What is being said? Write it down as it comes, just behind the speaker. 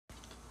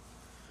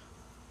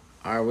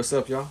All right, what's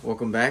up, y'all?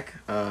 Welcome back.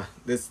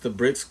 This is the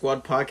Brit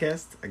Squad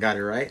podcast. I got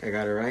it right.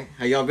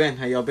 How y'all been?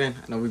 I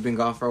know we've been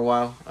gone for a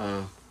while.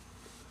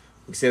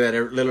 We say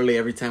that literally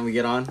every time we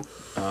get on.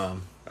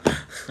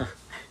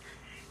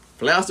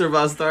 Playoffs are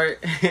about to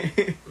start.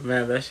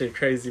 Man, that shit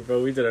crazy,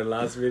 bro. We did our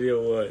last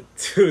video,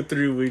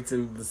 2-3 weeks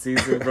into the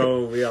season,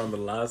 bro. We on the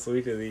last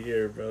week of the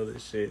year, bro.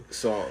 This shit.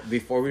 So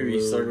before we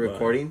started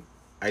recording,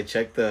 I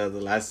checked the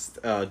last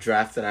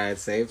draft that I had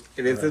saved.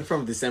 It is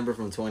from December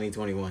from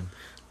 2021.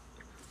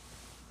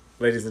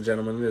 Ladies and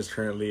gentlemen, it is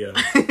currently April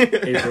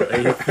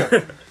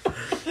 8th.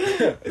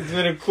 It's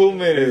been a cool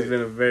minute. It's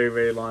been a very,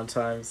 very long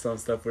time. Some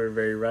stuff we were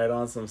very right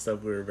on, some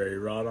stuff we were very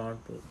wrong on.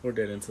 But we'll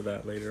get into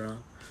that later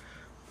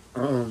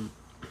on.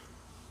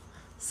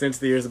 Since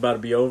the year's about to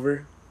be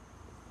over,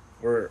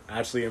 we're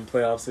actually in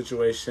playoff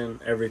situation.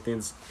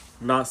 Everything's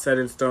not set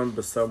in stone,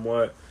 but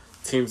somewhat.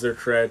 Teams are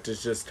correct.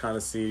 It's just kind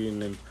of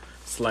seeding in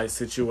slight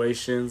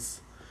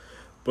situations.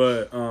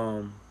 But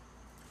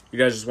you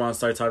guys just want to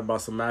start talking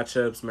about some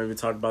matchups, maybe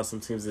talk about some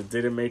teams that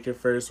didn't make it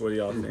first. What do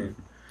y'all think?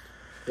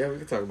 Yeah, we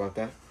can talk about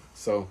that.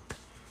 So,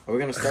 are we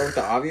going to start with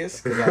the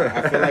obvious? Because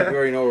I feel like we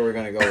already know where we're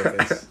going to go with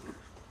this.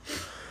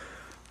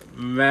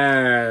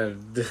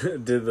 Man,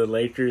 did the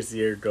Lakers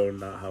year go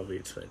not how we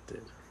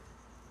expected?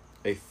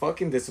 They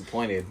fucking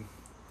disappointed.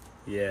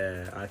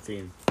 Yeah, I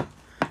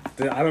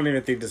don't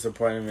even think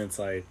disappointment's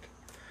like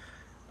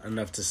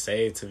enough to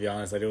say, to be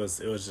honest. Like it was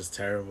just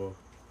terrible.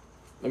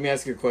 Let me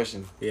ask you a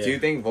question. Yeah. Do you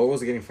think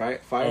Vogel's getting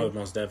fired? Oh,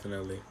 most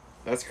definitely.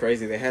 That's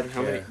crazy. They had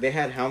how many? They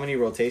had how many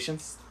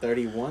rotations?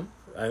 31.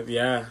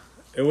 Yeah,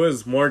 it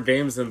was more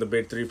games than the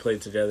big three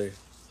played together,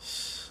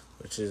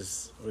 which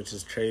is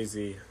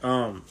crazy.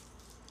 I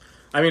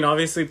mean,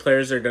 obviously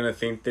players are gonna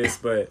think this,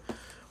 but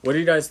what do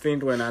you guys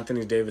think when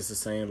Anthony Davis is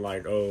saying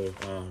like,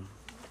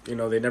 they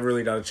never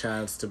really got a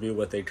chance to be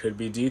what they could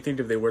be? Do you think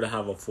if they were to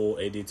have a full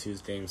 82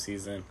 game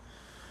season,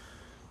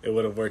 it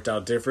would have worked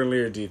out differently,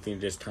 or do you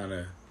think just kind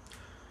of?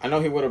 I know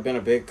he would have been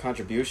a big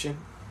contribution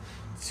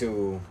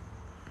to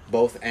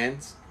both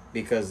ends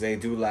because they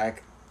do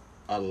lack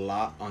a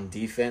lot on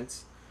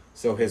defense.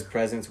 So his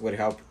presence would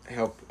help.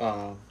 It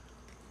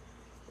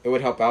would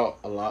help out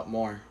a lot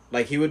more.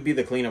 Like he would be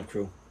the cleanup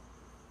crew.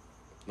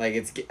 Like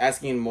it's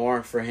asking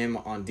more for him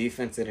on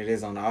defense than it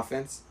is on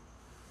offense,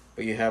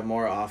 but you have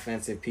more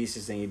offensive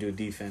pieces than you do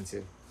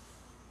defensive.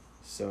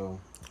 So.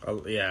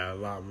 Yeah, a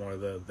lot more.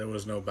 There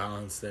was no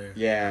balance there.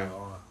 Yeah,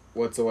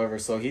 whatsoever.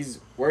 So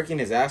he's working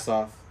his ass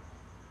off.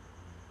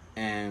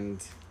 And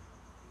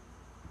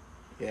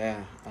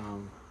yeah,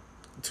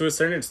 to a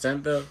certain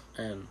extent though,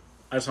 and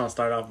I just want to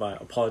start off by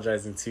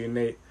apologizing to you,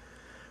 Nate,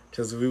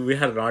 because we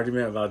had an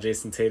argument about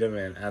Jason Tatum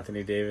and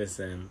Anthony Davis,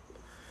 and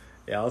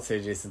yeah, I'll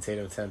say Jason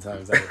Tatum 10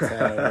 times out of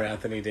 10 over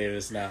Anthony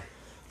Davis now.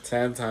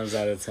 10 times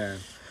out of 10.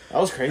 That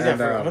was crazy. I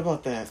forgot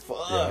about that.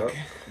 Fuck. Yeah,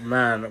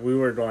 man, we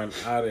were going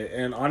at it.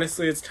 And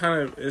honestly, it's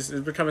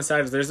becoming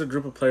sad. There's a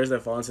group of players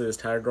that fall into this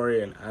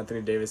category, and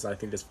Anthony Davis, I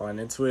think, is falling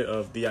into it,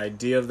 of the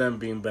idea of them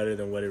being better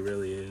than what it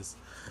really is.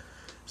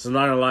 So I'm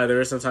not going to lie, there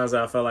were some times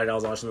that I felt like I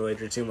was watching the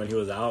Lakers team when he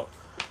was out.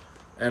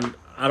 And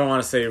I don't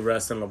want to say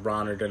Russ and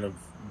LeBron are going to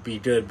be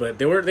good, but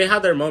they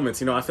had their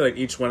moments. I feel like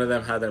each one of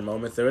them had their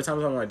moments. There were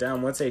times I'm like,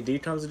 damn, once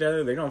AD comes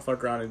together, they're going to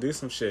fuck around and do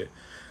some shit.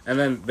 And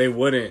then they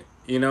wouldn't,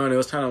 and it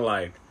was kind of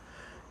like,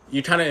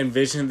 you kind of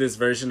envision this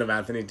version of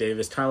Anthony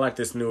Davis, kind of like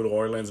this New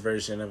Orleans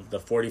version of the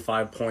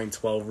 45-point,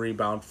 12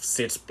 rebound,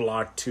 6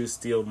 block, 2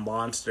 steal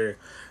monster.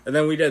 And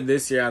then we did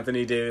this year,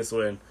 Anthony Davis,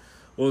 what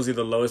was he,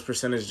 the lowest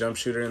percentage jump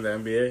shooter in the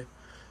NBA?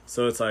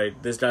 So it's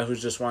like this guy who's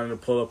just wanting to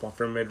pull up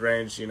from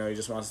mid-range, he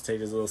just wants to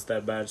take his little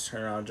step back,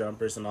 turn around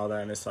jumpers and all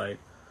that. And it's like,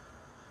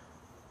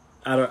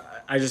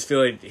 I just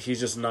feel like he's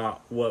just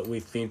not what we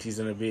think he's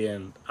going to be.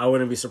 And I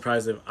wouldn't be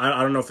surprised if,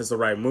 I don't know if it's the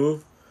right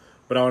move,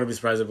 but I wouldn't be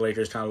surprised if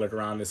Lakers kind of look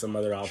around at some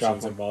other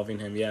options involving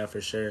him. Yeah, for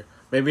sure.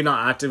 Maybe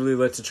not actively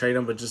look to trade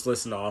him, but just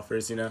listen to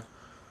offers,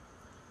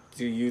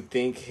 Do you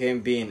think him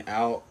being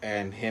out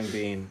and him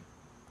being...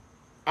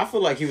 I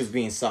feel like he was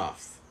being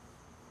soft.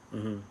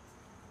 Mm-hmm.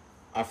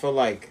 I feel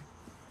like...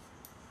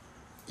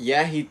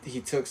 Yeah, he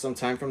took some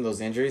time from those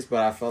injuries,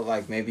 but I felt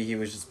like maybe he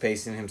was just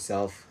pacing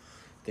himself,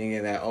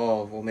 thinking that,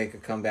 we'll make a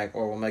comeback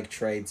or we'll make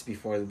trades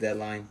before the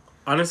deadline.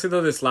 Honestly, though,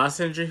 this last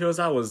injury he was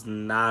at was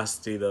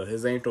nasty, though.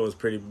 His ankle was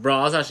pretty... Bro,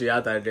 I was actually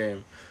at that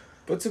game.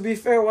 But to be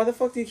fair, why the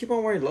fuck do you keep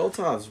on wearing low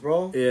tops,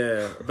 bro?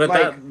 Yeah, but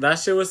like, that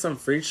shit was some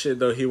freak shit,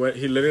 though. He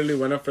literally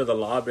went up for the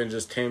lob and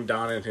just came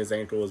down and his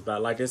ankle was bad.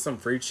 Like, it's some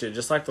freak shit.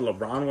 Just like the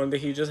LeBron one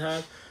that he just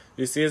had.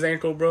 You see his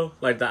ankle, bro?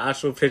 Like, the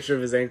actual picture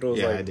of his ankle.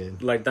 Yeah, like, I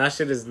did. Like, that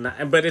shit is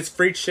not... But it's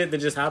freak shit that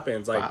just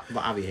happens. Like,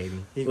 but I'll be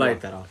hating. He can like,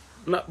 wipe that off.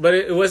 No, but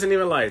it wasn't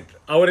even like,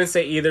 I wouldn't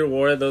say either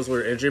or those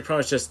were injury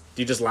prone. It's just,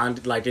 you just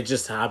landed, like, it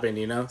just happened,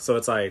 So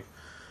it's like,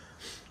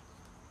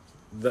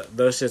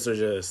 those shits are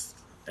just,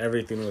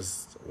 everything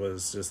was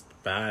just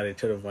bad. It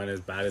could have went as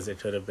bad as it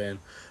could have been.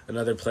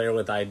 Another player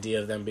with the idea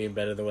of them being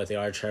better than what they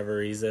are,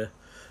 Trevor Ariza.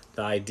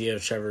 The idea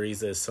of Trevor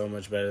Ariza is so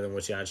much better than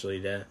what you actually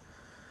get.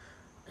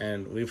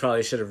 And we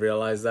probably should have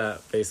realized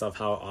that based off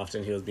how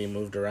often he was being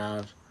moved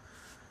around.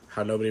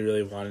 how nobody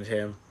really wanted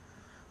him.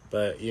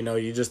 But, you know,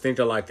 you just think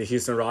of, like, the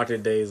Houston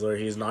Rocket days where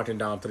he's knocking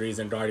down threes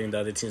and guarding the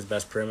other team's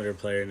best perimeter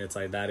player, and it's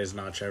like, that is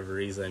not Trevor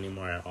Ariza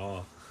anymore at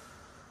all.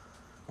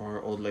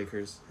 Or old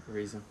Lakers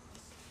Ariza.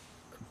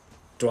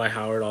 Dwight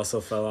Howard also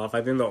fell off.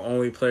 I think the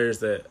only players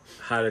that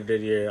had a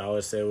good year, I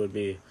would say, would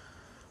be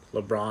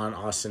LeBron,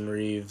 Austin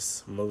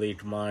Reeves,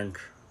 Malik Monk.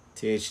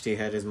 THT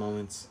had his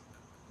moments.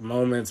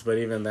 But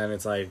even then,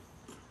 it's like,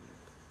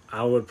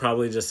 I would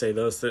probably just say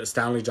those.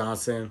 Stanley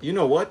Johnson. You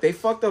know what? They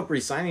fucked up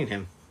re-signing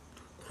him.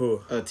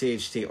 Who?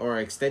 THT, or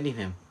extending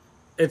him.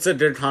 It's a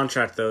good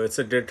contract, though. It's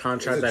a good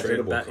contract. It's a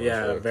tradable contract.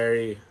 Yeah,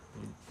 very.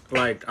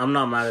 Like, I'm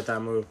not mad at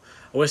that move.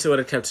 I wish they would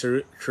have kept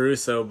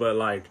Caruso, but,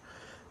 like,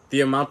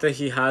 the amount that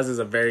he has is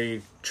a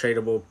very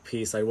tradable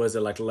piece. Like, was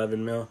it, like,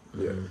 11 mil?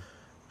 Yeah.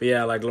 But,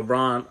 yeah, like,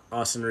 LeBron,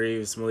 Austin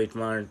Reeves, Malik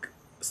Monk,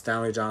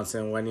 Stanley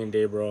Johnson, Wendy and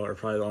Gabriel are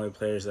probably the only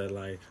players that,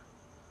 like...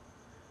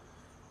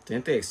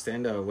 Didn't they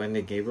extend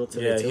Wendy Gabriel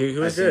to Yeah, the team? he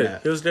was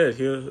good. He was good.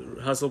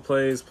 He hustle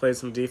plays, played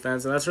some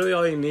defense, and that's really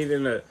all you need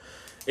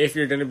if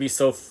you're going to be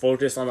so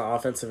focused on the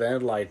offensive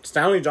end. Like,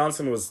 Stanley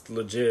Johnson was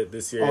legit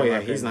this year. Oh, yeah,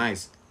 he's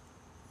nice.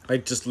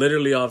 Like, just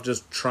literally off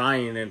just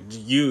trying and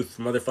youth,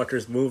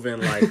 motherfuckers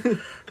moving. Like,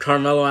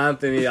 Carmelo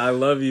Anthony, I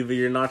love you, but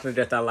you're not going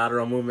to get that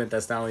lateral movement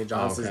that Stanley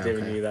Johnson's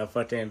giving you. That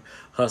fucking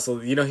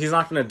hustle. You know, he's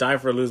not going to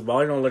dive for a loose ball.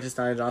 You're going to look at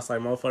Stanley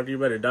Johnson like, motherfucker, you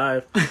better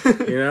dive.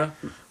 You know?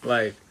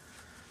 Like...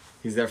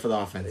 He's there for the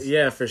offense.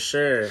 Yeah, for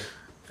sure.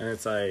 And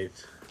it's like...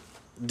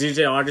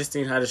 DJ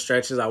Augustine had his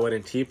stretches. I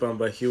wouldn't keep him,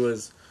 but he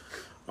was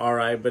all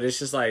right. But it's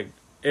just like...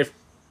 If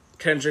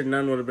Kendrick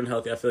Nunn would have been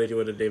healthy, I feel like he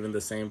would have given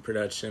the same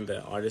production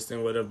that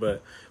Augustine would have.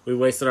 But we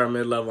wasted our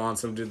mid-level on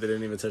some dude that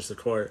didn't even touch the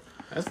court.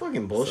 That's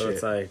fucking bullshit. So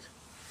it's like...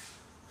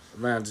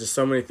 Man, just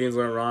so many things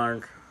went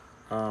wrong.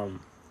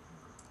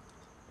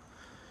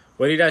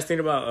 What do you guys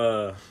think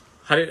about...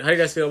 How do you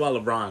guys feel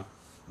about LeBron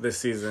this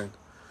season?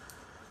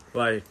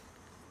 Like...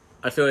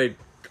 I feel like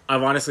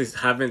I've honestly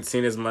haven't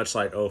seen as much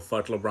like, oh,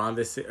 fuck LeBron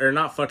this year. Or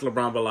not fuck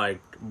LeBron, but like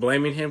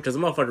blaming him because the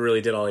motherfucker really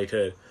did all he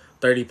could.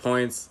 30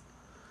 points.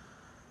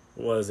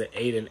 Was it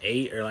 8 and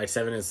 8 or like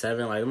 7 and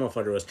 7? Like the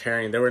motherfucker was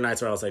carrying. There were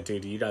nights where I was like,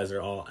 dude, you guys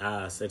are all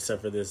ass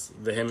except for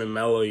him and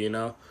Melo, you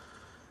know?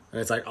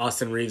 And it's like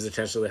Austin Reeves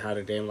essentially had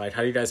a game. Like,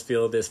 how do you guys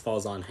feel this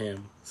falls on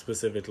him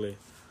specifically?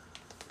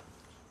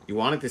 You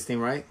wanted this team,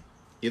 right?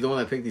 You're the one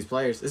that picked these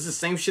players. This is the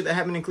same shit that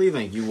happened in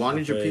Cleveland. You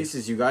wanted your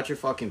pieces. You got your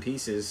fucking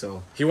pieces,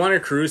 so... He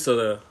wanted Caruso,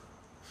 though.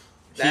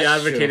 He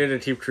advocated to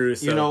keep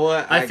Caruso. You know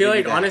what? I feel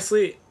like,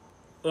 honestly,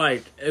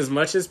 like, as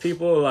much as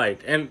people,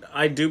 like... And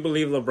I do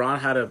believe LeBron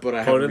had a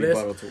quote of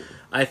this.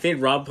 I think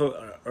Rob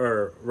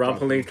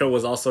Pelinka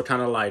was also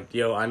kind of like,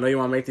 yo, I know you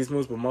want to make these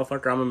moves, but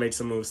motherfucker, I'm going to make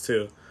some moves,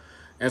 too.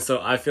 And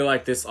so I feel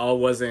like this all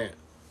wasn't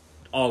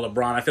all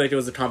LeBron. I feel like it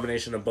was a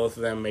combination of both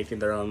of them making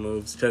their own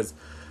moves, because...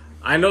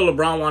 I know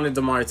LeBron wanted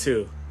DeMar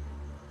too.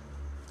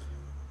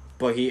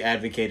 But he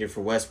advocated for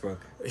Westbrook.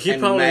 He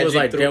probably Magic was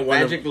like,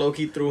 Magic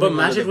low-key threw him. But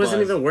Magic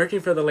wasn't even working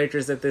for the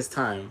Lakers at this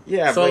time.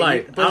 Yeah, so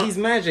but he's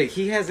Magic.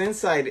 He has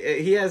inside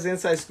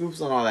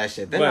scoops on all that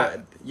shit.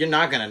 You're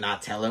not going to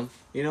not tell him,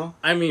 you know?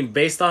 I mean,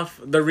 based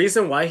off... The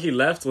reason why he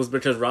left was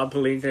because Rob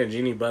Pelinka and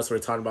Jeannie Buss were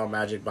talking about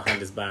Magic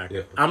behind his back.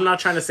 Yeah. I'm not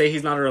trying to say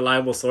he's not a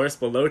reliable source,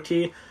 but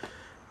low-key...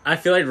 I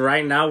feel like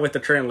right now with the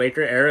current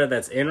Laker era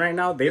that's in right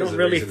now, they don't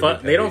really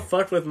fuck. They don't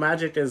fuck with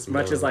Magic as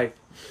much as like,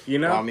 you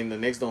know. Well, I mean, the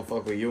Knicks don't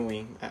fuck with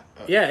Ewing.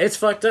 Yeah, it's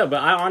fucked up.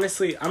 But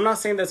I'm not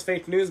saying that's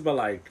fake news, but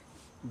like,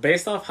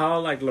 based off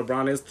how like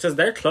LeBron is, because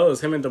they're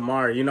close. Him and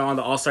DeMar, you know, on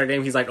the All-Star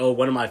game, he's like, oh,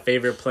 one of my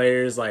favorite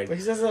players. Like, but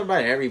he says that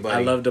about everybody.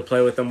 I love to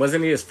play with him.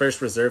 Wasn't he his first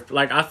reserve?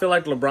 Like, I feel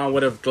like LeBron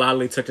would have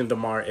gladly taken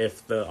DeMar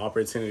if the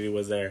opportunity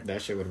was there.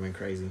 That shit would have been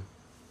crazy.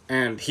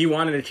 And he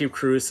wanted to keep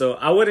Caruso.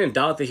 I wouldn't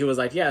doubt that he was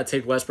like, yeah,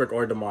 take Westbrook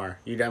or DeMar.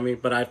 You get me?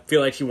 But I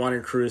feel like he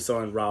wanted Caruso,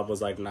 and Rob was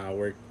like, nah,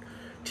 we're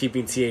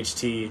keeping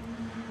THT.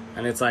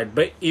 And it's like,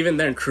 but even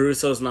then,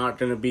 Caruso's not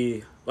going to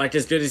be, like,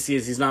 as good as he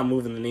is, he's not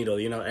moving the needle.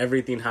 You know,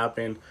 everything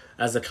happened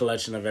as a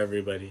collection of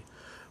everybody.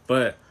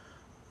 But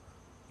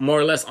more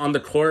or less on the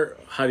court,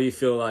 how do you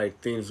feel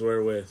like things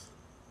were with?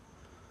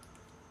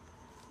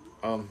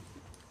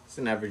 It's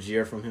an average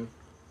year from him.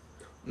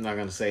 I'm not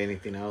going to say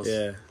anything else.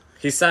 Yeah.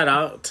 He sat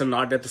out to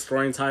not get the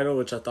scoring title,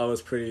 which I thought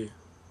was pretty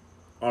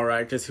all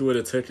right, because he would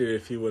have took it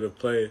if he would have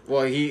played.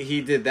 Well,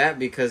 he did that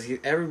because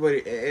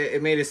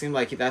it made it seem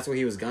like that's what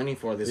he was gunning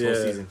for this whole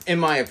season, in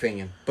my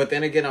opinion. But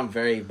then again, I'm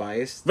very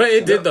biased. But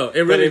it did, though.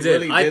 It really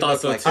did. I thought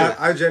so, like too.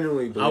 I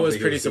genuinely believe I was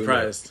pretty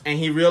surprised. And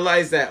he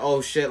realized that,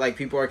 oh, shit, like,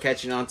 people are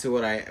catching on to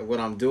what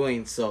I'm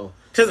doing, so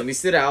let me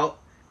sit out.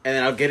 And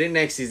then I'll get it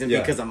next season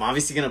because I'm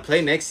obviously going to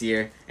play next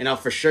year. And I'll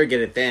for sure get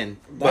it then.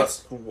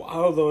 That's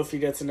wild, though, if he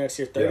gets it next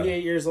year.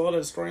 38 years old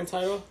at a scoring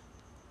title?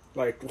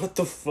 Like, what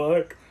the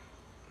fuck?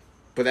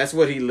 But that's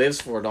what he lives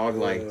for, dog.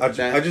 Like,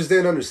 I just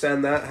didn't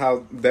understand that.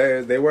 How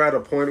they were at a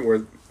point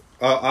where,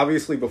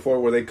 obviously before,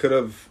 where they could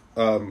have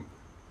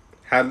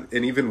had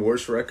an even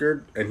worse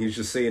record. And he's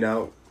just sitting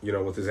out, you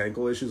know, with his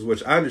ankle issues.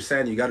 Which I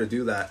understand you got to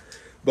do that.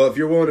 But if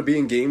you're willing to be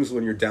in games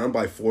when you're down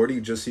by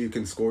 40 just so you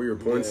can score your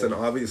points, Yeah. then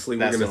obviously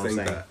That's we're what going I'm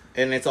to think saying.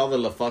 that. And it's all the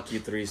 "la fuck you"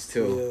 threes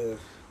too. Yeah.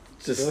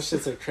 Just Those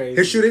shits are crazy.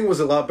 His shooting was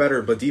a lot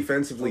better, but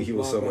defensively he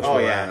was so much Oh,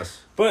 more yeah.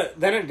 ass. But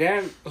then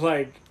again,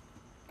 like,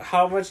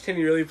 how much can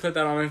you really put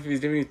that on him if he's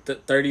giving you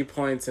 30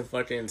 points and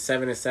fucking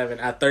 7 and 7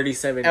 at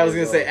 37 I was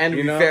years gonna say, old, and to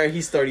you be know? fair,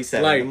 he's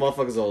 37. Like, The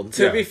motherfucker's old.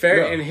 To Yeah. be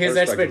fair, No, in his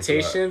I respect him for that.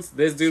 expectations,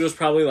 this dude was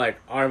probably like,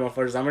 "All right,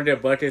 motherfuckers, I'm gonna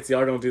get buckets.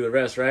 Y'all gonna do the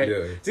rest, right?"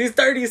 Yeah. So he's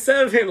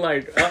 37.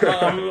 Like,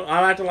 I'm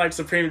acting like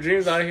Supreme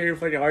Dreams out here in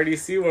fucking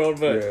RDC world,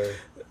 but Yeah.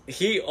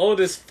 he old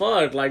as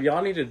fuck. Like,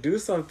 y'all need to do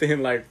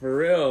something, like, for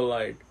real.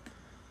 Like,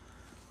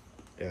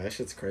 Yeah, that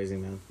shit's crazy,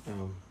 man.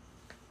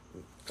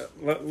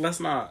 let's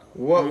not.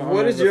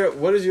 What is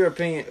your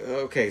opinion?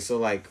 Okay, so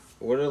like,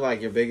 what are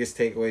like your biggest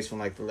takeaways from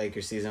like the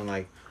Lakers season?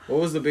 Like, what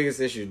was the biggest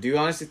issue? Do you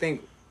honestly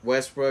think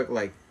Westbrook,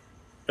 like,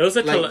 It was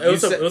a Like, it was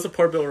you a said- it was a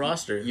poor Bill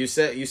roster. you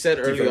said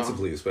earlier on?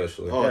 Defensively,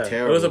 especially. Oh, Yeah,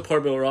 terrible. It was a poor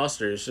Bill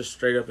roster. It's just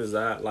straight up as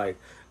that. Like,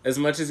 as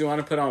much as you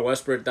want to put on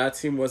Westbrook, that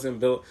team wasn't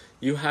built.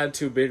 You had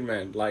two big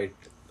men. Like,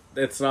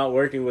 it's not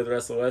working with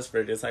Russell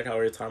Westbrook. It's like how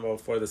we were talking about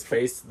before.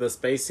 The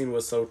spacing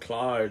was so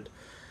clogged,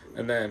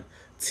 and then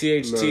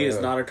THT is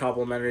not a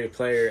complimentary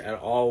player at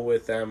all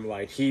with them.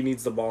 Like, he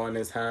needs the ball in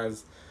his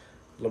hands.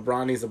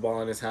 LeBron needs the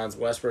ball in his hands.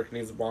 Westbrook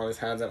needs the ball in his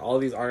hands, and all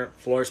these aren't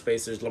floor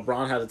spacers.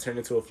 LeBron had to turn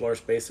into a floor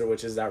spacer,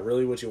 which is that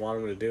really what you want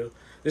him to do?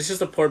 It's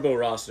just a poor Bill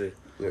roster.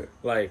 Yeah.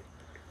 Like,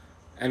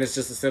 and it's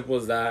just as simple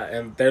as that.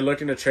 And they're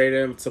looking to trade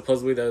him.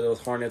 Supposedly, there's those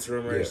Hornets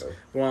rumors. Yeah.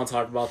 We want to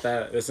talk about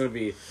that. It's going to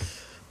be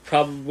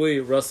probably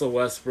Russell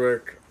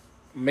Westbrook,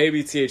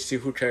 maybe THT,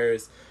 who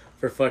cares,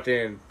 for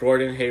fucking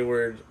Gordon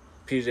Hayward,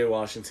 PJ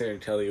Washington,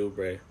 and Kelly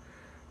Oubre.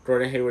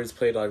 Gordon Hayward's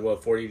played,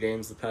 40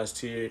 games the past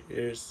 2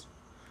 years?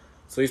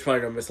 So he's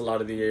probably going to miss a lot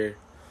of the year.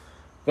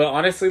 But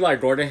honestly,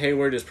 Gordon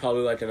Hayward is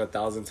probably,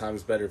 1,000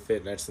 times better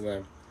fit next to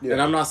them. Yeah.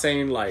 And I'm not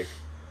saying,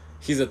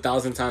 he's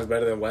 1,000 times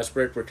better than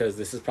Westbrook, because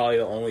this is probably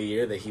the only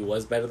year that he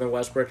was better than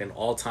Westbrook, and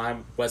all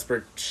time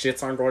Westbrook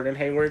shits on Gordon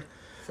Hayward.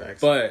 Facts.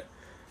 But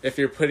if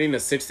you're putting a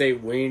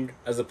 6'8" wing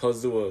as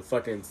opposed to a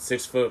fucking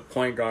 6-foot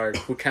point guard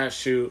who can't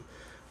shoot,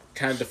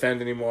 can't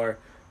defend anymore,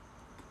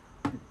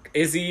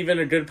 is he even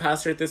a good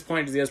passer at this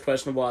point? Does he have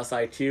questionable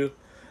IQ?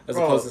 As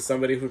Bro, opposed to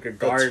somebody who could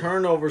the guard.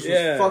 turnovers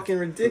Yeah. was fucking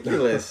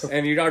ridiculous.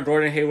 And you got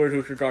Gordon Hayward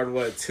who could guard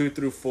 2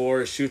 through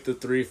 4, shoot the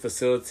 3,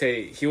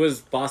 facilitate. He was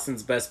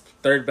Boston's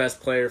third best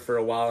player for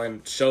a while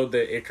and showed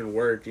that it can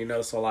work,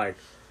 So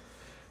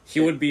he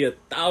would be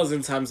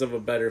 1,000 times of a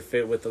better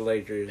fit with the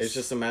Lakers. It's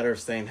just a matter of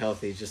staying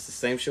healthy. Just the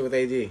same shit with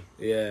AD.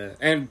 Yeah.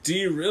 And do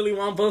you really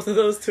want both of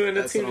those two in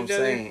the That's team what I'm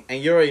together? saying.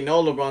 And you already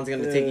know LeBron's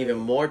gonna take Yeah. even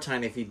more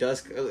time if he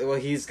does. Well,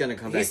 he's gonna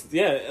come back.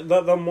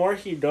 The more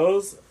he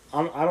goes,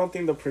 I don't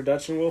think the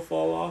production will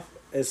fall off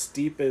as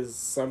steep as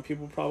some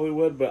people probably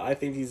would, but I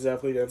think he's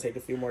definitely going to take a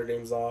few more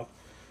games off,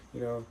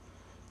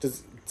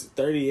 Just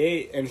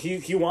 38, and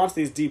he wants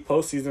these deep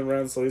postseason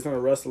runs, so he's going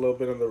to rest a little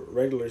bit in the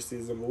regular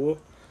season.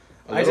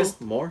 But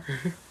More.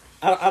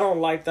 I don't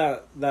like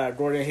that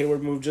Gordon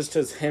Hayward move, just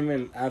because him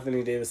and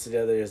Anthony Davis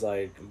together is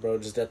bro,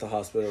 just at the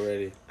hospital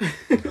already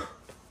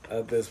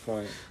at this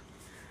point.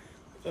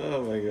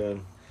 Oh my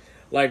god.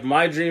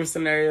 My dream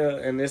scenario,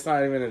 and it's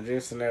not even a dream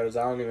scenario, I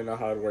don't even know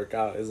how it would work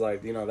out, is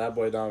that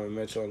boy Donovan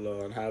Mitchell a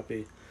little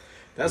unhappy.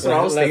 That's what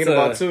I was thinking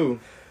about too.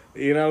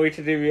 We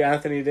could do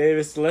Anthony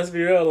Davis. Let's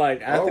be real,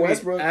 Anthony,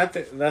 Westbrook.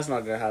 that's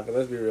not going to happen.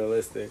 Let's be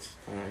realistic.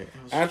 Alright.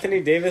 Anthony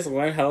Davis,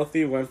 when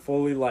healthy, when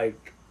fully,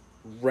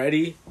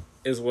 ready,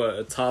 is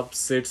a top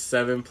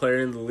 6-7 player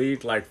in the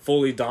league,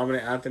 fully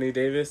dominant Anthony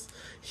Davis.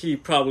 He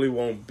probably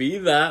won't be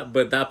that,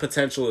 but that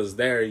potential is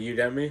there, you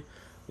get me?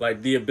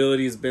 The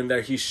ability's been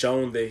there. He's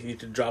shown that he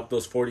could drop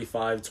those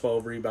 45,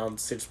 12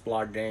 rebounds, 6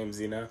 block games,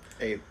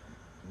 Hey,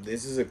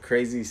 this is a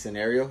crazy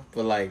scenario,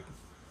 but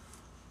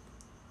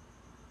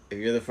if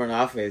you're the front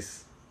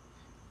office,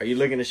 are you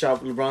looking to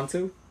shop with LeBron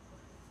too?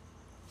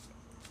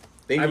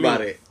 Think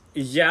about it.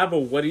 Yeah, but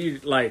what do you,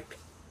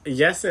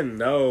 yes and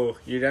no,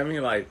 you get me?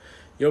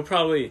 You'll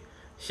probably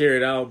hear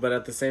it out, but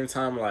at the same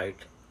time,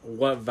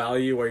 what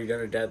value are you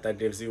going to get that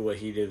gives you what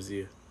he gives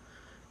you?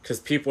 Because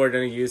people are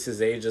going to use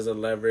his age as a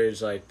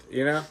leverage,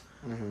 Yeah.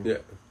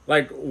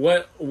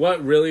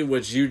 What really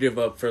would you give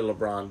up for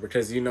LeBron?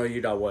 Because you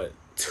got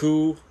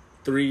 2-3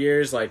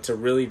 years to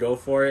really go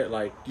for it.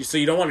 So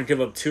you don't want to give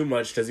up too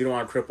much because you don't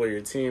want to cripple your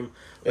team.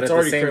 But It's at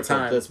already the same crippled.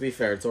 time, Let's be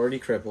fair. It's already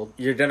crippled.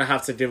 you're gonna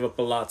have to give up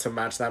a lot to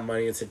match that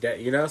money into debt.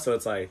 So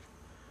it's I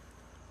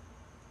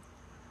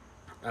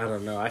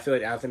don't know. I feel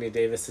like Anthony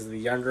Davis is the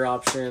younger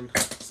option.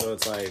 So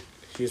it's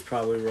he's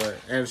probably right.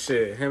 And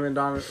shit, him and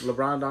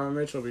LeBron, Donovan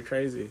Mitchell will be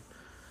crazy.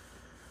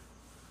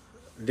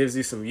 Gives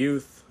you some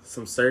youth,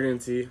 some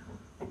certainty.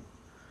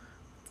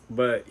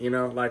 But,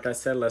 like I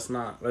said, let's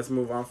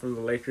move on from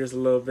the Lakers a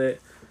little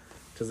bit.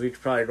 Because we could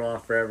probably go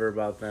on forever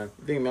about them.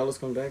 You think Melo's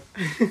coming back?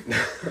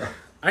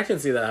 I can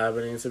see that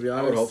happening, to be I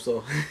honest. would hope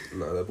so.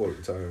 No, that boy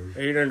retired.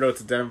 You're going to go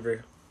to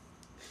Denver.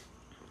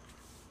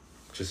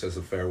 Just as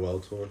a farewell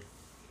tour.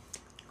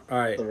 All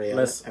right,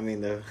 let's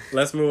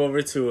move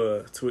over to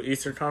a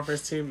Eastern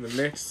Conference team, the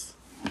Knicks.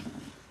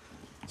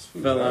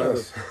 fell out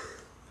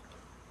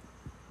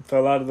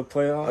of the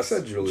playoffs. I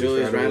said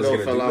Julius Randle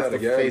fell off the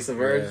face of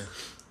earth. Yeah.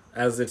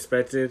 As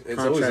expected.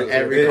 It's always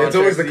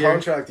the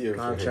contract year.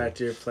 Contract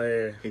year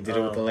player. He did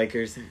it with the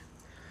Lakers.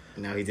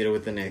 Now he did it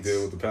with the Knicks. He did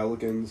it with the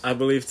Pelicans. I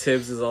believe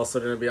Tibbs is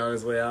also going to be on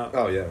his way out.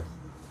 Oh, yeah.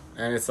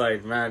 And it's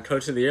like, man,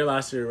 Coach of the Year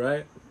last year,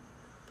 right?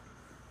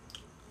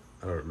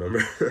 I don't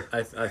remember. I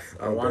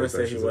want to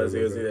say he was. He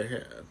was either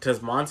here. Because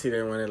Monty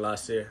didn't win it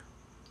last year.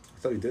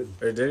 I thought he did.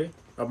 Or did he?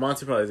 Or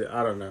Monty probably did.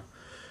 I don't know.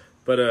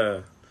 But,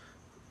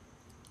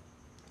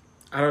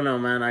 I don't know,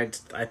 man. I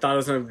thought it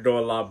was going to go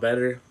a lot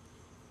better.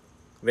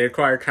 They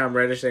acquired Cam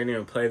Reddish. They didn't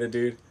even play the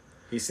dude.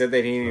 He said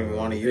they didn't even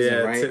want to use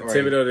him, right?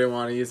 Thibodeau didn't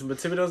want to use him. But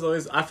Thibodeau's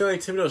always... I feel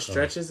like Thibodeau's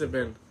stretches have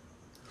been...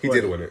 He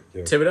did win it.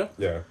 Yeah. Thibodeau?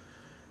 Yeah.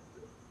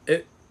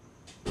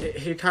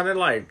 He kind of,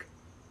 like,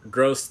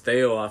 grows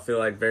stale, I feel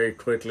like, very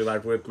quickly.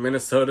 Like, with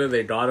Minnesota,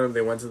 they got him.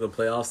 They went to the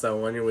playoffs that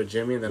 1 year with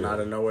Jimmy. And then out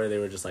of nowhere, they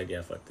were just like,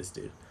 yeah, fuck this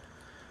dude.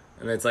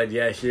 And it's like,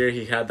 yeah, here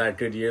he had that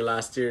good year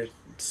last year.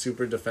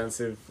 Super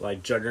defensive,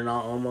 like,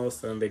 juggernaut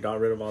almost. And they got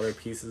rid of all their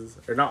pieces.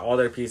 Or not all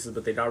their pieces,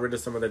 but they got rid of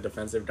some of their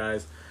defensive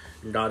guys.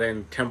 And got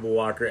in Kemba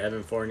Walker,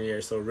 Evan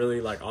Fournier. So really,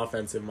 like,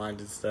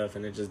 offensive-minded stuff.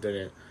 And it just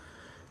didn't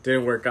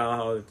work out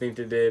how I think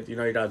it did. You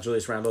know, you got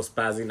Julius Randle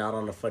spazzing out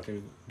on a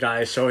fucking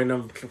guy, showing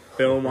him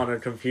film on a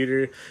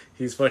computer.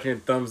 He's fucking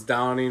thumbs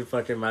downing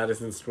fucking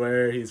Madison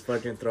Square. He's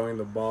fucking throwing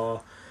the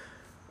ball.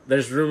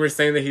 There's rumors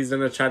saying that he's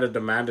gonna try to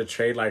demand a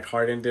trade like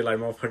Harden did. Like,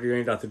 motherfucker, you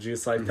ain't got the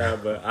juice like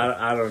that. But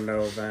I don't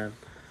know, man.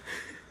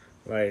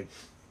 Like,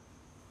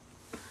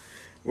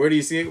 where do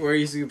you see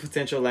a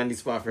potential landing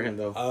spot for him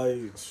though?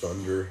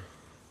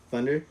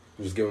 Thunder.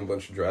 Just give him a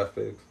bunch of draft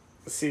picks.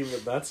 See,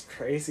 but that's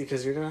crazy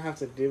because you're gonna have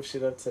to give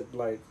shit up to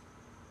like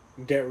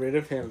get rid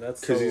of him.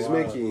 That's because he's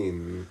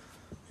making.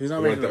 He's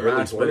not making the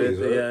match, but right?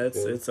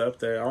 It's up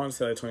there. I want to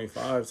say like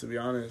 25 to be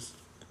honest.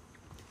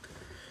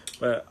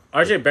 But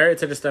RJ Barrett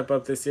took a step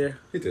up this year.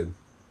 He did.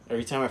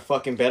 Every time I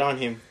fucking bet on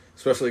him,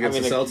 especially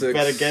against the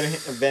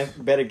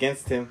Celtics, bet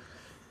against him.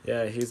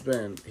 Yeah, he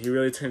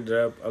really turned it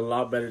up a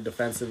lot better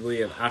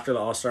defensively, and after the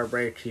All-Star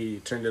break, he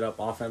turned it up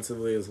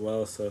offensively as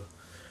well. So,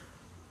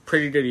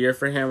 pretty good year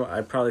for him.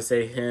 I'd probably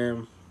say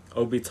him,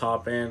 Obi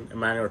Toppin,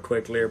 Emmanuel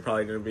Quickley are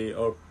probably going to be,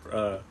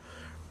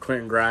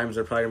 Quentin Grimes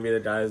are probably going to be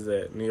the guys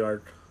that New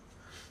York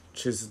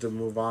chooses to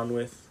move on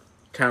with.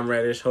 Cam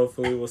Reddish,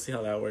 hopefully, we'll see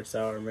how that works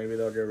out, or maybe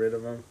they'll get rid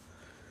of him.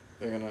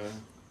 They're going to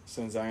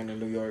send Zion to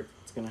New York.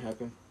 It's going to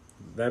happen.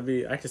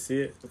 I can see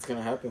it. It's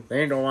gonna happen.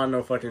 They ain't don't want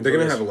no fucking. They're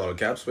gonna have a lot of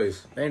cap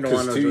space. They ain't don't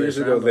want no. 2 years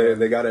ago,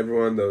 they got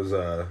everyone those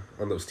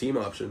on those team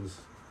options,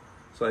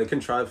 so they can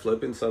try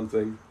flipping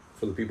something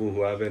for the people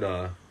who haven't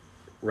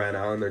ran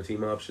out on their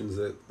team options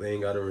that they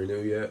ain't got to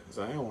renew yet,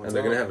 and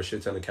they're gonna have a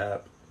shit ton of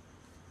cap.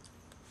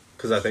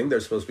 Because I think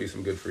there's supposed to be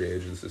some good free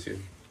agents this year.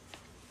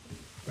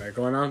 All right,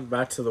 going on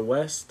back to the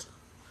West,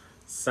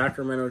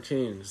 Sacramento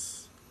Kings.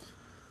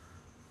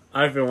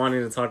 I've been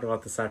wanting to talk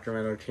about the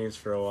Sacramento Kings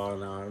for a while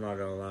now. I'm not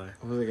gonna lie.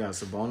 Well, they got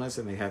Sabonis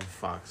and they have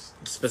Fox.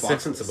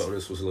 Fox and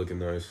Sabonis was looking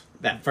nice.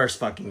 That first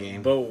fucking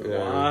game. But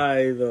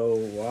why though?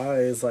 Why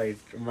is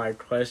like my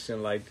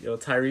question? Like, yo,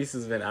 Tyrese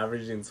has been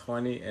averaging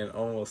 20 and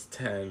almost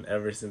 10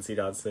 ever since he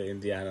got to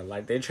Indiana.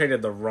 Like, they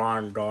traded the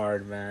wrong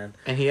guard, man.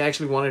 And he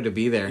actually wanted to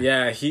be there.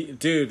 Yeah,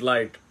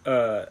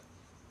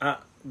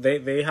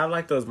 they have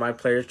like those My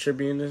Players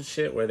Tribune and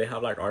shit where they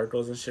have like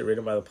articles and shit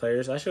written by the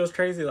players. That shit was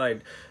crazy.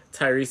 Like,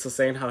 Tyrese was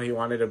saying how he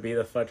wanted to be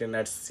the fucking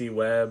next C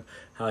Webb,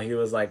 how he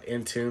was like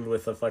in tune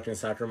with the fucking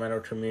Sacramento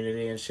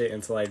community and shit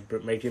into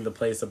like making the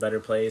place a better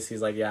place.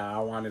 He's like, yeah, I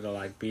wanted to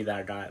like be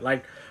that guy.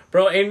 Like,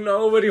 bro, ain't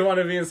nobody want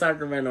to be in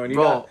Sacramento. And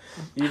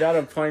you got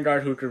a point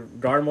guard who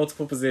could guard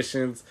multiple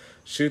positions,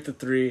 shoot the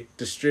three,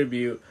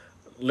 distribute.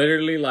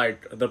 Literally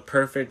like the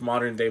perfect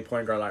modern day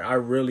point guard. Like, I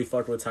really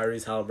fucked with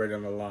Tyrese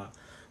Halliburton a lot.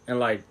 And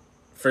like,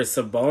 for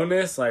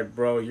Sabonis, like,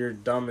 bro, you're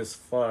dumb as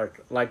fuck.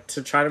 Like,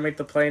 to try to make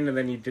the play-in and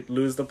then you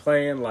lose the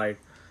play-in, like,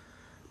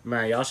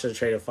 man, y'all should have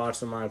traded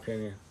Fox, in my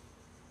opinion.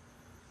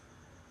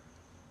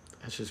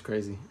 That's just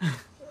crazy.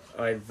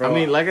 Like, bro, I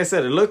mean, like I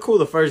said, it looked cool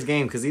the first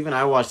game because even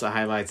I watched the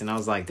highlights and I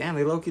was like, damn,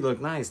 they low-key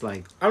look nice.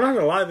 Like, I'm not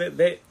gonna lie,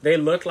 they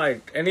look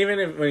like, and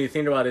even when you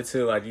think about it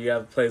too, like, you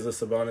have plays with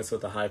Sabonis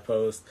with the high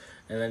post,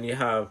 and then you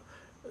have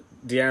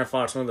De'Aaron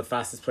Fox, one of the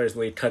fastest players in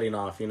the league, cutting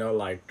off, you know?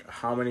 Like,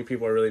 how many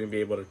people are really going to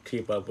be able to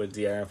keep up with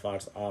De'Aaron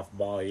Fox off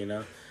ball, you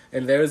know?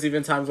 And there was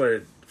even times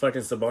where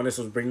fucking Sabonis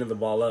was bringing the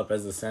ball up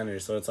as the center,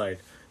 so it's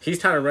like,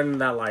 he's kind of running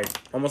that, like,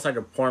 almost like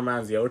a poor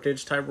man's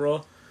Jokic type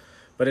role,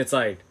 but it's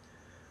like,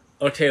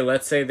 okay,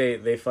 let's say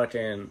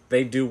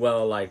they do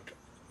well, like,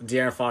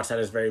 De'Aaron Fox at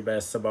his very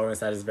best,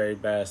 Sabonis at his very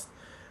best,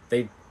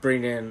 they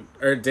bring in,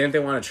 or didn't they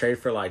want to trade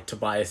for, like,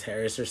 Tobias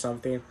Harris or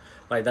something?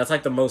 Like, that's,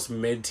 like, the most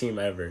mid-team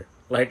ever.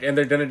 Like, and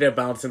they're gonna get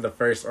bounced in the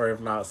first or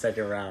if not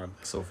second round.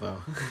 So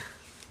foul.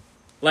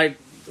 Like,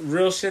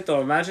 real shit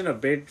though. Imagine a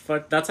big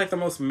fuck. That's like the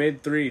most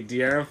mid three: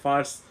 De'Aaron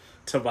Fox,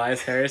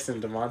 Tobias Harris,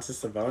 and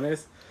Domantas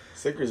Sabonis.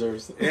 Sick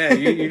reserves. Yeah,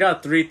 you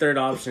got 3 third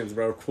options,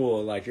 bro.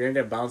 Cool. Like, you're gonna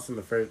get bounced in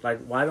the first.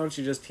 Like, why don't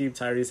you just keep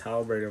Tyrese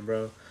Halliburton,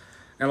 bro?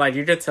 And, like,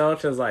 you could tell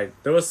because,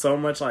 like, there was so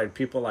much, like,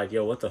 people like,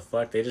 yo, what the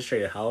fuck? They just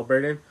traded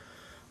Halliburton.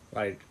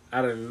 Like,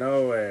 out of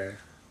nowhere.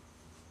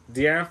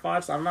 De'Aaron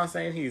Fox, I'm not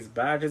saying he's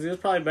bad because he was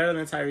probably better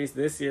than Tyrese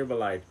this year, but,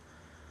 like,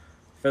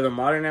 for the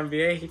modern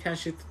NBA, he can't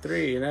shoot the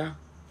three, you know?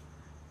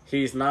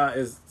 He's not...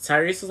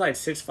 Tyrese is, like,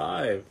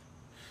 6'5".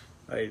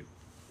 Like,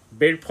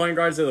 big point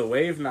guards of the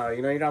wave now.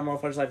 You know, you got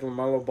motherfuckers like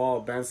LaMelo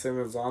Ball, Ben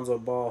Simmons, Lonzo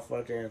Ball,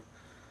 fucking...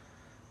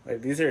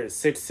 Like, these are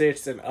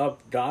 6'6" and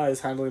up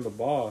guys handling the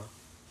ball.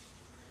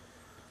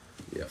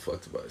 Yeah,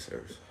 fuck Tobias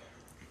Harris.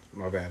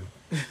 My bad.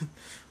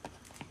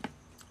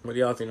 What do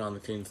y'all think on the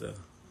Kings, though?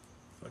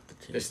 Fuck the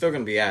Kings. They're still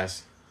going to be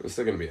ass. It's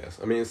still going to be ass.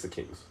 I mean, it's the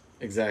Kings.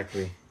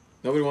 Exactly.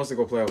 Nobody wants to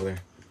go play over there.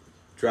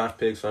 Draft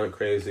picks aren't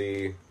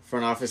crazy.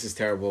 Front office is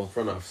terrible.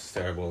 Front office is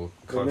terrible.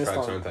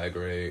 Contracts aren't that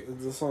great.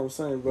 That's what I'm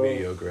saying, bro.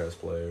 Mediocre ass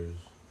players.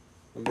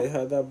 And they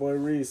had that boy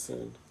Reese.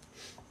 And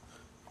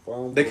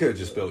they could have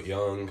just built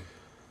young.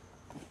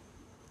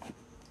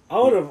 I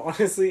would have,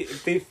 honestly,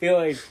 they feel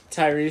like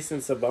Tyrese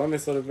and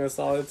Sabonis would have been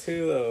solid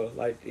too, though.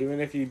 Like,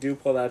 even if you do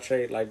pull that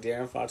trade, like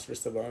De'Aaron Fox for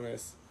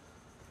Sabonis.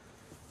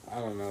 I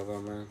don't know,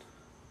 though, man.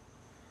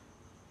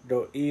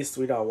 Go East,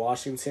 we got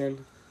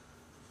Washington.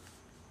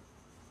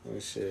 Oh,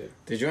 shit.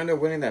 Did you end up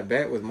winning that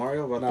bet with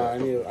Mario? About I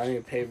need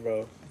to pay,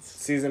 bro.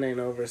 Season ain't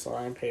over, so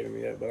I ain't paid him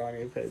yet, but I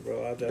need to pay,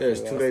 bro.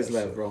 There's 2 days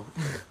left, shit. bro.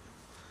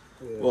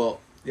 Yeah. Well,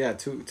 yeah,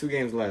 two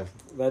games left.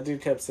 That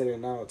dude kept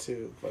sitting out,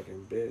 too.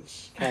 Fucking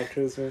bitch. Cat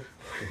Kuzma.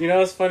 You know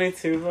what's funny,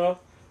 too, bro?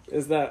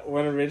 Is that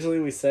when originally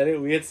we said it,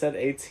 we had said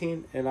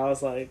 18, and I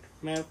was like,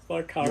 man,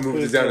 fuck Kyle Kuzma. You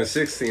moved it down to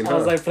 16, huh? I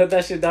was like, put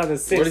that shit down to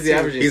 16. What is he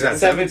averaging? He's at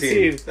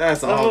 17.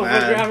 That's all,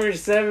 man. He averaged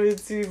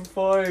 17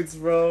 points,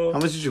 bro. How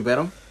much did you bet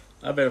him?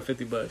 I bet him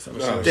 $50.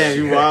 I'm Oh, damn,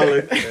 you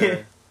wildin'.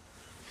 Yeah.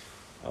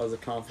 I was a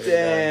confident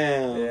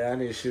Damn. guy. Yeah, I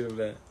need to shoot him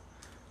that.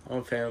 I'm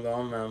gonna pay him though.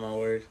 I'm a man of my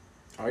word.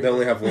 They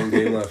only have one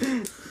game left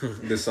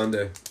this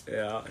Sunday.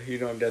 Yeah, he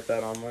don't get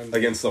that on Monday.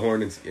 Against the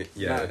Hornets.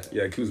 Yeah,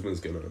 Nah. Kuzma's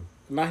gonna...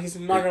 He's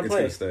not gonna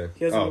play. Gonna stay.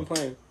 He hasn't been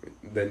playing.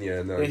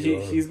 Then, no. Yeah,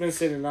 he's been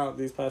sitting out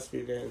these past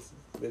few games.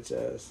 Bitch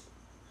ass.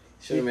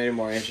 Should have made it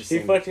more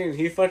interesting.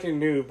 He fucking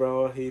knew,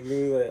 bro. He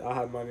knew that I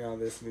had money on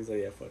this, and he's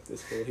like, yeah, fuck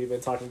this fool. He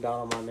been talking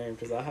down on my name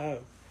because I have.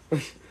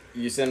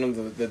 You send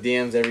him the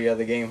DMs every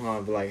other game, huh?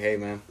 Be like, hey,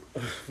 man.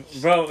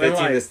 Bro, and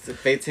like...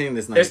 Fate team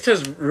this night. It's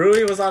because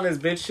Rui was on his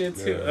bitch shit,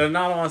 too. Yeah. I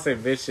don't want to say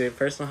bitch shit.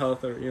 Personal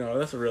health,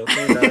 that's a real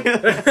thing,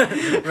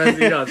 dog.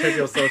 Man, check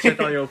your soul. Check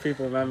on your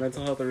people, man.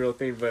 Mental health a real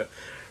thing, but...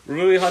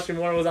 Rui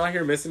Hachimura was out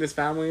here missing his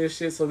family and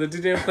shit, so the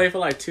dude didn't play for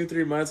like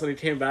 2-3 months. When he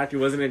came back, he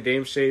wasn't in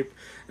game shape,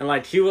 and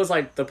like he was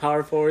like the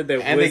power forward that.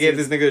 And they gave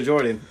this nigga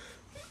Jordan.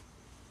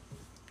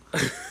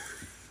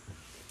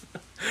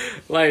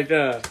 Like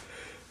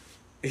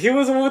he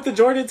was the one with the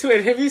Jordan too.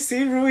 And have you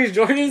seen Rui's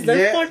Jordans?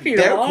 They're fucking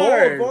they're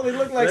hard. cold, bro. They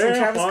look like some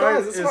Travis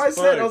Scott. That's what I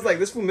said. I was like,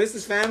 this fool missed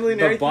his family and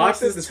the everything.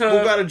 box is this tough.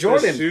 fool got a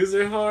Jordan. The shoes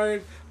are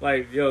hard.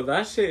 Like, yo,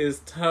 that shit is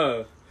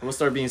tough. I'm gonna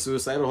start being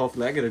suicidal.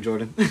 Hopefully, I get a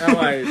Jordan. I'm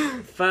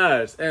like,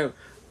 fast. And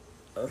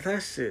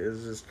that shit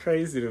is just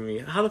crazy to me.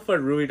 How the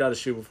fuck Rui got a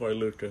shoe before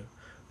Luka?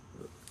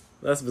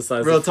 That's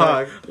besides real the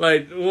talk. Fact.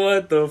 Like,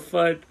 what the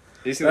fuck?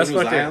 You see That's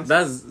those fucking.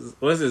 That's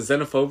what is it?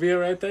 Xenophobia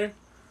right there.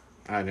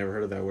 I never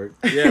heard of that word.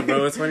 Yeah,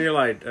 bro. It's when you're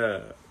like,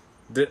 I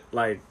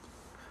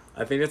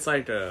think it's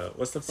like,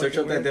 what's the fucking Search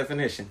up word? that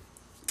definition.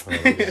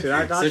 Shit,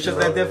 I got Search you. up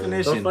that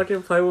definition. Don't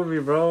fucking play with me,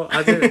 bro.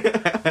 I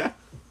did.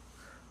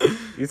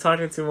 You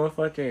talking to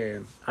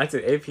motherfucking... I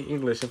did AP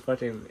English and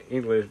fucking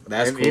English.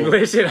 That's cool.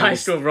 English in high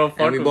school, bro. Fuck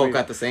And we with both me.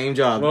 got the same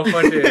job.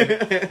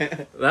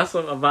 Motherfucking... That's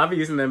what... I be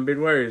using them big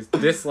words.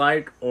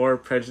 Dislike or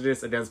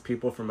prejudice against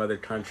people from other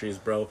countries,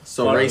 bro.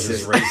 So Fuck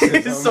racist.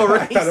 with So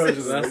I thought it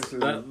was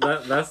racist.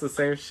 just That's the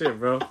same shit,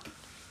 bro.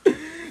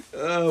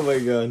 Oh my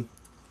god.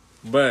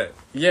 But,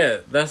 yeah,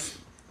 that's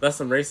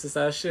some racist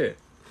ass shit.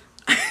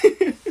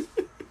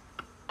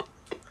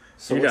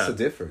 So what's the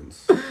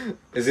difference?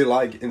 Is it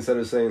like, instead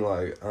of saying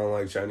like, I don't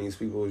like Chinese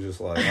people, it's just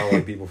like, I don't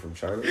like people from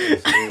China?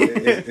 It's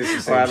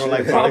the same Or I don't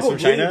like shit. products from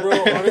China? bro.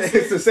 Honestly,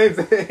 It's the same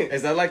thing.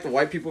 Is that like the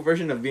white people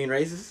version of being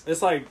racist?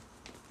 it's like...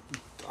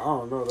 I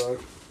don't know,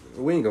 dog.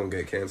 We ain't gonna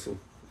get canceled.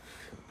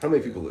 How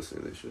many people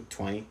listen to this shit?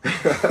 20.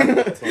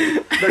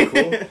 They're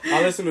cool.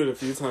 I listened to it a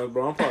few times,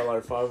 bro. I'm probably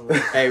like 5 of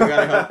them. Hey, we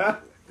gotta help.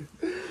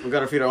 We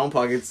gotta feed our own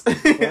pockets.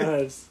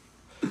 Yes.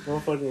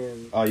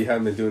 Motherfucking... Oh, you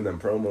haven't been doing them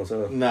promos,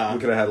 huh? Nah. We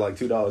could have had like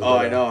 $2. Oh,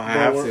 I know. I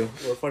have to.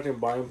 We're fucking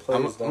buying I'm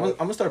plays, dog.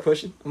 gonna start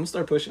pushing.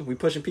 We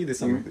pushing P this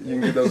summer. You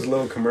can get those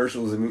little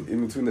commercials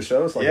in between the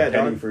shows, like Yeah, a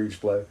penny dog. for each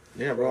play.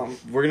 Yeah, bro.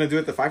 We're gonna do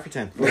it the 5 for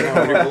 10. We're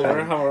gonna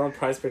have our own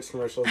Price Picks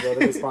commercials, bro.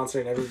 They'll be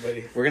sponsoring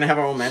everybody. We're gonna have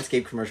our own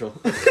Manscaped commercial.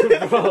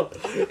 Bro,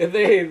 if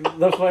they...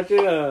 The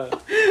fucking...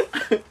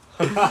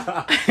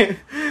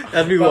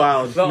 That'd be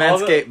wild.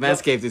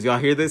 Manscaped, did y'all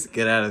hear this?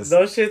 Get at us.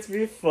 Those shits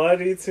be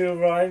funny, too,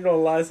 bro. I ain't gonna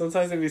lie.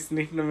 Sometimes they be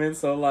sneaking them in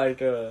so, like,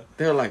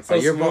 They're like, so are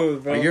your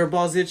smooth, bro. are your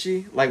balls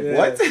itchy? Like, Yeah.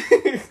 what?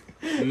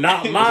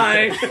 Not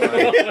mine.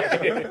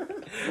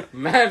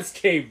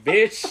 Manscaped,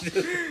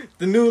 bitch.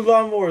 The new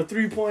lawnmower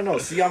 3.0.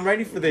 See, I'm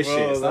ready for this Bro,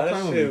 shit. Stop that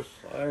playing shit with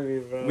me. funny,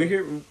 bro.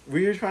 We're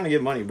here trying to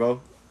get money,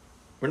 bro.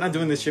 We're not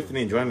doing this shit for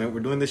the enjoyment. We're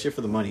doing this shit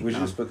for the money. We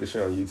should just put this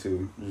shit on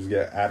YouTube. Just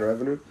get ad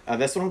revenue.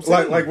 That's what I'm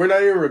saying. Like we're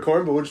not even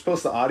recording, but we'll just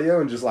post the audio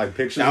and just like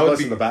pictures of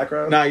us in the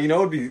background. Nah,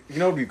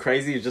 it'd be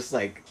crazy. It's just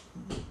like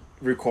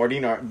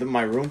recording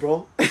my room,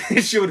 bro.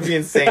 Shit would be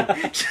insane.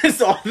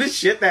 Just all the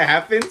shit that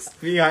happens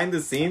behind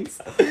the scenes.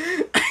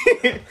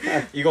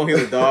 You gonna hear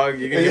the dog.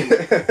 You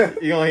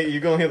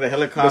gonna hear the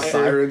helicopter, the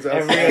sirens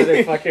outside. Every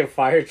other fucking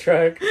fire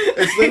truck.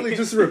 It's literally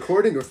just a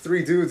recording of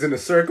 3 dudes in a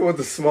circle with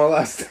a small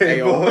ass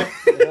table.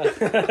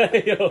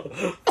 Hey, yo,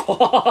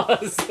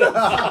 pause.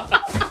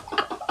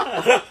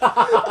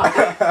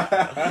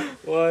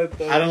 What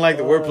the I don't like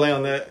the wordplay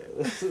on that.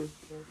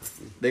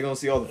 They gonna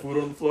see all the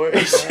food on the floor.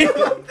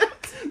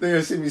 They're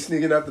gonna see me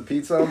sneaking out the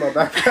pizza on my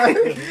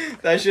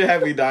backpack. That shit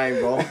had me dying,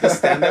 bro. The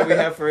stand that we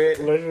have for it.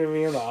 Looking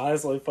me in the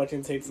eyes while he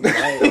fucking takes a bite.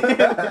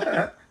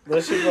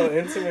 That shit go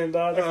intimate,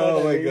 dog.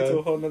 Oh my God. To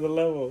a whole nother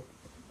level.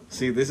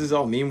 See, this is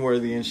all meme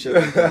worthy and shit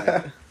like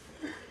that.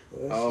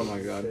 Oh my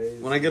God.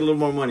 Crazy. When I get a little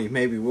more money,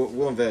 maybe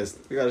we'll invest.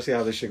 We gotta see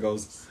how this shit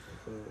goes.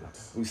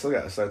 We still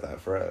gotta start that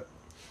frat.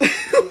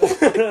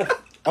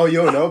 Oh,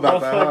 you don't know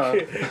about that,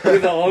 huh? You're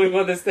the only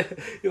one that's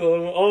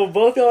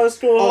both y'all are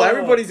school. Oh,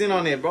 everybody's in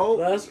on it, bro.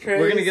 That's crazy.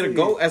 We're gonna get a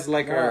goat as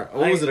like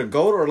was it a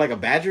goat or like a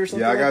badger or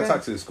something? Yeah, I gotta like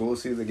talk to the school,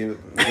 see if they give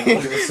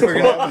it.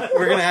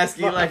 we're gonna ask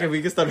you like if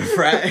we can start a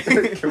frat.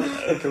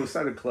 Can we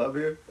start a club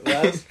here?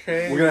 That's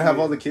crazy. We're gonna have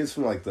all the kids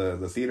from like the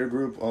theater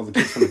group, all the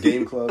kids from the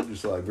game club,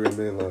 just like bring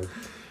them in like.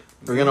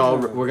 We're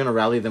gonna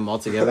rally them all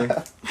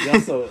together.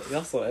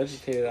 Y'all so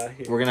educated out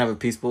here. We're gonna have a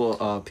peaceful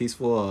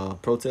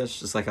protest,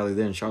 just like how they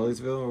did in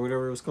Charlottesville or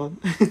whatever it was called.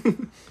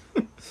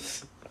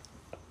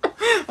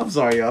 I'm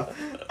sorry, y'all.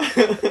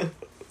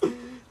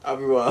 I'll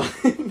be wild.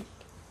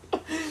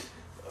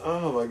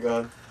 Oh my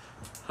God.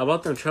 How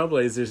about them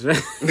Trailblazers, man?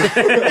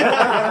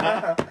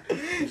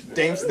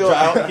 Dame's still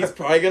out. He's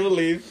probably gonna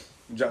leave.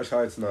 Josh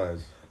Hart's nice.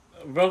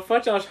 Bro,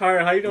 fuck Josh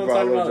Hart. How you doing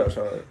talking about Josh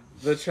Hart.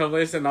 The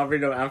Trailblazers and not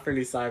bring up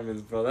Anthony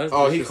Simons, bro? That's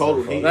he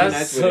cold. That's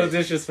nice so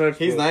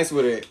disrespectful. He's nice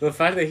with it. The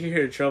fact that he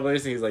heard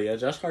Trailblazers, he's like, yeah,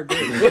 Josh Hart did.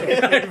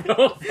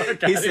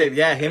 He said,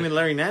 yeah, him and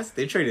Larry Nance,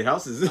 they traded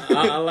houses.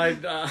 I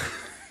like,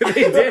 they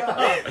did.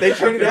 They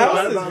traded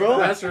houses, bro.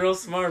 That's real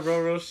smart, bro.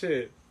 Real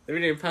shit. They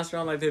didn't pass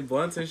around like they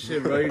blunts and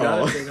shit, bro. You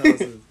gotta trade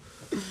houses.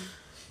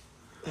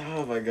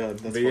 Oh my God,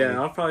 that's funny.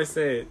 Yeah, I'll probably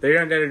say they're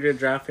gonna get a good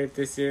draft pick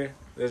this year.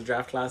 This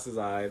draft class is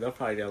alright. They'll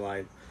probably get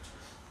like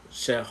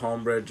Chet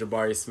Holmgren,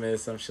 Jabari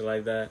Smith, some shit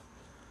like that.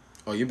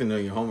 Oh, you've been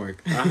doing your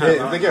homework.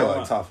 They get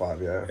like top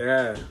 5,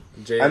 yeah.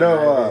 Yeah. I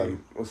know.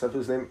 What's up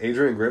his name?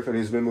 Adrian Griffin.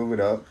 He's been moving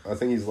up. I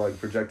think he's like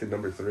projected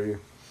number 3.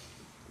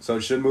 So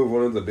it should move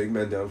one of the big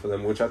men down for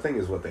them, which I think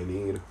is what they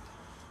need.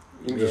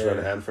 You can just run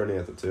Anthony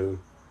at the 2.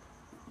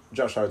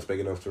 Josh Hart's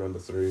big enough to run the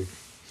 3.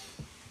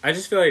 I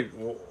just feel like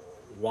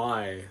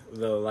why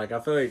though? Like I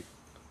feel like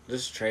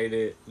just trade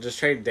it. Just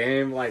trade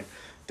Dame. Like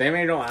Dame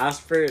ain't don't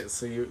ask for it,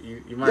 so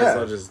you might as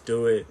well just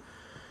do it.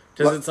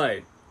 Because it's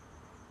like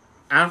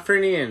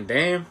Anthony and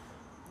Dame.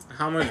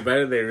 How much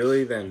better they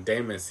really than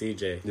Dame and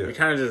CJ? Yeah. You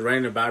kind of just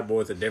ran the bad boy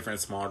with a different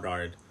small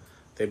guard.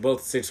 They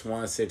both 6'1",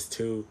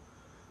 6'2".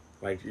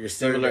 Like you're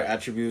similar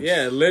attributes.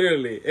 Yeah,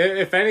 literally.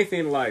 If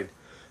anything, like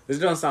this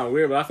doesn't sound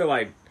weird, but I feel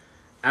like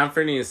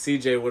Anthony and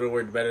CJ would have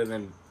worked better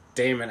than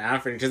Dame and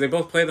Anthony because they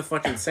both play the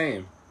fucking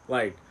same.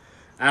 Like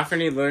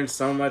Anthony learned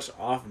so much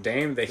off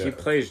Dame that he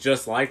plays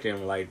just like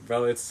him. Like,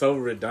 bro, it's so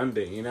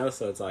redundant, you know?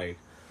 So it's like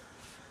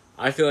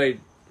I feel like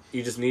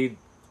you just need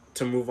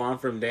to move on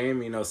from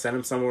Dame, you know, send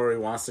him somewhere where he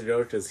wants to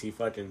go because he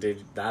fucking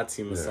did that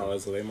team a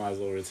solid, so they might as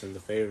well return the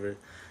favor.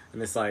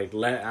 And it's like,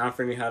 let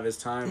Anthony have his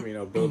time, you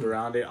know, build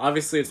around it.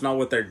 Obviously, it's not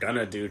what they're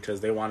gonna do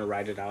because they want to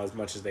ride it out as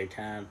much as they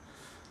can.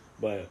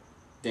 But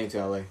Dame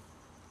to LA.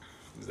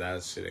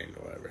 That shit ain't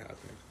gonna ever happen.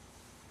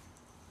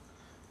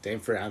 Dame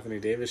for Anthony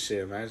Davis shit,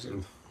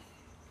 imagine.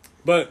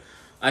 But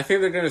I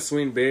think they're gonna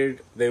swing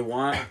big. They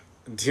want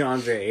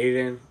DeAndre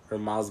Ayton or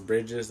Miles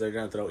Bridges. They're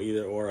gonna throw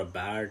either or a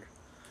bag.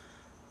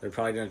 They're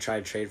probably gonna try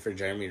to trade for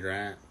Jeremy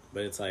Grant,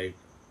 but it's like,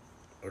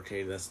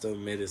 okay, that's still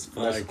mid as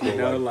fuck. Cool, you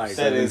know, like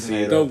that is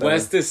the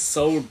West is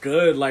so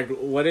good. Like,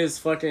 what is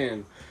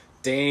fucking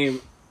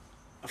Dame,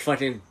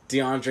 fucking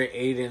DeAndre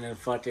Ayton, and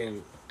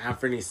fucking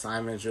Anthony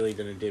Simons really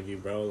gonna give you,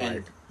 bro? Like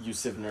and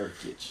Yusuf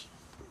Nurkic.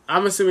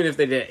 I'm assuming if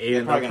they get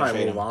Ayton, they'll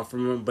probably move on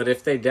from him. But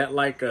if they get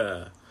like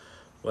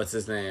what's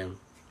his name,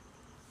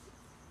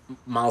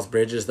 Miles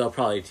Bridges, they'll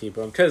probably keep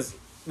him because.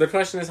 The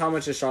question is, how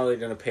much is Charlotte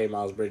going to pay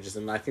Miles Bridges?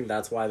 And I think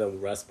that's why the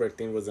Westbrook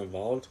thing was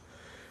involved.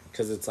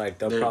 Because it's like,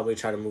 they'll probably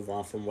try to move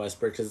on from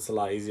Westbrook because it's a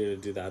lot easier to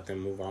do that than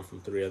move on from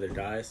 3 other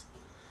guys.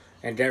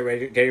 And getting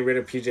rid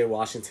of PJ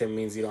Washington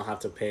means you don't have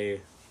to pay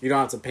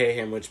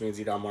him, which means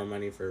you got more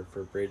money for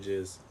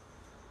Bridges.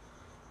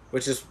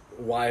 Which is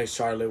why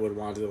Charlotte would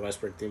want to do the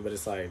Westbrook thing. But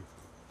it's like,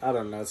 I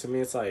don't know. To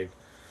me, it's like,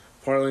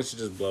 Portland should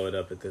just blow it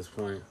up at this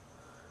point.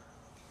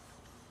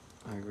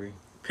 I agree.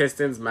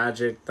 Pistons,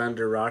 Magic,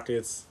 Thunder,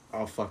 Rockets.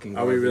 All fucking.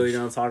 Are we really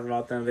gonna talk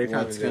about them? They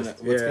what's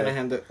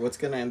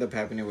gonna end up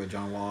happening with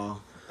John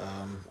Wall?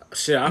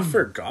 Shit, I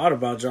forgot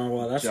about John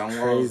Wall. That's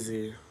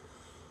crazy.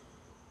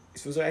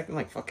 These fools are acting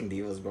like fucking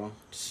divas, bro.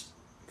 Just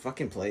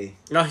fucking play.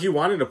 No, he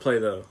wanted to play,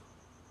 though.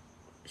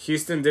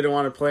 Houston didn't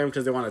want to play him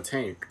because they want to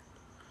tank.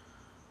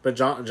 But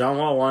John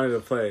Wall wanted to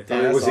play.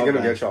 I mean, was he going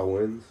to get y'all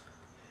wins?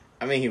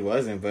 I mean, he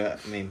wasn't, but,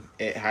 I mean,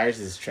 it hires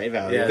his trade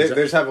value. Yeah, they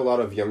just have a lot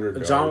of younger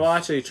guys. John Wall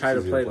actually tried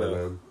to play,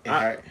 though.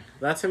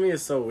 That to me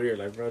is so weird.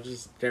 Like, bro,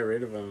 just get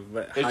rid of him.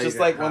 But it's just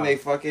like when they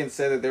fucking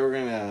said that they were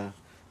going to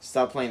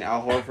stop playing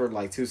Al Horford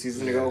like 2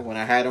 seasons ago. When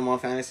I had him on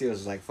fantasy, it was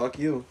just like, fuck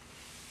you.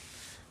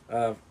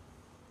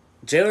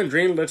 Jalen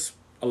Green looks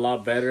a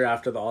lot better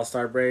after the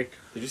All-Star break.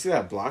 Did you see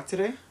that block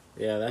today?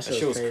 Yeah, that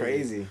shit was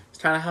crazy. It's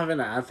kind of having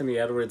an Anthony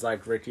Edwards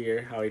like rookie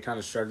year, how he kind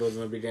of struggles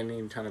in the beginning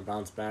and kind of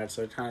bounced back.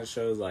 So it kind of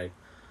shows like,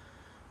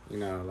 you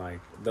know, like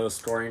those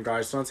scoring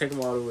guards don't take them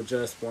a while to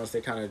adjust. Once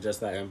they kind of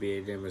adjust, that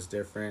NBA game is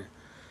different.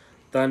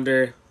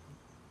 Thunder,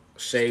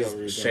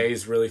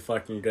 Shea's really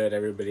fucking good.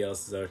 Everybody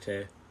else is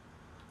okay.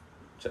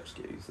 Josh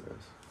Giddey's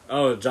nice.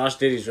 Oh, Josh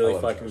Giddey's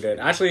really fucking good.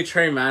 Actually,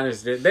 Trey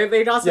Manners did.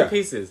 They got some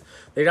pieces.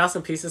 They got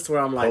some pieces to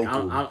where I'm like,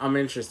 I'm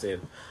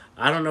interested.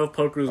 I don't know if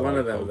Poku's one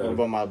of them, though. What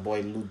about my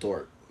boy Lu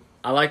Dort?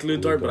 I like Lu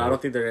Dort, but I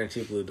don't think they're going to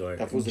keep Lu Dort.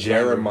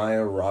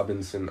 Jeremiah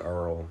Robinson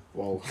Earl.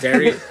 Whoa.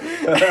 Darius.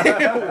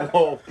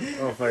 Whoa.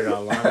 Oh, my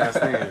God. Long ass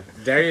name.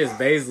 Darius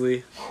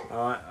Baisley.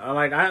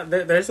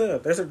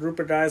 There's a group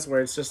of guys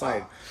where it's just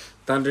like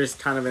Thunder's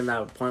kind of in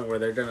that point where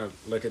they're going to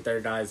look at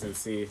their guys and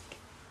see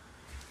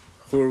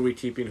who are we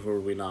keeping, who are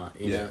we not.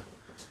 You know?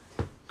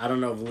 I don't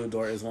know if Lu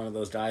Dort is one of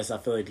those guys. I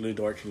feel like Lu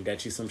Dort can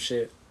get you some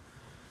shit.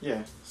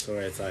 Yeah. So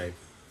it's like...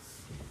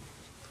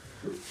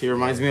 He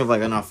reminds me of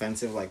like an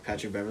offensive like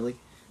Patrick Beverly.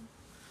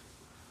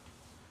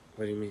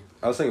 What do you mean?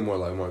 I was thinking more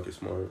like Marcus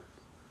Smart.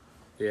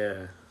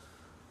 Yeah.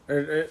 What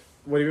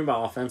do you mean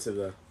by offensive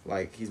though?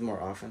 Like he's more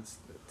offense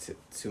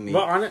to me.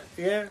 But on it,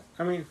 yeah.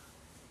 I mean,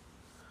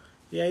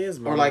 yeah, he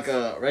is more. Or like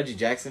Reggie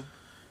Jackson.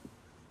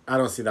 I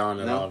don't see that one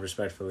at all.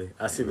 Respectfully,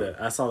 I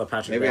saw the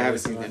Patrick. Maybe Beverly I haven't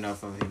seen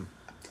enough of him.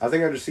 I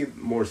think I just see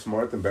more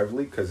Smart than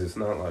Beverly because it's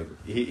not like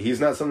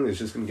he's not something that's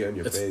just gonna get in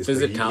your face.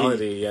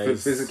 Physicality,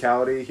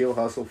 physicality. He'll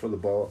hustle for the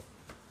ball.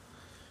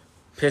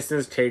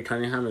 Pistons, Cade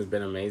Cunningham has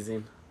been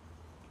amazing,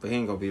 but he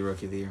ain't gonna be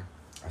Rookie of the Year.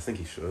 I think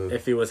he should.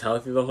 If he was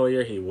healthy the whole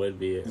year, he would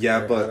be.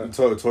 Yeah, but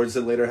towards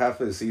the later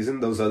half of the season,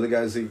 those other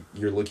guys that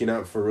you're looking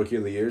at for Rookie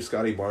of the Year,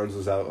 Scotty Barnes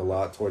was out a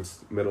lot towards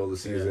the middle of the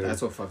season. Yeah,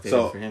 that's what fucked it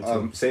up for him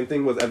too. Same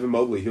thing with Evan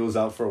Mobley. He was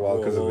out for a while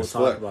because of his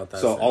foot.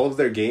 So all of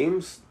their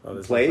games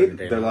played,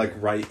 they're like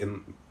right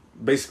in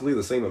basically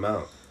the same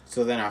amount.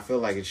 So then I feel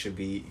like it should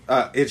be...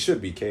 It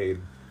should be Cade.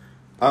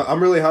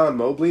 I'm really high on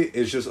Mobley.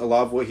 It's just a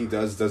lot of what he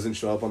does doesn't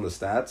show up on the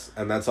stats,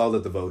 and that's all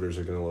that the voters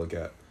are going to look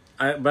at.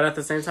 But at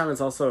the same time,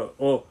 it's also...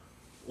 Well,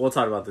 we'll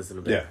talk about this in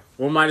a bit. Yeah.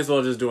 We might as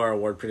well just do our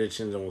award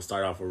predictions, and we'll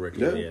start off with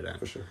Rookie of the Year then.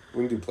 For sure.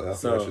 We can do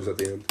playoff matches at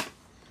the end.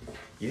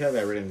 You have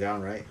that written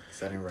down, right?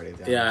 Because I didn't write it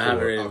down. Yeah, I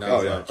have it written down.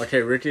 Oh, yeah.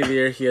 Okay, Rookie of the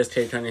Year, he has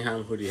Cade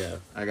Cunningham. Who do you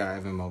have? I got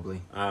Evan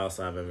Mobley. I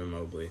also have Evan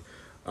Mobley.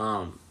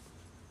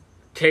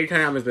 Cade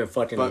Cunningham has been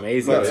fucking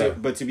amazing.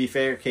 But to be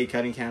fair, Cade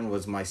Cunningham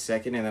was my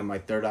second, and then my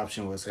third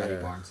option was Scotty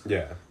Barnes.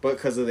 Yeah. But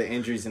because of the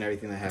injuries and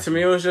everything that happened. To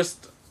me, it was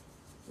just...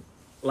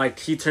 Like,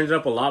 he turned it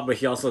up a lot, but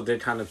he also did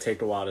kind of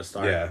take a while to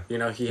start. Yeah. You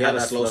know, he had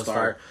that slow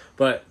start.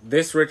 But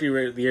this Rookie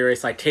of the Year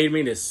race, like, Cade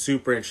made is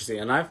super interesting.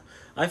 And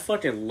I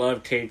fucking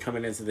love Cade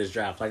coming into this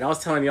draft. Like, I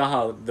was telling y'all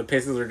how the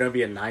Pistons were going to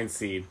be a 9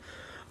 seed.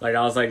 Like,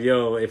 I was like,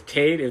 yo, if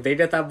they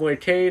get that boy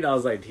Cade, I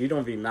was like, he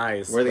don't be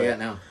nice. Where they at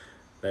now?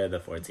 They're the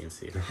 14th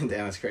seed. Damn,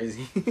 that's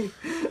crazy.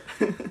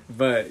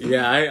 But,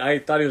 yeah, I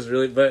thought he was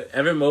really... But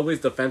Evan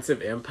Mobley's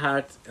defensive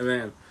impact, and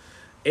then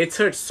it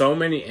took so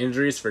many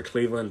injuries for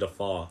Cleveland to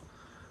fall.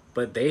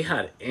 But they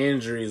had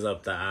injuries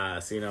up the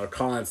ass. You know,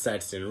 Colin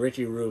Sexton,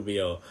 Ricky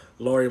Rubio,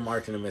 Lauri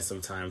Markkanen missed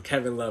some time,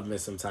 Kevin Love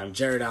missed some time,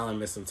 Jared Allen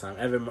missed some time,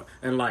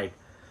 and like,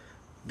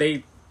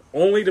 they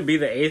only to be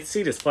the 8th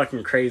seed is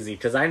fucking crazy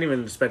because I didn't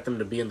even expect them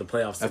to be in the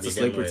playoffs. That's a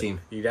sleeper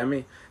team. You get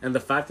me? And the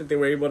fact that they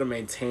were able to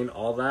maintain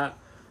all that,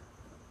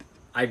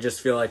 I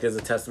just feel like is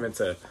a testament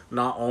to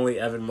not only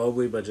Evan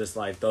Mobley but just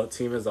like the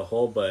team as a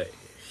whole. But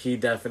he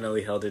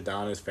definitely held it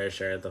down his fair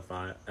share at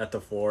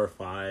the 4 or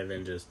 5,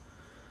 and just.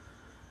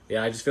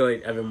 Yeah, I just feel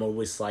like Evan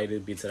Mobley slightly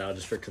beats it out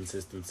just for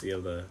consistency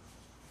of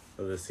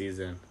the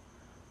season.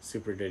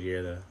 Super good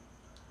year though.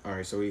 All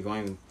right, so are we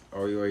going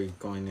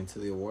into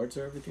the awards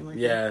or everything like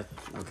that? Yeah,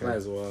 okay. Might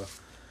as well.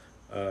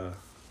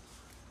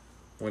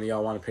 When do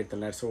y'all want to pick the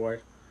next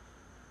award?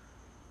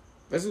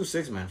 Let's do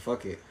 6, man.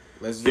 Fuck it.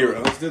 Let's do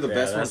the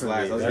best ones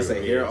last. I was gonna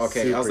say Hero.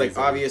 Okay, I was like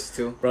obvious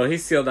too. Bro, he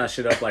sealed that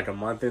shit up like a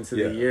month into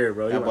the year,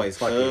 bro. That boy's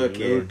fucking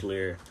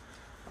nuclear.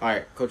 All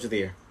right, Coach of the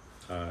Year.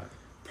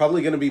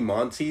 Probably going to be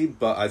Monty,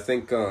 but I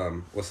think,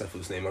 what's that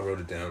fool's name? I wrote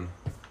it down.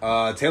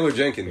 Taylor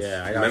Jenkins.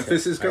 Yeah, I got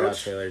Memphis's coach. I got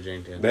Taylor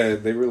Jenkins.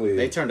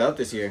 They turned up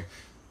this year.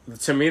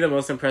 To me, the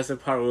most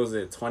impressive part was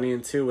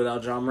 20-2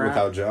 without Ja Morant.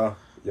 Without Ja,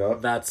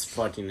 yup. That's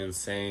fucking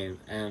insane.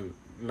 And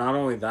not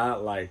only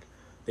that, like,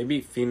 they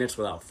beat Phoenix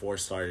without 4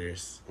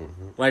 starters.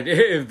 Mm-hmm. Like,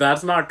 if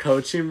that's not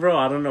coaching, bro,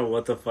 I don't know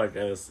what the fuck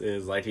else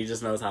is. Like, he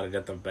just knows how to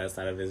get the best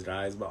out of his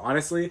guys. But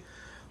honestly,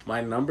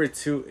 My number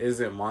 2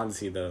 isn't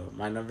Monty, though.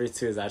 My number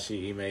 2 is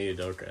actually Ime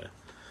Udoka,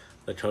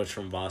 the coach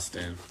from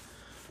Boston.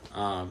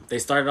 They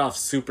started off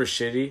super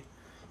shitty.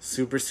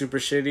 Super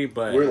shitty,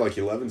 but... We're like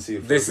 11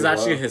 seed. This is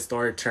actually a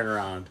historic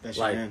turnaround. That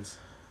like, ends.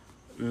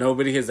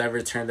 Nobody has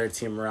ever turned their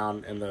team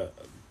around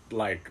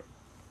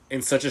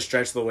in such a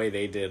stretch the way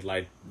they did.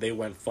 Like, they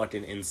went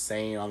fucking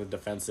insane on the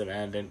defensive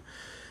end, and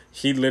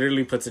he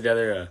literally put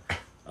together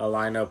a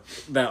lineup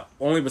that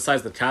only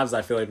besides the Cavs,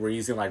 I feel like we're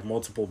using like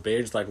multiple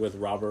bigs, like with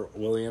Robert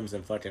Williams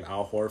and fucking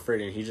Al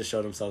Horford, and he just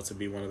showed himself to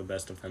be one of the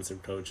best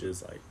defensive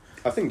coaches. Like,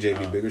 I think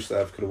JB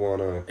Biggerstaff could have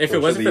won a. If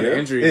it wasn't for the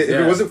injuries, if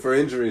it wasn't for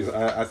injuries,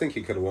 I think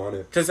he could have won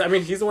it. Because I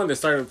mean, he's the one that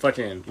started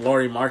fucking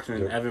Laurie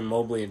Marketing and Evan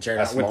Mobley and Jared,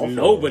 which small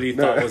nobody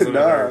thought was gonna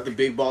work. The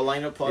big ball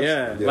lineup. Plus.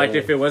 Yeah, like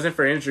if it wasn't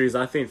for injuries,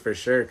 I think for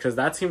sure, because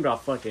that team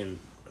got fucking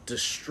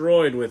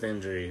destroyed with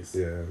injuries.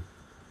 Yeah.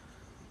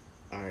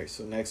 All right,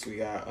 so next we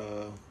got.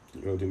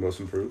 You want to do most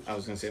improved? I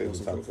was gonna say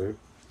most improved.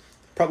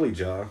 Probably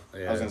Ja.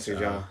 Yeah, I was gonna say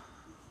Ja.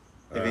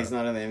 If he's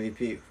not in the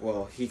MVP,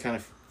 well, he kind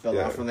of fell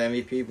off from the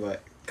MVP,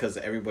 but because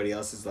everybody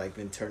else has like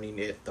been turning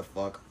it the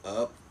fuck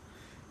up.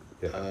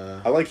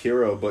 Yeah. I like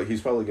Hero, but he's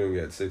probably gonna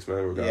get 6 man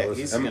regardless.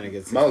 Yeah, he's gonna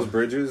get 6 Miles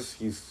Bridges,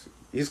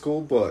 he's cool,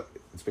 but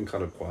it's been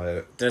kind of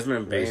quiet.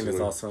 Desmond Bain is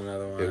also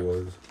another one. It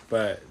was,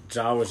 but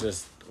Ja was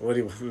just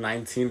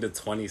 19 to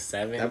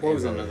 27. That boy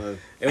was on another.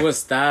 It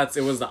was stats.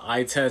 It was the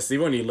eye test.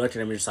 Even when you look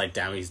at him, you're just like,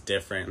 damn, he's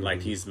different. Mm-hmm.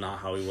 Like he's not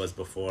how he was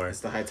before.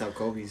 It's the high top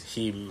Kobe's.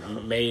 He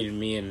made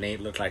me and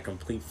Nate look like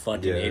complete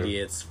fucking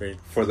idiots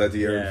for that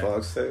De'Aaron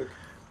Fox take.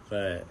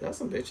 But that's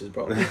some bitches,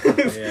 bro.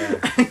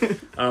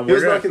 Yeah. He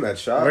was knocking that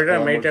shot. We're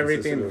gonna make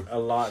everything a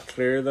lot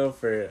clearer though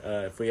for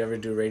if we ever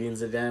do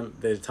ratings again.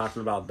 They're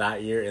talking about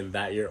that year and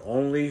that year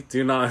only.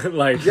 Do not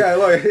like. Yeah,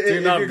 like do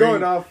if not you're bring,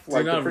 going off.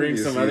 Like, do not bring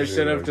some other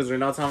shit up like, because we're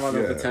not talking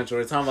about the potential.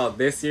 We're talking about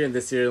this year and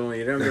this year only.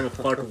 You don't give a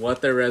fuck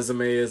what their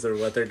resume is or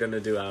what they're gonna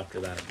do after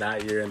that.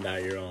 That year and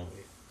that year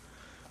only.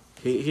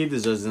 He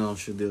deserves an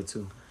shoe deal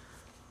too.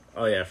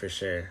 Oh yeah, for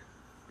sure.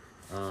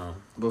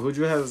 But who'd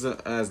you have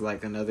as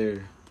like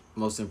another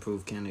most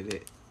improved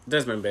candidate?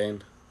 Desmond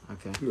Bain.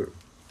 Okay. Yeah.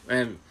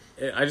 And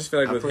I just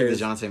feel like with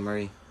his DeJounte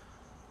Murray.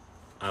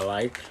 I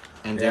like.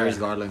 And Darius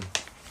Garland.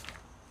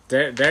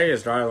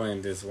 Darius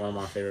Garland is one of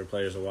my favorite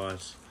players to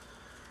watch.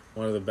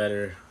 One of the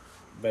better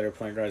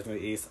point guards in the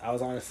East. I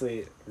was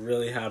honestly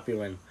really happy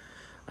when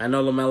I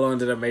know LaMelo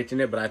ended up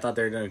making it, but I thought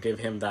they were going to give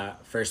him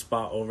that first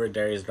spot over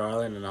Darius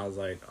Garland, and I was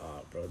like,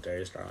 oh, bro,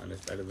 Darius Garland is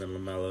better than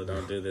LaMelo.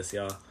 Don't do this,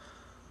 y'all.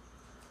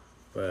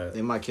 But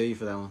they might kill you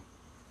for that one.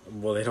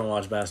 Well, they don't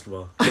watch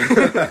basketball.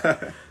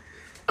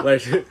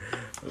 Like,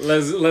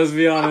 let's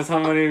be honest. How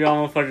many of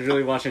y'all motherfuckers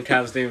really watching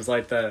Cavs games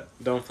like that?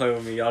 Don't play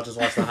with me. Y'all just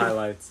watch the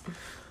highlights.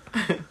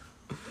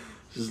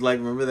 Just like,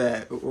 remember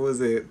that, what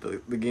was it,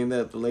 the game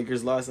that the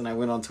Lakers lost, and I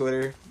went on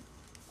Twitter,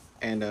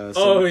 and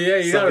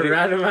you got a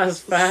random-ass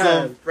fan.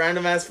 Some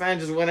random-ass fan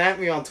just went at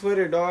me on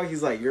Twitter, dog.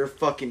 He's like, you're a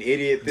fucking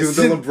idiot. Dude,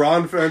 the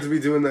LeBron fans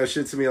be doing that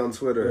shit to me on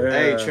Twitter.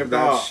 Yeah. Hey, trip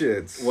out. That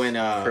shit's when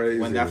crazy.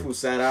 When that fool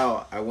sat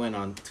out, I went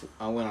on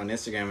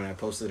Instagram and I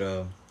posted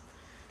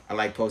I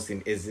like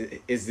posting, is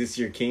this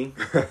your king?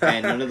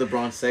 And none of the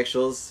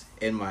Bronxexuals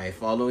in my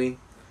following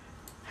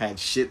had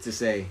shit to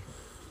say.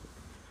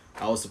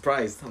 I was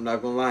surprised. I'm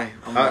not gonna lie.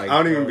 I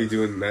don't even be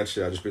doing that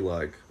shit. I just be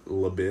like,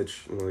 la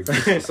bitch, like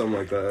something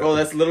like that. Bro,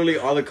 that's literally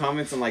all the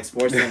comments on like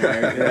Sports Center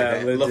and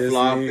everything. La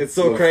Flop. It's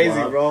so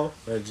crazy, bro.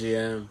 The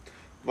GM.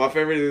 My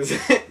favorite is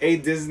A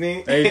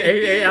Disney. I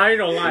ain't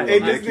gonna lie. A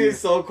Disney is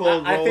so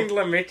cool, bro. I think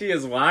La Mickey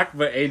is whack,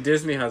 but A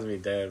Disney has me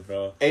dead,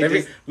 bro.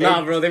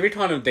 Bro, they be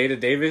calling him Data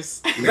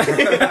Davis.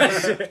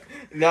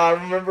 No, I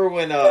remember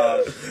when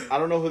I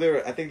don't know who they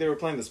were. I think they were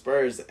playing the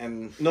Spurs,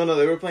 and no,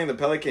 they were playing the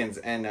Pelicans,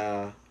 and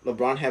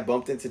LeBron had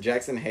bumped into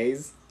Jackson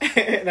Hayes,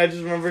 and I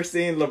just remember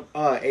seeing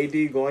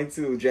AD going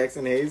to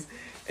Jackson Hayes,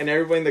 and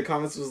everybody in the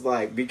comments was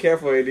like, "Be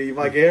careful, AD, you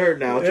might get hurt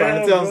now."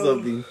 Trying to tell him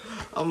something.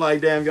 I'm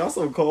like, damn, y'all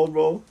so cold,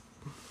 bro.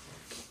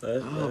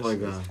 Oh my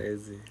god,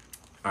 crazy.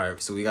 All right,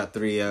 so we got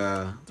three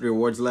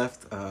awards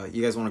left.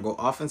 You guys want to go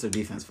offense or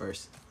defense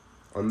first?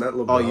 On that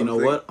LeBron. Oh, you know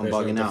what? I'm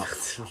bugging out.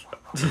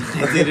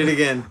 I did it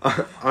again.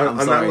 On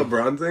that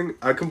LeBron thing,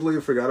 I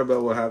completely forgot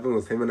about what happened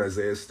with him and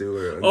Isaiah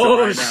Stewart.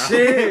 Oh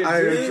shit!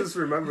 I just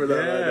remember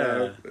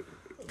that. Yeah.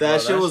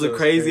 That shit was a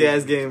crazy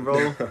ass game,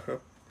 bro.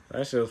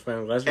 That shit was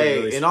fun. Hey,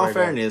 really in all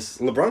fairness,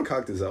 LeBron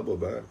cocked his elbow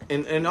back.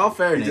 In all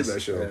fairness, he did that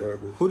shit on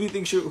purpose. Who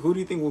do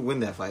you think would win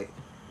that fight?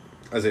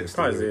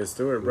 Isaiah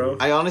Stewart, bro.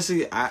 I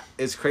honestly,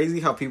 it's crazy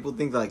how people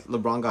think like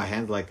LeBron got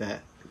hands like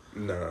that.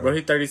 No, bro,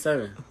 he's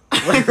 37.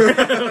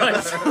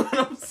 That's what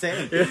I'm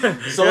saying. Yeah.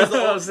 So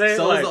is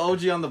the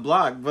OG on the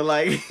block, but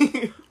like,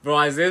 bro,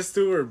 Isaiah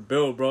Stewart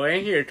built, bro.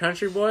 Ain't he a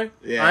country boy?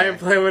 Yeah, I ain't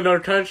playing with no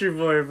country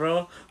boy,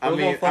 bro. I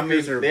mean,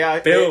 they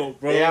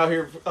out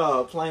here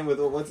playing with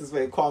what's his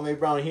name, Kwame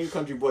Brown. He a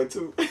country boy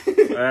too.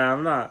 Yeah,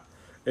 I'm not.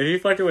 If you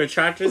fucking with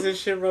tractors and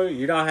shit, bro,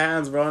 you got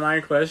hands, bro, and I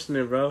ain't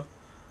questioning, bro.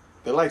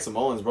 They're like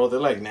Samoans, bro. They're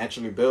like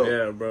naturally built.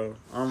 Yeah, bro.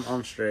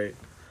 I'm straight.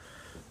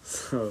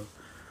 So,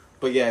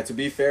 But yeah, to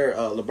be fair,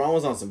 LeBron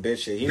was on some bitch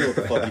shit. He knew what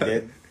the fuck he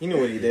did. He knew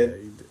what he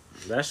did. Yeah,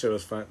 that shit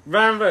was fun.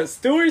 Man, but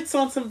Stewart's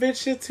on some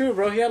bitch shit too,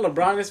 bro. He had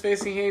LeBron in his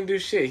face and he ain't do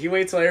shit. He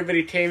waited till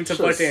everybody came to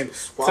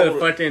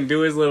fucking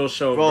do his little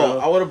show, bro.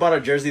 I would have bought a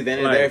jersey then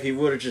and there if he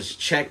would have just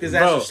checked his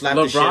ass or slapped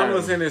the shit out of him. LeBron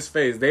was in his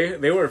face.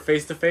 They were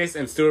face to face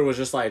and Stewart was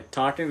just like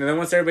talking. And then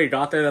once everybody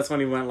got there, that's when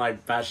he went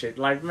like bad shit.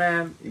 Like,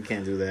 man, you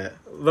can't do that.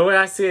 The way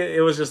I see it,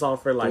 it was just all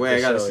for like the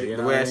way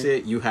I see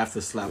it, you have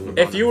to slap LeBron.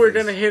 If you were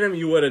gonna hit him,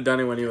 you would have done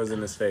it when he was in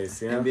his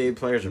face. You know? NBA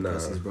players are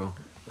pussies, bro.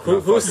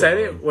 Who said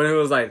it when it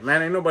was like,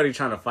 man, ain't nobody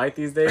trying to fight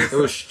these days? It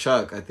was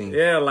Chuck, I think.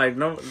 Yeah, like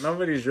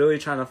nobody's really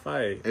trying to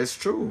fight. It's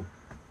true.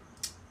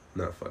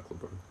 No, fuck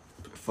LeBron.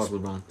 Fuck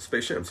LeBron.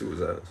 Space Jam 2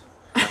 was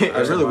ass. It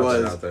really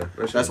was.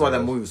 That's why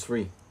that movie was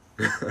free.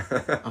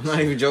 I'm not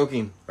even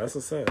joking. That's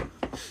what's up.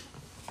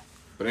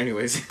 But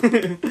anyways,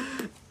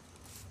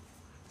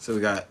 so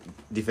we got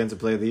Defensive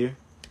Player of the Year.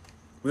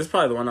 This is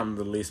probably the one I'm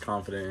the least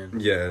confident in.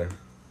 Yeah.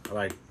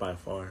 Like by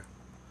far,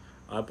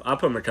 I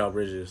put Mikal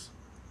Bridges.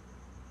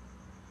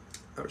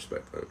 I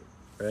respect that.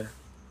 Yeah.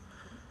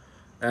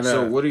 And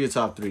so, what are your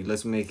top three?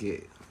 Let's make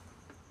it.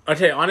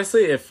 Okay,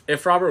 honestly,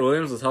 if Robert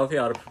Williams was healthy,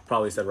 I would have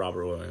probably said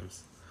Robert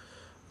Williams.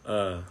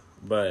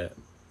 But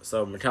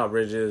so Mikal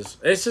Bridges,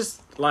 it's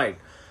just like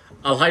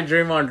I like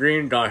Draymond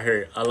Green got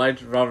hurt. I like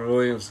Robert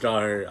Williams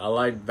got hurt. I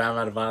like Bam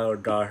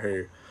Adebayo got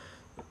hurt.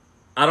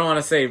 I don't want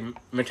to say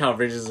Mikal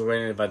Bridges is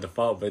winning it by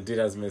default, but dude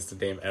hasn't missed a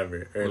game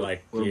ever or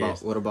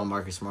what about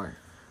Marcus Smart?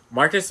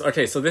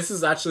 Okay, so this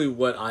is actually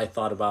what I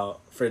thought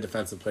about for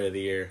Defensive Player of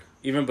the Year,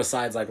 even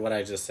besides like what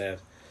I just said.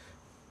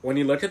 When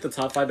you look at the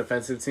top 5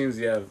 defensive teams,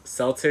 you have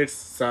Celtics,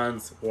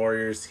 Suns,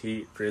 Warriors,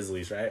 Heat,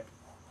 Grizzlies, right?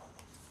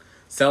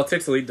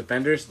 Celtics elite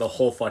defenders, the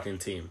whole fucking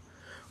team.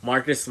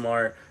 Marcus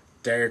Smart,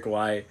 Derek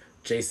White,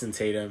 Jason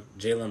Tatum,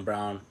 Jaylen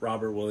Brown,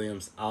 Robert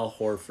Williams, Al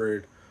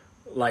Horford,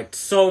 like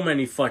so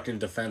many fucking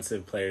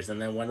defensive players,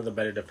 and then one of the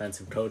better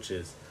defensive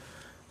coaches.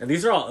 And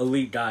these are all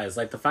elite guys.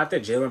 Like, the fact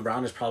that Jaylen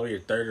Brown is probably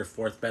your 3rd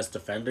or 4th best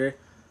defender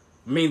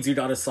means you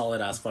got a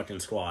solid-ass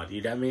fucking squad.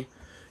 You get me?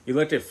 You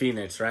looked at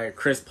Phoenix, right?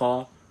 Chris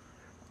Paul,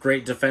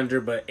 great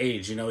defender, but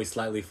age. You know, he's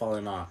slightly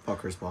falling off. Fuck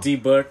Chris Paul.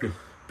 D-Book,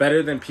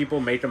 better than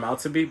people make him out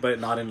to be, but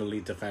not an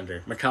elite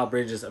defender. Mikal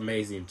Bridges,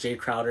 amazing. Jay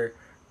Crowder,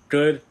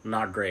 good,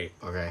 not great.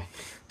 Okay.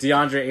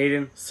 DeAndre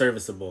Ayton,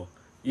 serviceable.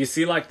 You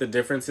see, like, the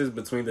differences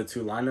between the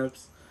two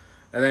lineups?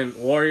 And then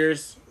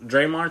Warriors,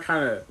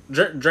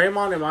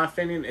 Draymond, in my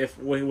opinion, if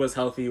he was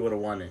healthy, he would have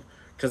won it.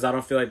 Because I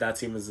don't feel like that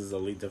team is as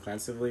elite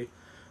defensively.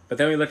 But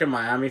then we look at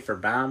Miami for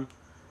Bam.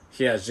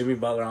 He has Jimmy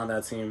Butler on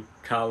that team,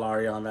 Kyle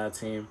Lowry on that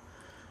team,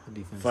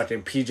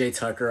 fucking PJ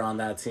Tucker on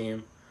that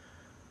team.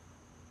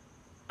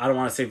 I don't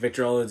want to say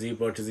Victor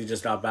Oladipo because he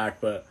just got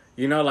back, but,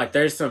 you know, like,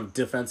 there's some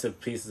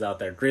defensive pieces out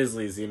there.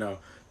 Grizzlies, you know,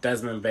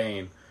 Desmond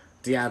Bane,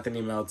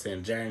 DeAnthony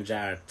Melton, Jaren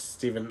Jack,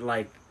 Steven,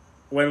 like,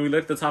 when we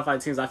look at the top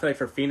 5 teams, I feel like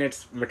for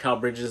Phoenix,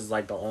 Mikal Bridges is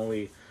like the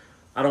only,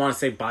 I don't want to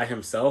say by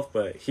himself,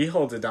 but he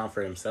holds it down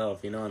for himself,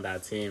 you know, in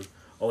that team.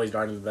 Always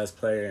guarding the best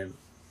player, and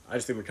I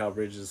just think Mikal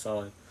Bridges is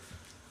solid.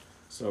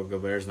 So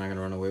Gobert's not going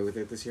to run away with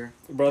it this year?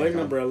 Bro, they're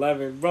number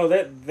 11. Bro,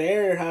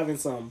 they're having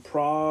some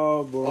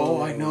problems.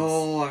 Oh, I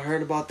know. I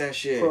heard about that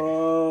shit.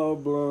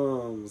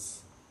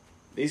 Problems.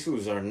 These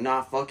fools are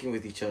not fucking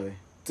with each other.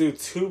 Dude,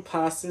 2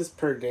 passes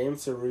per game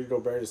to Rudy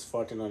Gobert is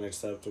fucking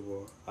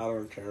unacceptable. I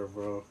don't care,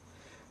 bro.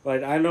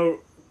 Like, I know,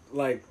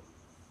 like,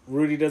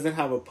 Rudy doesn't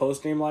have a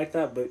post game like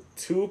that, but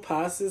 2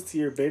 passes to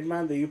your big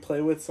man that you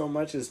play with so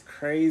much is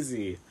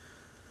crazy.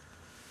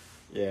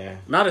 Yeah.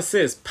 Not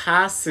assists,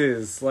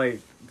 passes. Like,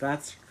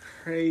 that's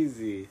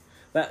crazy.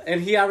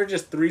 And he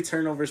averages 3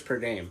 turnovers per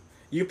game.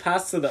 You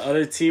pass to the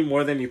other team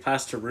more than you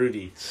pass to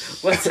Rudy.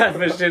 What type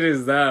of shit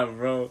is that,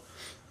 bro?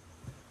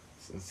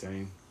 It's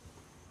insane.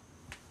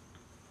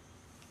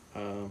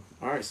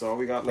 Alright, so all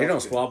we got left. They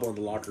don't squabble in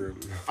the locker room.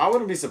 I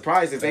wouldn't be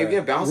surprised if they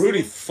get bounced.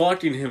 Rudy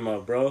fucking him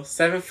up, bro.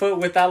 7 foot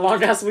with that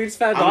long ass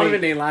wingspan.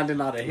 Donovan ain't landing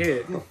on a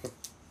hit. You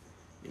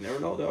never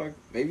know, dog.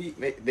 Maybe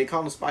they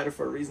call him Spider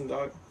for a reason,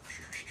 dog.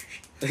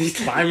 He's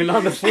climbing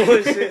on the floor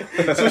and shit.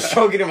 So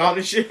choking him out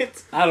and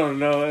shit. I don't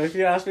know. If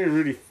you ask me,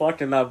 Rudy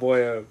fucking that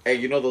boy up. Hey,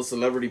 you know those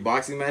celebrity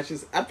boxing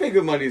matches? I'd pay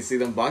good money to see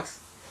them box.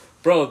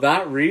 Bro,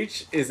 that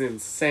reach is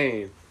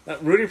insane.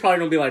 Rudy probably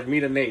gonna be like me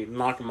to Nate and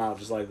knock him out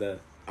just like that.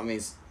 I mean,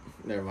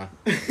 never mind.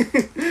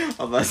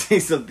 I'm about to say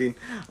something.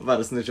 I'm about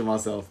to snitch on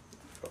myself.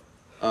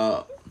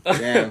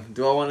 Damn.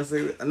 Do I want to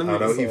say that? I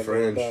know he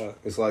French.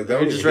 It's like,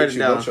 that just write it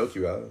down. They'll choke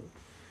you out.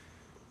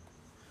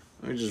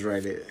 Let me just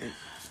write it.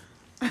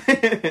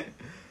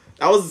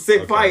 That was a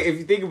sick fight, if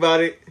you think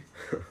about it.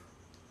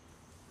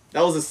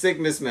 That was a sick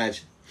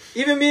mismatch.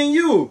 Even me and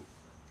you.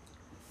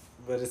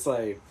 But it's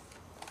like,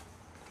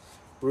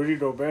 Rudy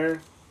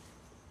Gobert,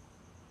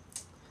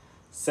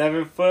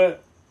 7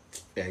 foot.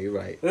 Yeah, you're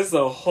right. This is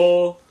a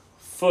whole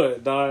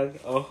foot, dog.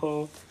 A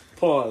whole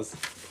pause.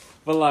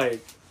 But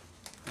like,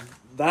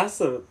 that's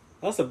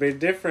a big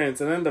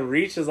difference. And then the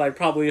reach is like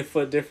probably a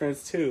foot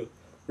difference too.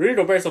 Rudy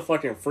Gobert's a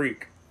fucking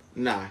freak.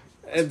 Nah.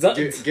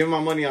 Give my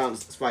money on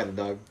Spider,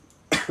 dog.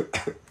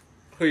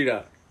 Who you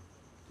got?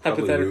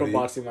 Hypothetical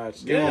boxing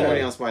match. Give me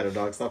money on Spider,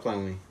 dog. Stop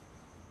playing with me.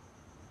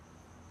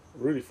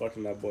 Rudy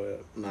fucking that boy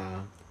up.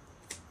 Nah.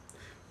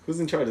 Who's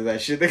in charge of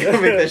that shit? They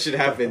gotta make that shit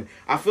happen.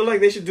 I feel like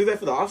they should do that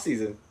for the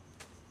offseason.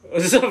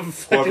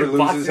 Whoever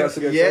loses has to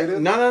get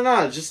traded?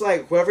 No. Just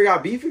like whoever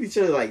got beef with each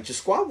other, like just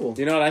squabble.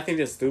 You know what I think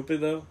is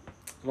stupid though?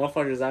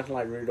 Motherfuckers acting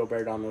like Rudy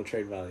Gobert don't know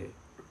trade value.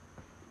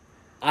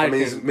 I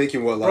mean, he's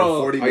making what, like,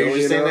 $40 million? Are you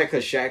just saying that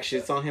because Shaq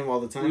shits on him all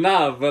the time?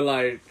 Nah, but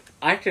like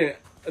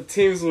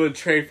teams would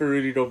trade for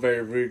Rudy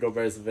Gobert if Rudy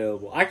Gobert's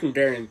available. I can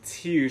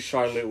guarantee you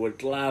Charlotte would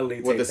gladly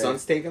take Would the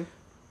Suns take him?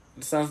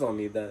 The Suns don't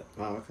need that.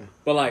 Oh, okay.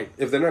 But like,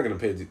 if they're not gonna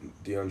pay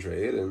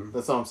DeAndre Ayton,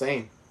 that's what I'm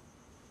saying.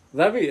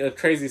 That'd be a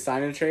crazy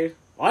sign-in trade.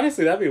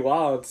 Honestly, that'd be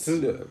wild.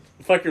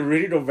 Fucking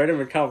Rudy Gobert and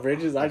Mikal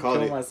Bridges, I'd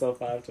kill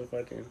myself. I have to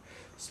fucking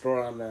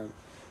store on them.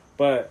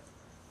 But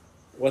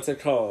what's it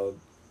called?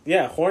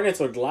 Yeah,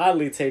 Hornets would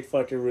gladly take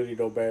fucking Rudy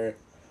Gobert.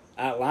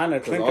 Atlanta,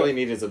 Clint all he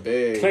needs is a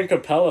big. Clint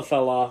Capella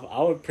fell off.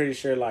 I would pretty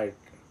sure like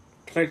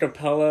Clint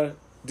Capella,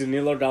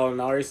 Danilo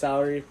Gallinari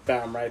salary,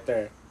 bam, right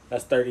there.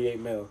 That's $38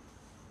 million.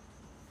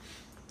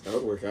 That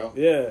would work out.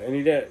 Yeah, and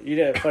you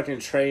did fucking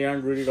Trae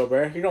Young, Rudy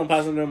Gobert. You don't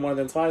pass him to him more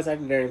than twice. I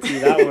can guarantee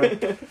that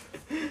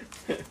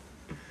one.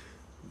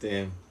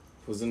 Damn,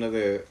 who's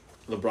another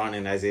LeBron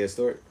and Isaiah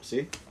Stewart?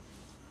 See,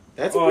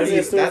 that's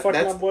that's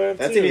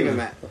an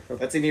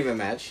even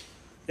match.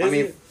 I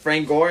mean,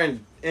 Frank Gore and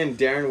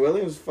Darren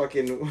Williams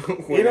fucking.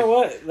 You know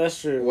what? That's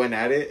true. Went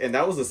at it, and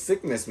that was a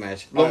sick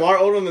mismatch. Lamar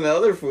Odom and the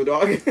other fool,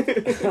 dog. I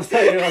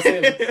thought you were gonna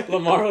say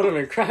Lamar Odom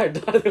and Craig,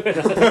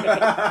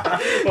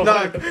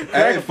 dog.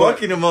 Craig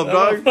fucking him up,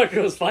 dog.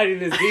 Motherfucker was fighting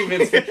his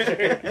demons for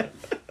sure.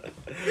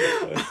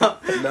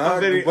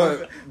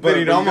 But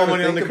you know, my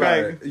money on the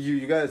Craig.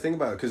 You gotta think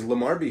about it, because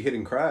Lamar be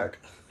hitting crack.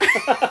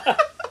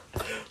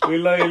 We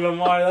love you,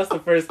 Lamar. That's the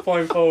first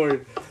point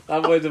forward.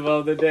 That boy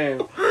developed the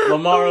game.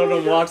 Lamar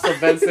Odom walks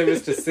up Ben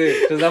Simmons to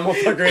sit, because that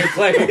motherfucker ain't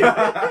playing.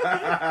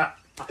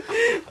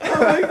 Oh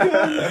my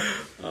god.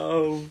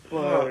 Oh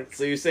fuck.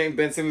 So you're saying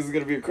Ben Simmons is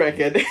gonna be a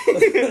crackhead?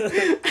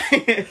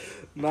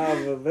 Nah,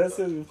 but Ben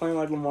Simmons be playing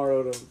like Lamar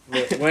Odom.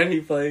 But when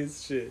he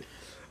plays, shit.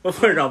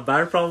 Motherfucker got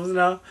back problems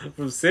now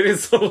from sitting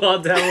so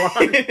long down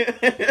line.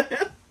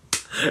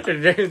 I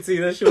guarantee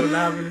that shit will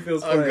not happen if he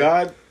was playing. Oh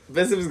god.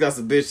 Ben Simmons got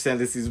some bitch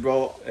tendencies,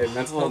 bro. Hey,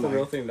 mental health is a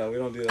real thing, though. We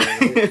don't do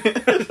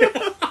that.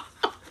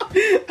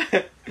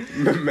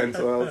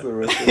 Mental health is a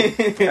real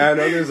thing. I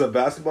know there's a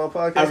basketball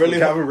podcast.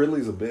 Calvin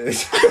Ridley's a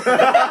bitch.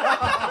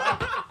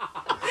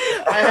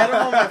 I had him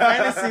on my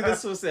fantasy.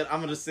 This was said, I'm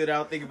going to sit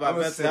out, think about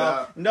mental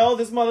health. No,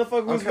 this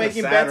motherfucker was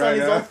making bets on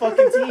his own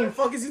fucking team.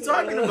 Fuck is he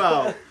talking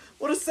about?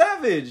 What a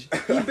savage.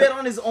 He bet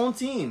on his own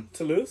team.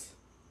 To lose?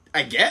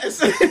 I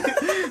guess.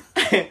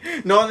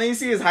 No, and then you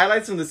see his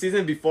highlights from the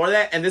season before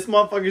that, and this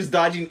motherfucker's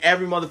dodging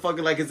every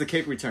motherfucker like it's a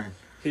kick return.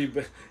 He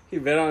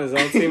bet on his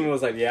own team and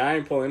was like, yeah, I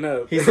ain't pulling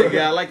up. He said,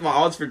 yeah, I like my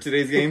odds for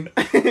today's game.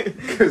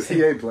 Because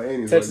he ain't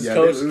playing. He's Texas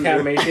coach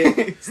can't make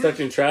it.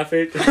 Stuck in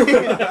traffic.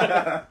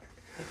 Oh,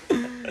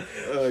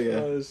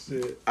 yeah. Oh,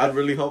 shit. I'd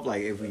really hope,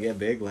 like, if we get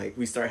big, like,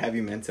 we start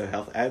having mental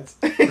health ads.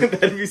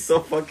 That'd be so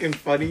fucking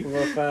funny.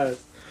 Real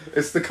fast.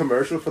 It's the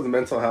commercial for the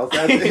mental health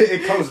ad.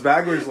 It comes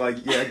backwards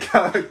like, yeah,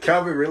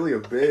 Calvin really a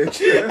bitch.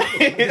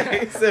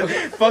 He said,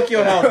 fuck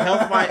your health.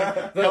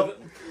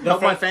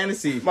 Help my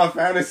fantasy. My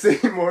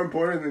fantasy more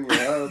important than your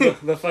health.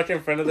 The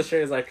fucking friend of the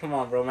shirt is like, come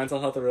on, bro, mental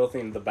health a real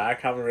thing. The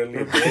back, Calvin really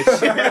a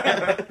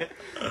bitch.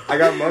 I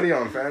got money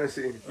on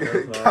fantasy.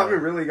 Calvin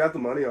really got the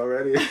money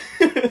already.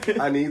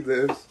 I need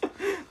this.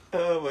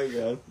 Oh my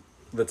god.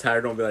 The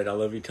tire don't be like, I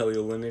love you, Kelly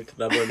Olynyk.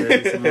 That boy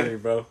made me some money,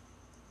 bro.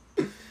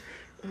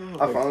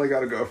 I finally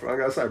got a girlfriend. I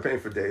gotta start paying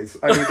for dates.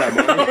 I need that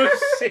money.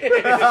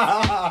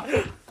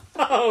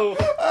 Oh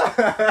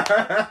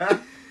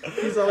shit!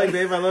 He's all like,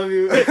 babe, I love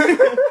you.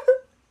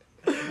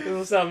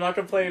 I'm not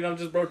complaining. I'm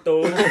just broke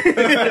though.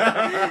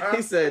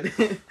 He said,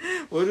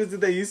 "What is it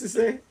they used to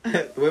say?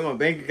 The way my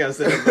bank account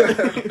set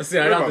up." See,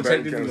 I have to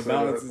check the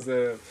balances.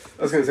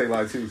 That's gonna take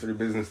like 2-3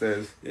 business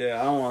days.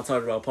 Yeah, I don't want to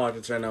talk about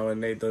pockets right now with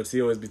Nate though.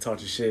 He always be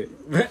talking shit.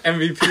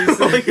 MVP.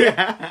 So,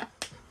 yeah.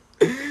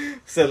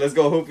 So let's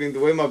go hooping the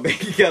way my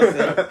bank account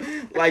set up.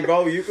 Like,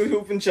 bro, you could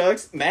hoop in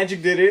chucks.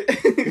 Magic did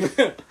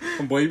it.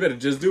 Boy, you better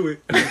just do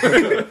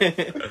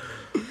it.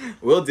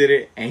 Will did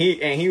it, and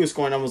he was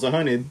scoring almost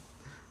 100.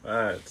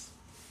 Right.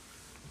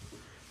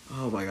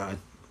 Oh my god.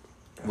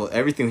 Well,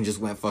 everything just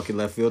went fucking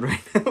left field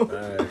right now.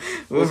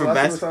 What was the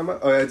last one we're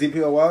talking about? Oh yeah,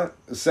 DPOY.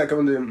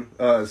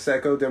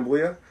 Sekou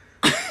Doumbouya.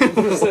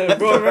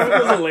 Bro, remember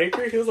he was a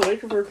Laker? He was a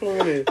Laker for a cool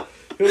minute.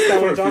 He was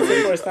Stanley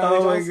Johnson for Stanley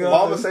Johnson.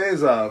 All I'm gonna say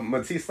is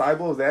Matisse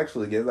Thybulle, if they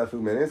actually give that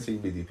few minutes,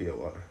 he'd be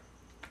DPOY.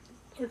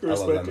 I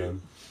love that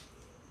man.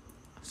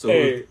 So,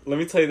 hey, let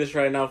me tell you this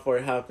right now before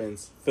it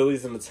happens.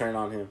 Philly's gonna turn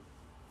on him.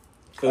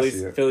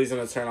 Philly's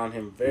gonna turn on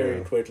him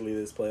very quickly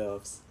this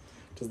playoffs.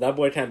 Because that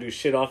boy can't do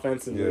shit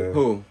offensively. Yeah.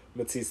 Who?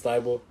 Matisse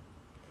Thybulle.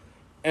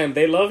 And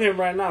they love him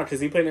right now because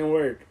he put in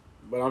work.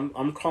 But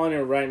I'm calling it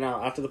right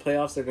now. After the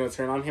playoffs, they're gonna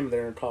turn on him.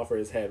 They're gonna call for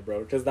his head,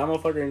 bro. Because that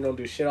motherfucker ain't gonna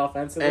do shit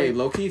offensively. Hey,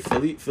 low key,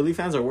 Philly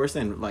fans are worse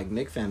than like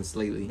Knicks fans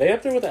lately. They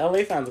up there with the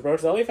LA fans, bro.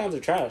 Because LA fans are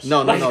trash.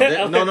 No.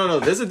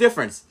 There's a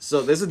difference.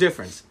 So there's a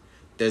difference.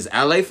 There's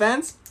LA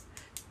fans,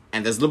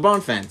 and there's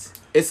LeBron fans.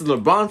 It's the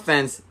LeBron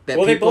fans that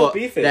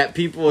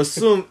people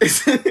assume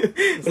it's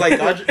like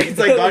Dodger. It's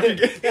like Dodger.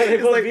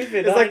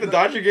 It's like the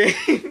Dodger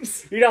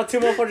games. You got two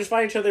motherfuckers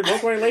fighting each other,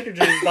 both wearing Laker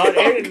jerseys, dog.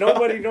 Ain't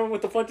nobody knowing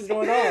what the fuck is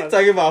going on.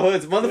 Talking about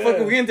hoods,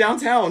 motherfucker. We in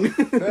downtown.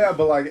 Yeah,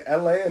 but like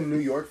LA and New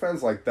York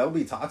fans, like they'll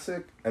be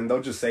toxic and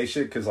they'll just say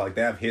shit because like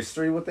they have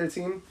history with their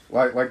team.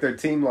 Like their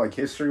team, like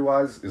history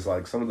wise, is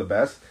like some of the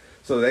best.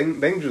 So they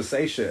can just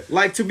say shit.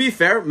 Like, to be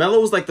fair,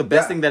 Melo was like the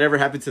best thing that ever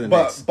happened to the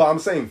Knicks. But I'm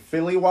saying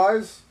Philly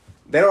wise,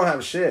 they don't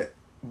have shit,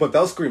 but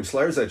they'll scream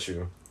slurs at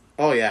you.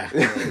 Oh yeah,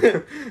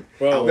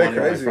 bro, they're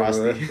crazy.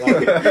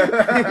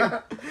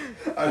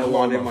 I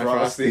wanted my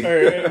Frosty.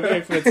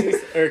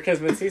 Or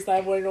because Matisse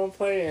that boy don't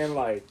play, and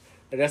like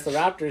against the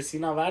Raptors, he's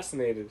not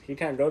vaccinated. He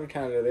can't go to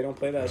Canada. They don't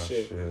play that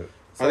shit.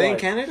 So, are they in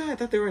Canada? I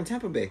thought they were in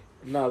Tampa Bay.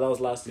 No, that was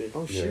last year.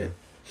 Oh shit.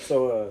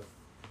 So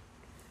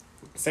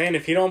saying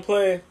if he don't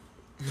play,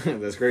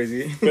 that's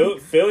crazy.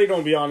 Philly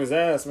gonna be on his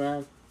ass,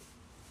 man.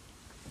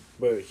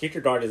 But he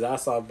could guard his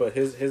ass off. But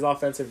his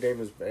offensive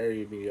game is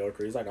very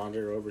mediocre. He's like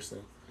Andre Roberson.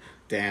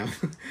 Damn.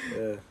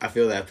 Yeah. I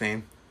feel that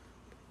pain.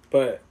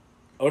 But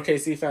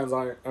OKC fans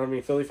aren't. I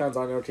mean, Philly fans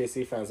aren't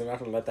OKC fans. They're not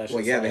gonna let that shit.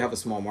 Well, yeah, slide. they have a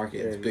small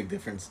market. It's a big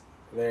difference.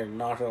 They're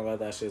not gonna let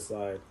that shit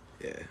slide.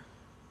 Yeah.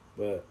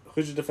 But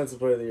who's your defensive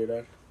player of the year,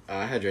 Dad?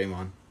 I had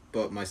Draymond,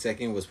 but my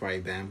second was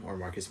probably Bam or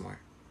Marcus Smart.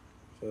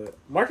 But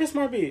Marcus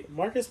Smart be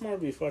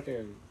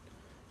fucking.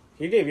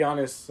 He gave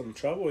Giannis some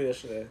trouble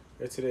yesterday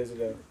or 2 days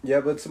ago.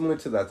 Yeah, but similar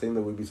to that thing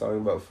that we'd be talking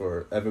about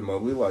for Evan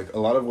Mobley, like a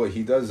lot of what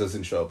he does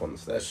doesn't show up on the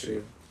stat sheet.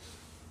 True.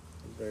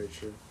 Very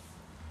true.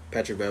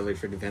 Patrick Beverley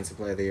for defensive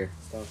player of the year.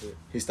 Stop it.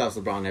 He stops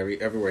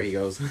LeBron everywhere he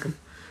goes.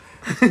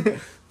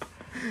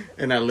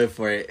 And I live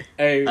for it.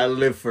 Hey, I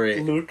live for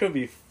it. Luka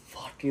be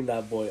fucking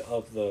that boy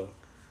up though.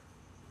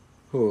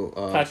 Who?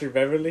 Patrick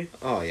Beverley.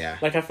 Oh yeah.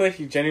 Like I feel like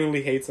he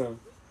genuinely hates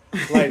him.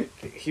 Like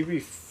he be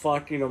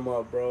fucking him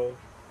up, bro.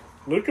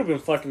 Luka been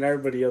fucking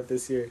everybody up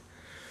this year.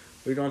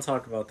 We don't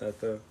talk about that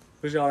though.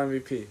 Who's y'all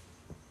MVP?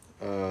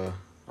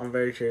 I'm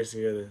very curious to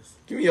hear this.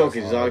 Give me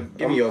Jokic, dog.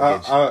 Give me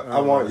Jokic. I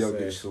want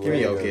Jokic. Give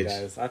me Jokic.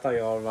 Guys. I thought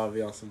y'all were about to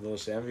be on some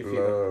bullshit.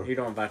 MVP, he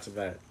don't back to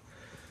back.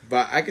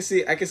 But I can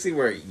see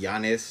where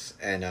Giannis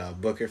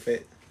and Booker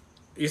fit.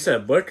 You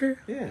said Booker?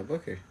 Yeah,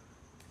 Booker.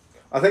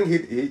 I think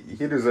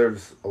he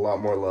deserves a lot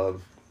more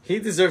love. He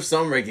deserves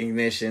some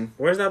recognition.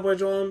 Where's that boy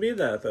Joel Embiid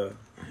at though?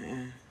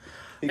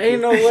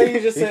 Ain't no way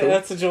you just said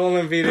that's a Joel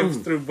Embiid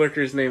and threw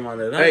Booker's name on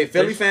it. Hey,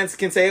 Philly fans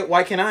can say it.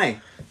 Why can't I?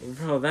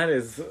 Bro, that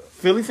is...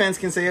 Philly fans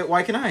can say it.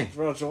 Why can't I?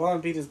 Bro, Joel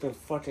Embiid has been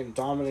fucking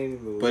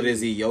dominating the league. But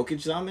is he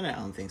Jokic dominant?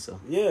 I don't think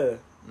so. Yeah.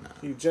 Nah.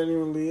 He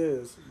genuinely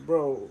is.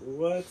 Bro,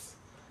 what?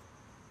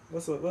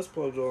 Let's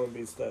pull up Joel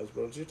Embiid's stats,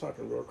 bro. You're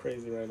talking real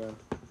crazy right now.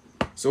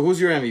 So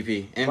who's your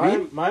MVP?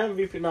 Embiid? My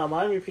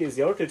MVP is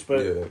Jokic,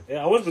 but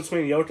yeah, I was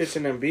between Jokic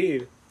and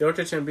Embiid.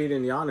 Jokic, Embiid,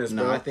 and Giannis,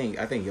 bro. No, I think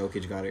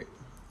Jokic got it.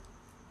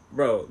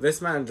 Bro,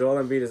 this man,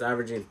 Joel Embiid, is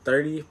averaging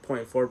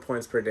 30.4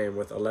 points per game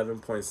with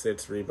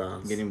 11.6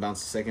 rebounds. Getting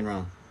bounced the second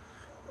round.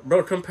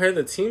 Bro, compare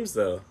the teams,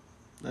 though.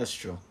 That's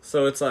true.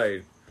 So it's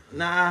like...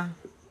 Nah.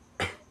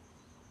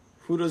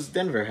 Who does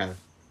Denver have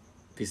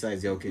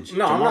besides Jokic?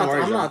 No,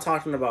 I'm not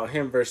talking about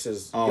him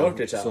versus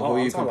Jokic at all.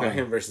 I'm talking about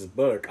him versus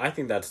Book. I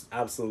think that's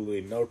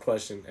absolutely no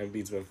question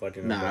Embiid's been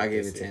fucking... Nah, I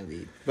give it to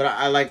Embiid. But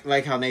I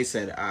like how Nate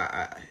said,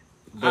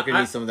 Booker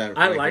needs some of that.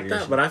 I like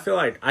that, but I feel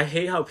like I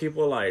hate how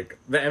people like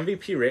the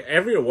MVP race.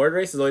 Every award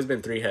race has always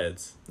been three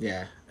heads.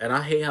 Yeah, and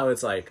I hate how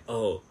it's like,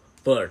 oh,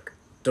 Book,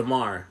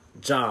 DeMar,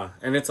 Ja,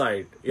 and it's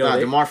like,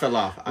 DeMar fell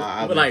off.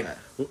 But like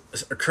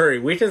Curry,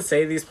 we can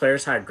say these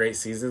players had great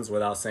seasons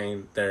without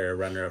saying they're a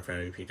runner-up for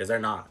MVP because they're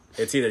not.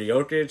 It's either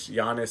Jokic,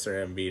 Giannis,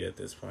 or Embiid at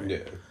this point.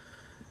 Yeah,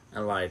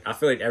 and like I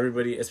feel like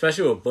everybody,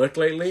 especially with Book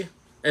lately,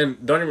 and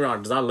don't get me wrong,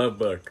 because I love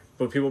Book,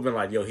 but people have been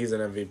like, yo, he's an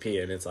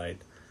MVP, and it's like.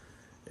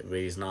 But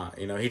he's not.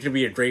 You know, he could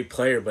be a great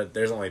player, but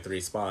there's only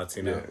 3 spots,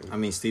 you know? Yeah. I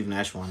mean, Steve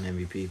Nash won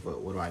MVP, but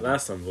what do I know?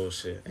 That's some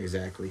bullshit.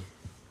 Exactly.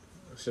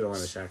 Should have won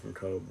the Shaq and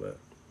Kobe, but...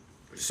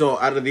 So,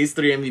 out of these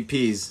 3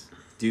 MVPs,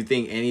 do you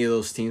think any of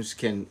those teams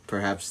can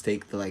perhaps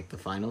take the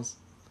finals?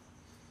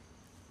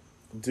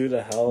 Due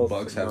to health...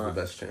 Bucks have the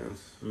best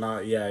chance.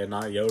 Not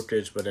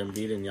Jokic, but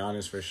Embiid and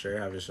Giannis for sure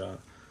have a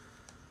shot.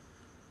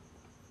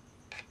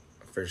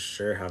 For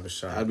sure have a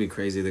shot. That'd be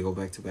crazy to go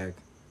back-to-back.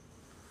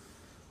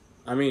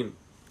 I mean...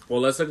 Well,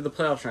 let's look at the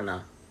playoffs right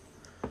now.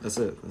 That's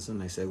a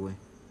nice segue.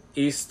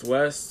 East,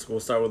 West, we'll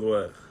start with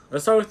what?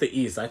 Let's start with the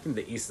East. I think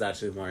the East is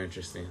actually more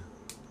interesting.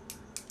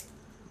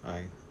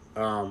 Alright.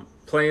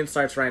 Play-in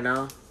starts right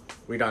now.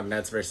 We got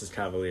Nets versus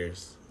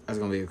Cavaliers. That's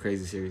going to be a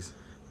crazy series.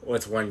 Well,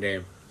 it's 1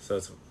 game. So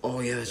it's...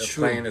 Oh, yeah, that's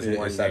true. Play-in is 1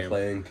 game. It's not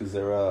playing because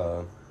they're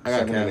I got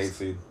 7 and 8 Cavs.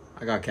 seed.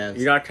 I got Cavs.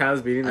 You got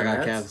Cavs beating the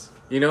Nets? I got Cavs.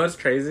 You know what's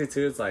crazy,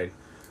 too? It's like...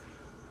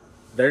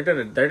 they're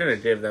gonna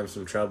give them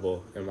some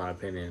trouble, in my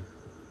opinion.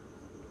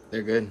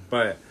 They're good.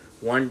 But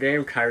one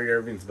game, Kyrie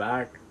Irving's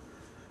back.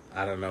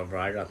 I don't know, bro.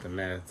 I got the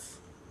Nets.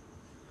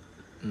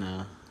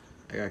 Nah,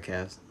 I got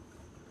Cavs.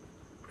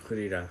 Who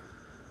do you got?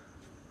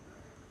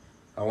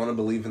 I want to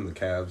believe in the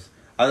Cavs.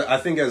 I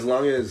think as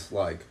long as,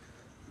 like,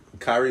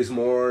 Kyrie's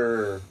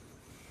more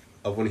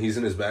of when he's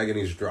in his bag and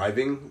he's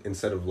driving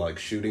instead of, like,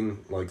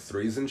 shooting, like,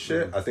 threes and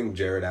shit, I think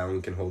Jared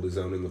Allen can hold his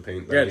own in the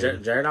paint. Yeah,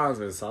 Jared Allen's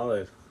been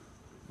solid.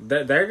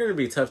 They're going to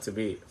be tough to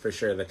beat, for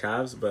sure, the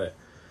Cavs, but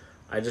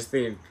I just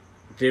think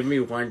give me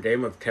one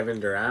game of Kevin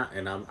Durant,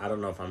 and I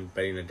don't know if I'm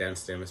betting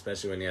against him,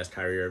 especially when he has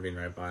Kyrie Irving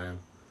right by him.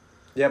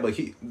 Yeah, but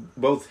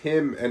both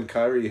him and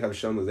Kyrie have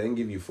shown that they can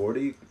give you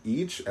 40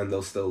 each, and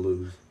they'll still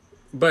lose.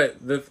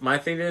 But my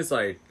thing is,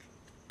 like,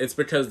 it's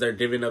because they're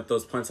giving up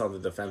those points on the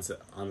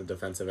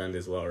defensive end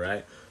as well,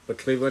 right? But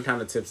Cleveland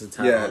kind of tips the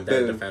time on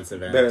their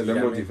defensive end.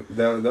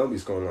 They'll be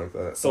scoring like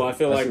that. So I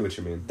feel I like see what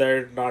you mean.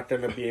 They're not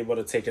going to be able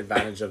to take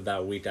advantage of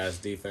that weak-ass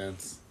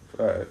defense.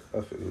 Right,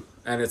 I feel you.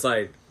 And it's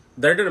like,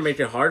 they're going to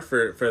make it hard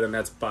for the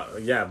Nets,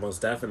 but yeah,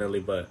 most definitely.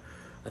 But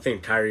I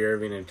think Kyrie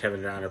Irving and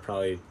Kevin Durant are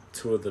probably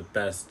two of the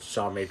best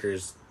shot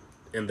makers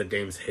in the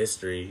game's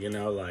history, you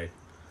know, like.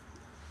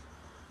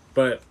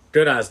 But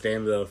good ass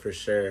game though, for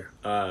sure.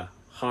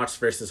 Hawks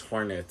versus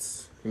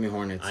Hornets. Give me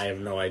Hornets. I have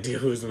no idea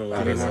who's gonna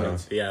win this one.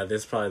 Yeah,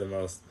 this is probably the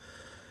most.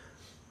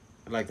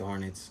 I like the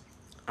Hornets.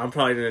 I'm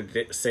probably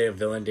gonna say a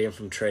villain game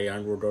from Trae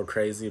Young will go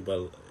crazy,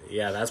 but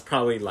yeah, that's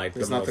probably like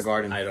it's not the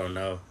Garden. I don't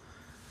know.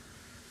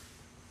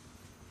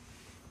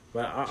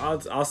 But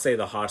I'll say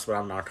the Hawks, but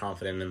I'm not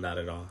confident in that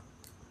at all.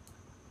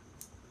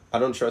 I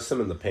don't trust him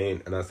in the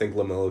paint, and I think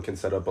LaMelo can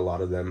set up a lot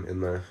of them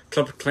in there.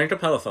 Clint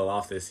Capella fell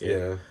off this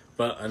year. Yeah.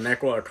 But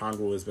Anekwa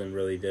Okongwu has been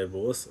really good, but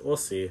we'll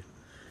see.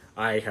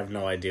 I have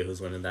no idea who's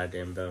winning that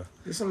game, though.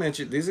 These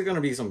are going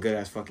to be some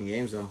good-ass fucking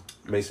games, though.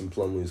 Mason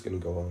Plumlee is going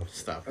to go off.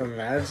 Stop.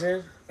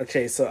 Imagine.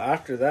 Okay, so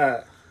after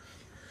that,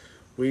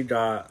 we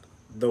got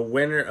the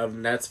winner of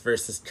Nets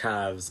versus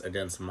Cavs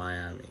against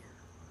Miami.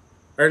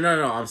 Or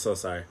no, I'm so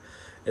sorry.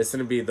 It's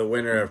going to be the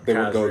winner of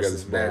Cavs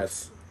versus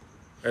Nets.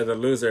 Or the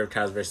loser of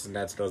Cavs versus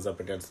Nets goes up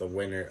against the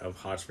winner of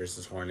Hawks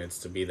versus Hornets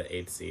to be the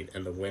 8th seed,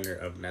 and the winner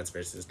of Nets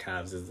versus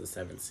Cavs is the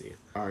 7th seed.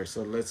 All right,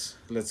 so let's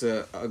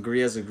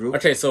agree as a group.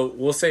 Okay, so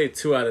we'll say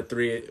 2 out of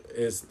 3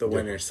 is the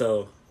winner.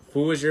 So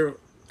who was your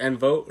end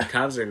vote?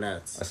 Cavs or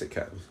Nets? I say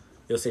Cavs.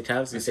 You'll say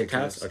Cavs? You say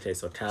Cavs? Okay,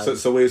 so Cavs.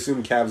 So we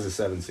assume Cavs is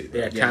 7th seed.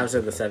 Right? Yeah, Cavs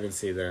are the 7th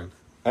seed then.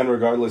 And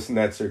regardless,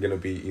 Nets are going to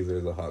be either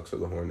the Hawks or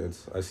the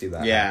Hornets. I see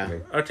that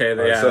happening. Okay,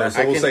 so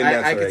we'll say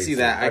Nets. I can see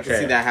that. I can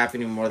see that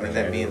happening more than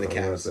them being the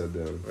Cavs.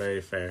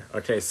 Very fair.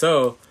 Okay,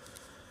 so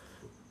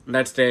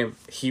next game,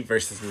 Heat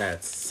versus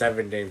Nets.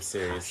 7-game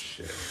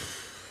series.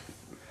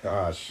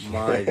 Gosh.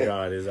 My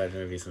God, is that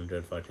going to be some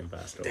good fucking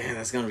basketball? Damn,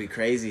 that's going to be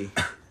crazy.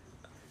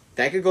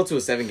 That could go to a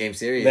 7-game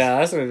series. Yeah,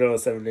 that's going to go to a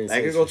 7-game series.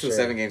 That could go to a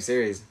 7-game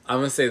series. I'm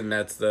going to say the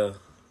Nets, though.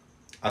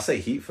 I'll say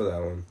Heat for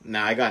that one.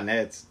 Nah, I got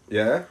Nets.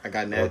 Yeah? I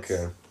got Nets.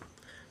 Okay.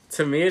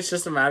 To me, it's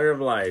just a matter of,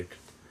 like,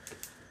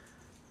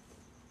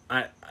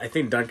 I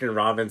think Duncan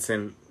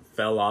Robinson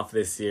fell off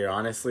this year,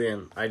 honestly,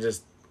 and I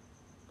just,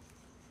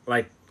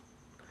 like,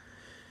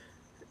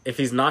 if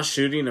he's not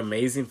shooting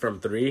amazing from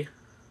 3,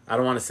 I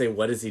don't want to say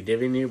what is he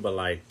giving you, but,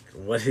 like,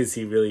 what is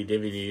he really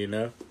giving you, you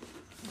know?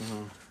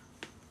 Mm-hmm.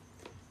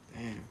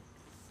 Damn.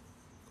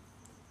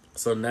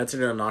 So Nets are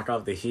going to knock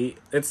off the Heat.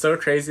 It's so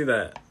crazy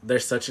that they're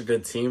such a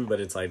good team, but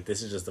it's like,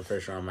 this is just the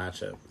first round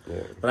matchup.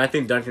 Yeah. But I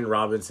think Duncan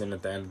Robinson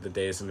at the end of the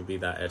day is going to be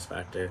that X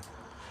factor.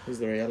 Who's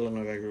the Ray? I don't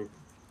know that group.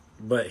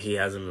 But he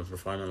hasn't been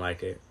performing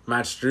like it.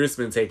 Matt Strus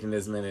been taking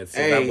his minutes.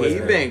 So hey,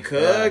 he's been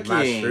cooking. Yeah,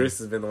 Matt Strus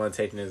has been the one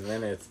taking his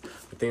minutes.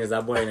 The thing is,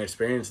 that boy ain't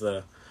experienced,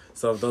 though.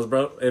 So if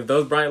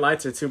those bright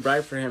lights are too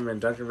bright for him and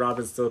Duncan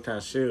Robinson still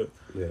can't shoot,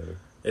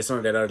 it's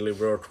going to get ugly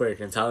real quick.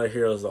 And Tyler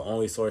Hero is the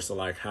only source of,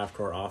 like,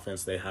 half-court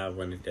offense they have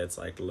when it gets,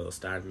 like, a little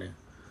stagnant.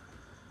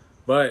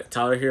 But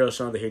Tyler Hero's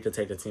shown that he could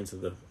take a team to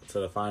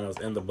the finals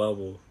in the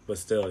bubble. But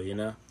still, you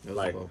know?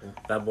 Like,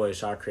 that boy is a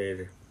shot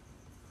creator.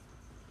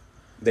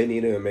 They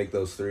need to make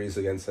those threes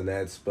against the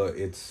Nets, but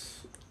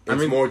it's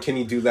more, can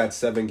you do that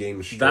 7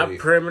 games straight? That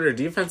perimeter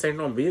defense ain't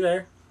going to be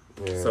there.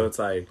 Yeah. So it's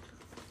like,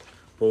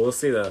 well, we'll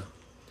see, though.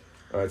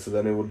 All right, so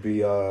then it would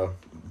be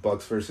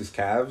Bucks versus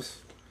Cavs.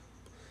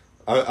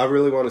 I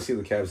really want to see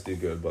the Cavs do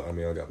good, but I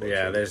mean, I got Bucks.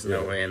 Yeah, there's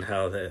no way in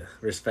hell that,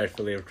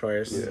 respectfully, of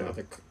course. Yeah.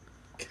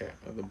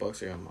 The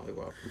Bucks are going to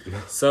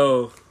mollywop.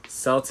 So,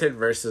 Celtics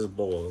versus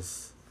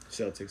Bulls.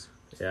 Celtics.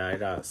 Yeah, I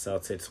got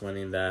Celtics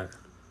winning that.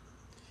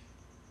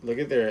 Look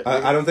at their...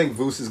 I don't think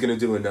Vuce is going to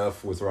do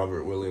enough with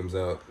Robert Williams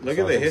out. Look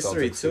at the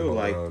history, too.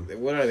 Like,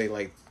 what are they,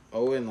 like,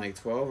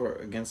 0-12 or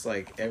against,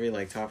 like, every,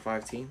 like, top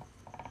 5 team?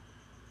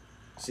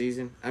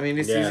 Season. I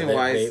mean,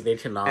 season-wise... They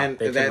cannot... And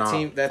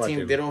that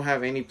team, they don't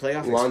have any playoff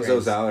experience.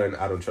 Lonzo's out, and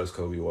I don't trust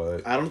Kobe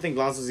White. I don't think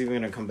Lonzo's even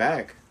going to come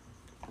back.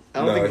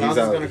 I don't think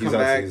Lonzo's going to come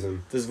back.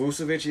 Season. Does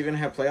Vucevic even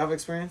have playoff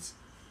experience?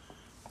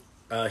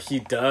 He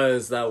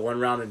does that one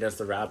round against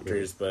the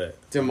Raptors, but...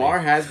 DeMar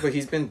has, but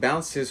he's been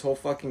bounced his whole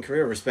fucking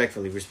career,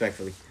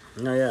 respectfully.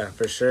 No, yeah,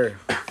 for sure.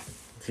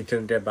 He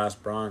couldn't get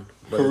past Braun.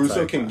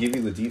 Caruso can give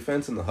you the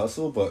defense and the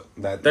hustle, but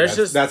that's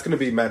going to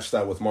be matched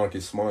out with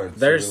Marcus Smart.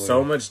 There's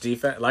so much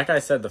defense. Like I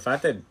said, the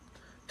fact that,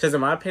 because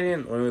in my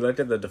opinion, when we looked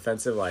at the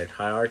defensive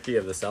hierarchy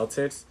of the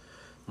Celtics,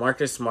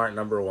 Marcus Smart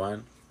number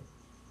 1.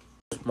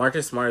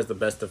 Marcus Smart is the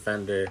best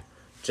defender.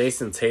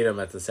 Jason Tatum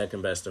at the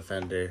second best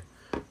defender.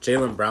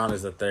 Jaylen Brown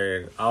is the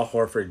third. Al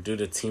Horford, due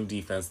to team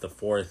defense, the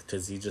fourth,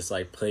 because he just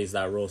plays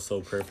that role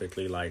so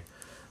perfectly.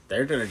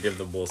 They're going to give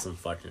the Bulls some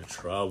fucking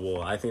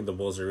trouble. I think the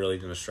Bulls are really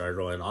going to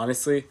struggle. And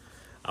honestly,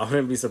 I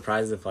wouldn't be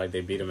surprised if they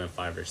beat them in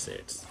 5 or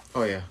 6.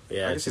 Oh, yeah.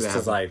 Yeah, it's just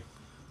because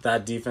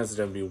that defense is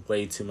going to be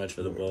way too much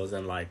for the Bulls.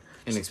 And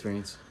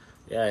inexperience.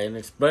 Yeah,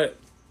 but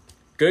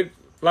good.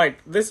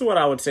 This is what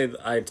I would say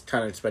that I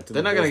kind of expected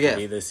the Bulls to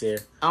be this year.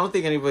 I don't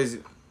think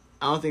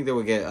they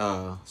would get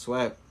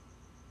swept.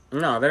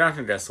 No, they're not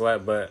going to get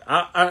swept, but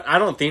I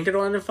don't think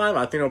it'll end in 5.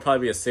 I think it'll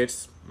probably be a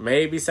 6,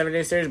 maybe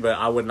 7-game series, but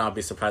I would not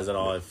be surprised at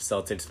all if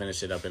Celtics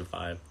finish it up in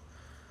 5.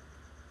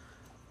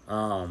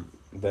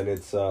 Then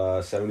it's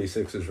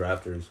 76ers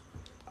Raptors.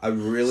 I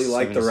really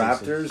like the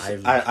Raptors.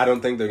 I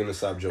don't think they're going to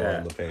stop Joel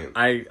in the paint.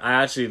 I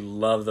actually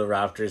love the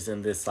Raptors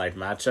in this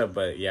matchup,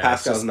 but yeah,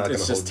 Pascal's not going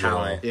to hold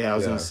talent. Yeah, I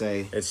was going to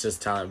say. It's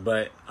just talent.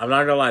 But I'm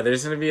not going to lie,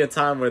 there's going to be a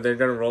time where they're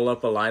going to roll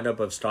up a lineup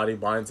of Scottie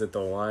Barnes at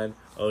the 1,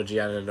 OG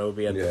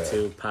Anunoby at the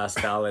 2,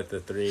 Pascal at the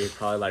 3,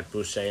 probably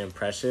Boucher and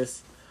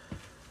Precious.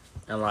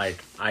 And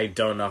I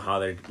don't know how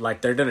they're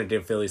going to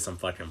give Philly some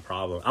fucking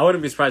problem. I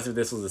wouldn't be surprised if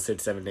this was a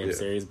 6-7 game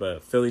series,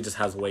 but Philly just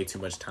has way too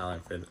much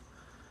talent for them.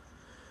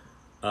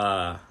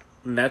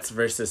 Nets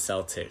versus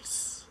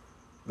Celtics.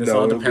 This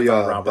all depends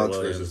on Robert Bucks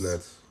Williams. versus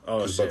Nets.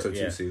 Oh, shit, Bucks are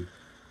 2 seed.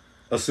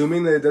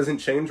 Assuming that it doesn't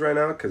change right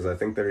now, because I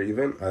think they're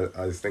even,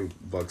 I think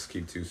Bucks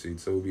keep 2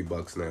 seeds, so it will be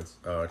Bucks Nets.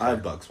 Oh, okay. I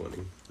have Bucks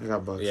winning. I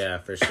got Bucks. Yeah,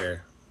 for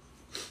sure.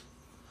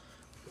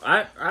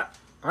 I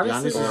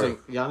honestly,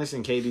 Giannis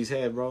and KD's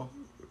head, bro.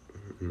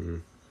 Mm-hmm.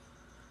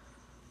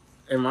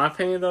 In my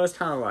opinion, though, it's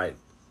kind of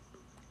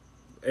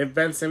if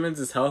Ben Simmons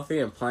is healthy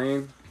and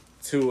playing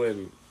to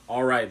an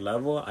alright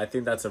level, I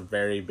think that's a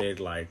very big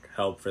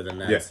help for the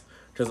Nets.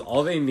 Because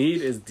all they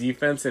need is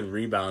defense and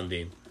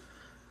rebounding.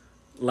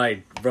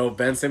 Bro,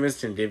 Ben Simmons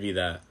can give you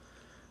that.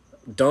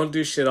 Don't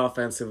do shit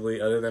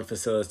offensively other than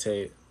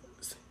facilitate.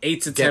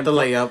 8 to 10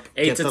 layup.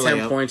 8 to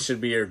 10 points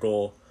should be your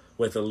goal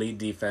with elite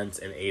defense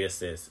and 8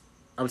 assists.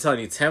 I'm telling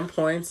you, 10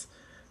 points,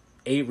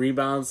 8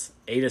 rebounds,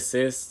 8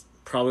 assists,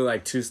 probably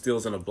 2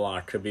 steals and a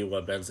block could be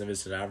what Ben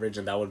Simmons should average,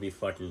 and that would be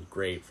fucking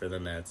great for the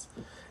Nets.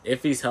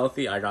 If he's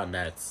healthy, I got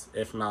Nets.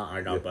 If not,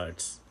 I got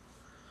Bucks.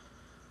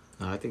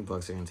 No, I think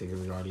Bucks are going to take it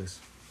regardless.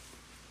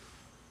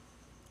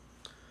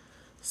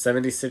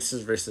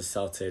 76ers versus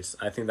Celtics.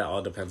 I think that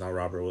all depends on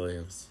Robert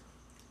Williams.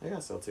 I got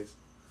Celtics.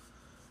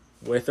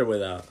 With or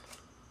without?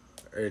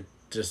 Or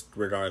just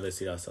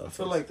regardless, you got Celtics? I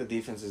feel like the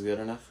defense is good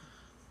enough.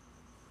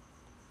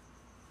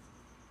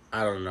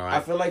 I don't know.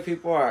 I feel like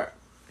people are,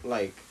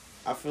 I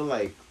feel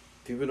like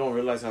people don't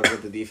realize how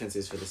good the defense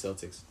is for the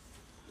Celtics.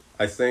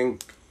 I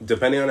think,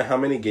 depending on how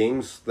many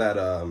games that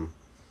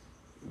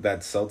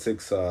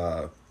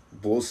Celtics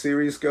Bulls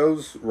series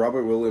goes,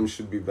 Robert Williams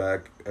should be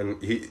back,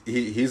 and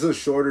he's a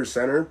shorter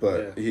center,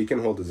 but he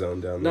can hold his own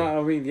down there. No,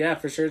 I mean, yeah,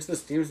 for sure, it's the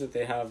schemes that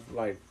they have,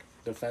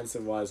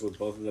 defensive wise, with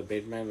both of the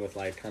big men, with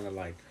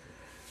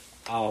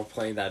Al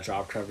playing that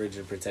drop coverage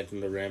and protecting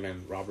the rim,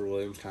 and Robert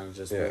Williams kind of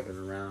just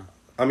moving around.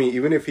 I mean,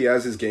 even if he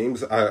has his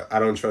games, I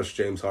don't trust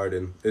James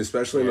Harden,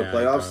 especially in the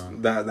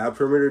playoffs. That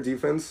perimeter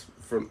defense,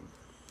 from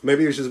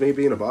maybe it's just me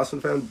being a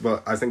Boston fan,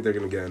 but I think they're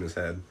gonna get in his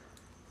head.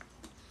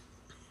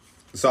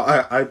 So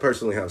I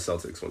personally have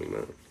Celtics winning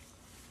that.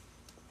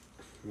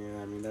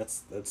 Yeah, I mean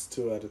that's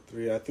 2 out of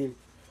 3. I think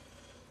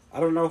I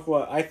don't know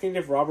what I think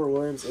if Robert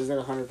Williams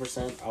isn't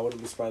 100%, I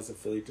wouldn't be surprised if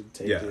Philly could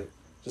take it,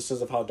 just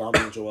because of how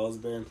dominant Joel's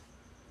been,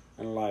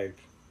 and I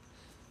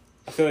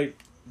feel like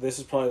this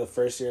is probably the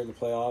first year in the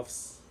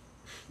playoffs.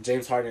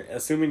 James Harden,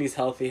 assuming he's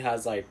healthy,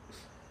 has a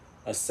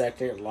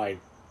second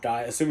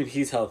guy. Assuming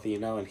he's healthy,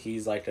 and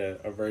he's a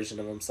version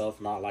of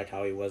himself, not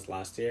how he was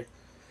last year.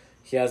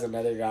 He has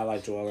another guy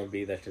like Joel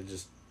Embiid that can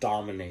just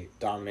dominate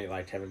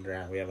like Kevin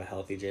Durant. We have a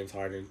healthy James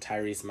Harden.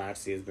 Tyrese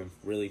Maxey has been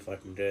really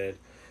fucking good.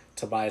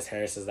 Tobias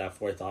Harris is that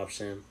 4th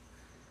option.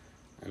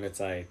 And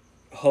it's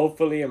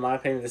hopefully, in my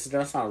opinion, this is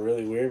going to sound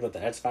really weird, but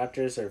the X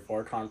Factors are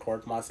Furkan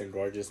Korkmaz and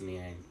Gorgeous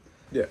Niang.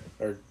 Yeah.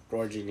 Or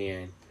Gorgie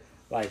Niang.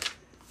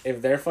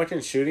 If they're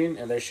fucking shooting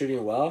and they're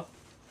shooting well,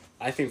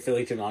 I think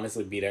Philly can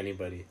honestly beat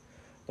anybody.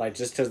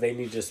 Just because they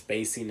need just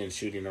spacing and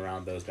shooting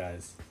around those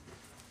guys.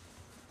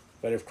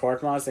 But if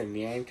Korkmaz and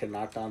Niang can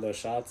knock down those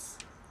shots,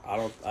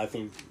 I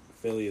think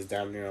Philly is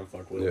damn near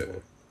unfuckwittable. Yeah.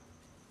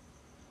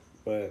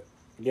 But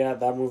yeah,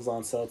 that moves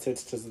on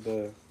Celtics because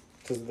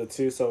of the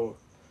 2. So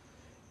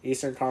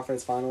Eastern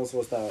Conference Finals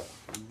was that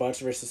Bucks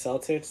versus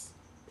Celtics.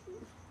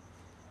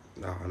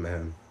 Oh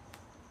man.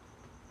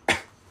 I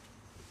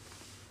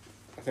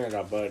think I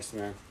got Bucks,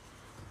 man.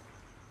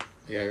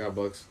 Yeah, I got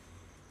Bucks.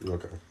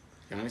 Okay.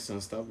 Giannis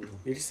unstoppable.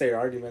 You can say your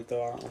argument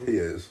though. He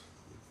is.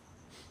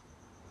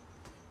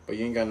 But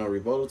you ain't got no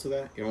rebuttal to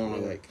that. You don't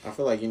want to I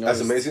feel like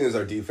As amazing as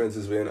our defense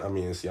has been, I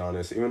mean, it's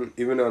Giannis.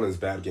 Even on his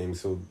bad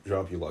games, he'll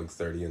drop you like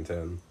 30 and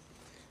 10.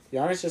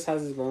 Giannis just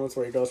has his moments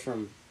where he goes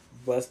from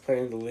best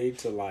player in the league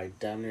to like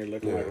damn near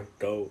looking like a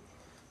goat.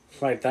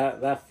 Like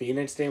that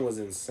Phoenix game was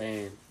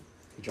insane.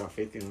 He dropped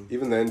 50 on him.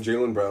 Even then,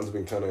 Jaylen Brown's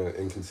been kind of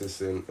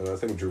inconsistent, and I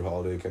think Drew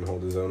Holiday can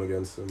hold his own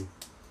against him.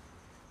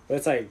 But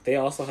it's like they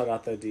also held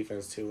out the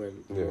defense too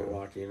in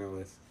Milwaukee,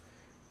 with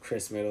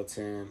Chris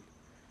Middleton.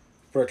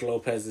 Brook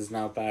Lopez is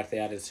now back. They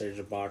added Serge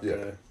Ibaka.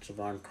 Yeah.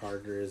 Javon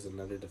Carter is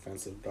another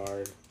defensive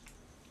guard.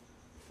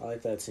 I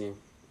like that team.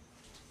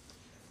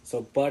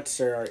 So Bucks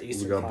are our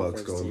Eastern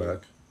Conference Bucks going team. back.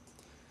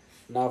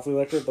 Now, if we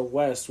look at the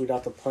West, we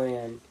got the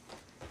play-in.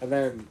 And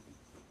then,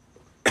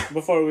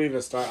 before we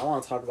even start, I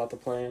want to talk about the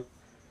play-in.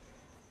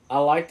 I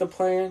like the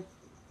play-in.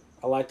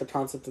 I like the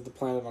concept of the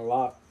play-in a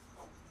lot.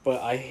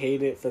 But I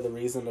hate it for the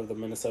reason of the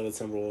Minnesota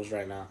Timberwolves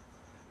right now.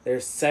 They're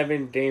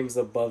 7 games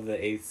above the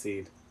 8th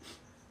seed.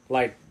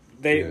 Like,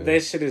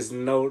 that shit is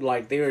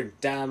they were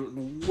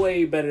down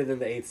way better than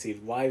the 8th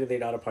seed. Why do they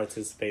not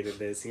participate in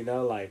this?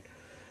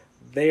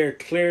 They are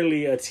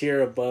clearly a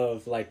tier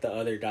above, the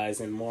other guys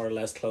and more or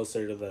less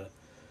closer to the...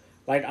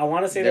 I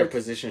want to say their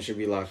position should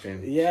be locked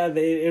in. Yeah,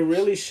 it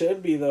really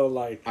should be, though.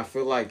 I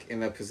feel like in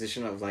the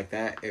position of,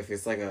 that, if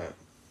it's, a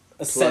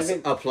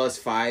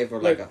 +5 or,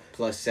 a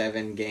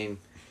 +7 game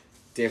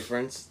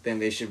difference, then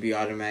they should be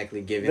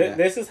automatically given that.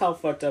 This is how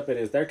fucked up it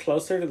is. They're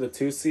closer to the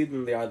 2 seed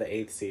than they are the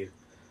 8th seed.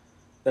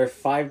 They're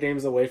 5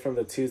 games away from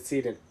the 2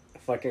 seed and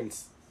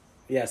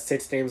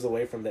 6 games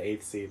away from the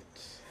 8th seed.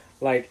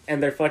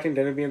 And they're fucking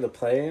gonna be in the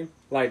play-in.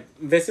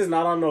 This is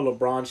not on no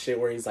LeBron shit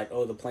where he's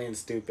oh, the play-in's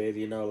stupid,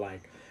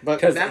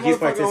 But that he's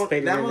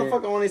participating that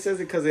motherfucker only says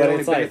it because it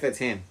only benefits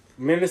him.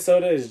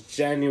 Minnesota is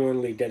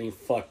genuinely getting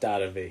fucked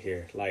out of it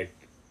here.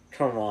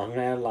 Come on,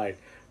 man.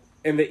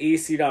 In the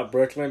East, you got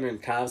Brooklyn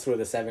and Cavs who are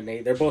the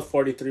 7-8. They're both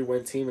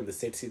 43-win team, and the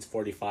 6th seed's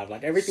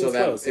 45. Everything's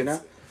close,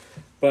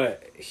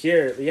 But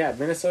here,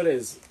 Minnesota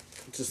is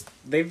just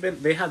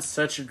they had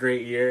such a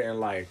great year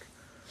and But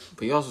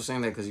you're also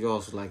saying that because you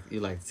like the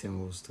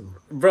Timberwolves too,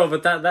 bro.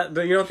 But that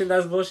you don't think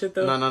that's bullshit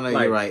though? No,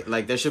 you're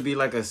right. There should be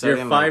a certain.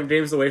 You're 5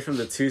 games away from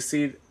the 2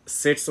 seed,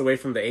 6 away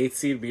from the 8th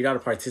seed, but you got to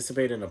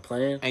participate in a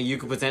play-in. And you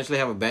could potentially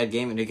have a bad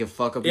game and it can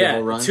fuck up your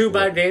whole run. 2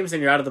 bad games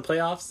and you're out of the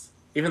playoffs.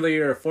 Even though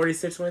you're a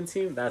 46-win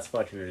team, that's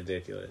fucking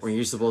ridiculous. When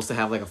you're supposed to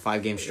have a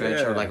 5-game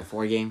stretch or a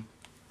 4-game.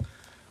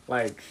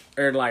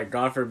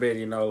 God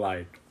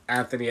forbid,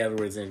 Anthony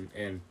Edwards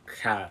and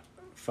Cat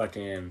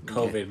fucking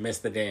COVID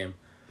missed the game.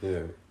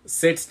 Yeah.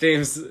 6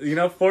 games,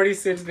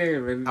 46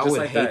 games, and just I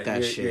would hate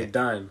that shit. You're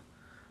done.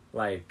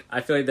 I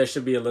feel like there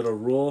should be a little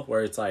rule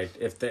where it's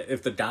if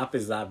the gap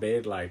is that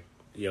big,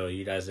 yo,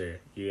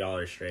 y'all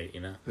are straight,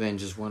 Then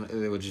just one,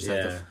 they would just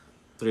have to.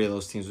 3 of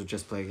those teams would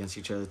just play against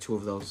each other. 2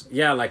 of those.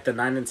 Yeah, the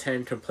 9 and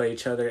 10 could play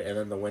each other, and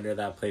then the winner of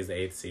that plays the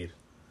 8th seed.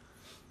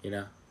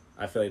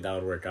 I feel like that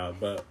would work out.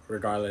 But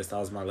regardless, that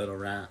was my little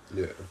rant.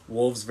 Yeah.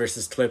 Wolves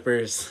versus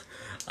Clippers.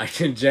 I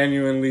can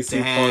genuinely see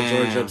Paul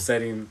George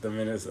upsetting the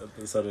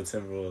Minnesota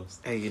Timberwolves.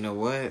 Hey, you know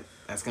what?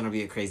 That's gonna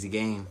be a crazy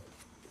game.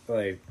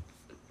 I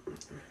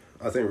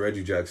think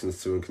Reggie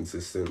Jackson's too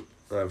inconsistent.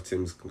 I have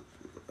Tim's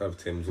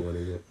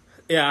winning it.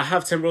 Yeah, I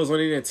have Timberwolves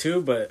winning it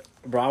too, but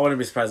bro, I wouldn't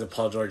be surprised if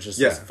Paul George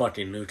just is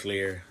fucking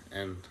nuclear.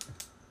 And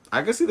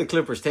I could see the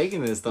Clippers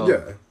taking this though.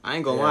 Yeah, I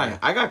ain't gonna lie.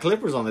 I got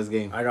Clippers on this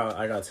game. I got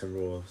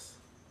Timberwolves.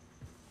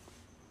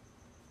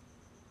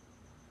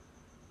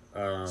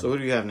 So who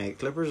do you have, Nate?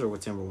 Clippers or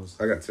with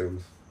Timberwolves? I got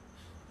Timbs.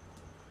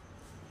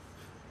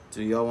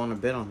 Do y'all want to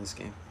bet on this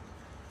game?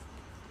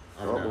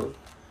 I don't know.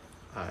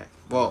 All right.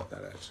 Well,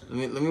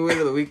 let me wait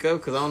till the week up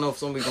because I don't know if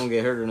somebody's gonna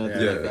get hurt or nothing.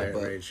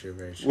 Very true.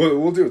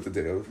 We'll do it the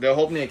day of. They'll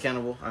hold me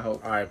accountable. I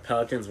hope. All right,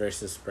 Pelicans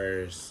versus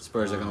Spurs.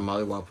 Spurs are gonna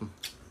mollywop them.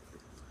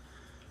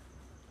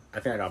 I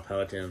think I got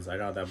Pelicans. I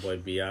got that boy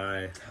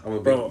B.I.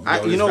 Bro,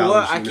 you know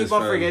what? I keep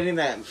on forgetting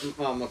that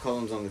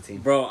McCollum's on the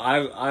team. Bro,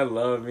 I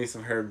love me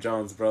some Herb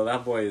Jones, bro.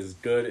 That boy is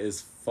good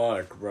as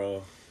fuck,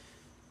 bro.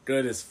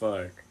 Good as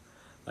fuck.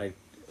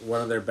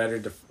 One of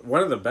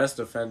the best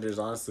defenders,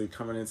 honestly,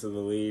 coming into the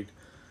league.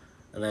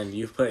 And then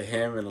you put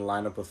him in a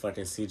lineup with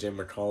fucking C.J.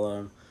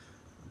 McCollum,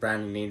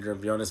 Brandon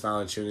Ingram, Jonas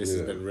Valanciunas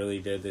has been really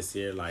good this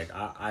year.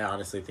 I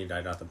honestly think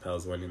I got the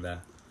Pels winning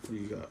that. Who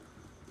you got?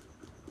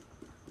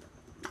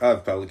 I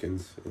have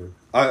Pelicans. Yeah.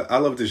 I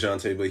love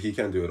DeJounte, but he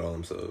can't do it all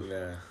himself.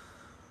 Yeah.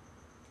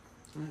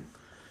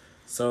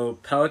 So,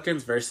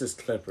 Pelicans versus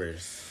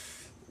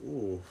Clippers.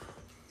 Ooh.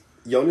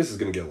 Jonas is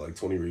going to get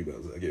 20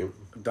 rebounds that game.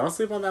 Don't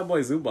sleep on that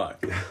boy Zubac.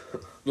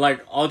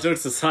 All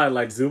jokes aside,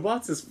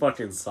 Zubac is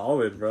fucking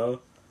solid,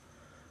 bro.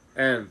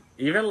 And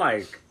even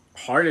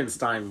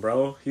Hardenstein,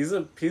 bro, he's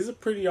a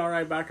pretty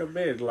alright backup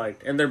mid.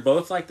 And they're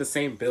both the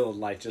same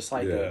build,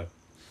 a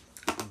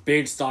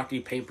big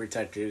stocky paint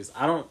protectors.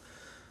 I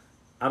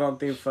don't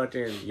think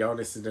fucking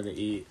Jonas is gonna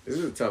eat. This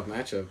is a tough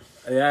matchup.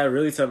 Yeah,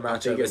 really tough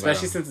matchup,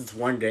 especially since it's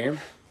one game.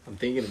 I'm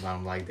thinking about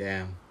him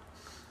damn.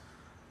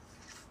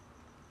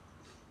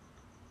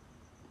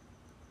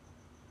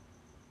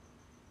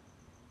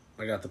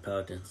 I got the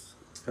Pelicans.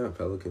 Yeah,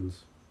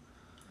 Pelicans.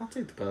 I'll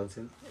take the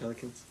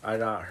Pelicans. I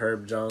got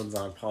Herb Jones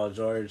on Paul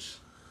George.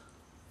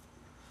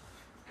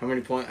 How many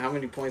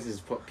points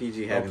is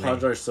PG having? Paul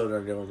George still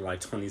gonna give him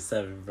like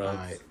 27, bro. All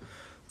right.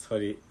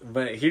 20,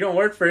 but he don't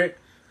work for it.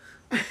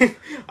 All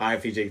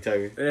right, PJ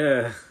Tucker.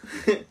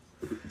 Yeah.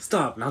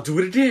 Stop. Now do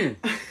it again.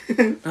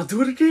 Now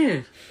do it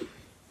again.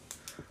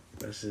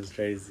 That shit's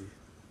crazy.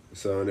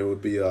 So, and it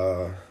would be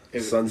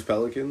Suns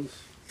Pelicans.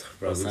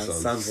 Bro,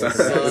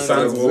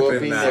 Suns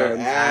whooping their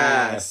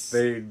ass.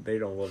 They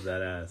don't whoop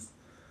that ass.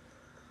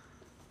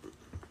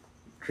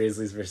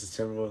 Grizzlies versus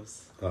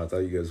Timberwolves. Oh, I thought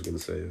you guys were gonna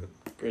say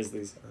it.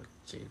 Grizzlies.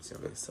 James, you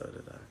only so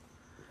did I.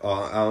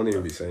 Oh, I don't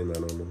even be saying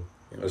that no more.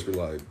 I just be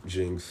like,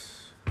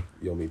 Jinx,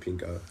 Yomi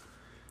Pinka.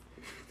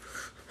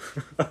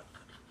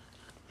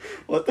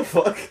 What the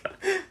fuck?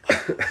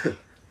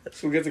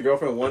 She gets a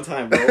girlfriend one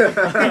time, bro.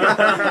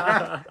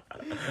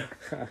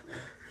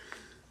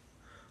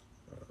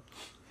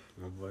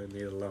 My boy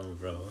need a loan,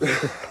 bro.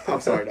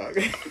 I'm sorry, dog.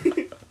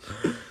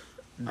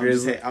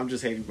 I'm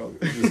just hating, bro.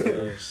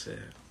 Oh, shit.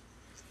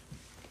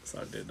 So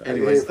I did that.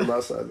 Anyways, from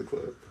outside the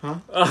club. Huh?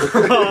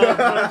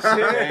 Oh,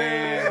 shit.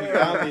 Man, you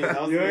got me.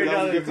 That was, You ain't that was a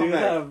gotta good do comeback.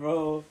 that,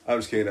 bro. I'm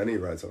just kidding. I need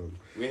rides home.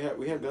 We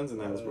had guns in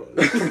the house,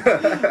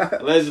 bro.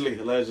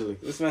 Allegedly.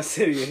 This man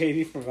said you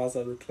hating from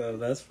outside the club.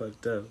 That's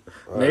fucked up.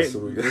 Alright, so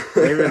we got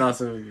They been on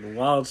some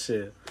wild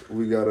shit.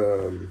 we got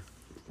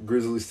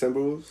Grizzlies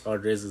Timberwolves. Oh,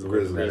 Grizzlies.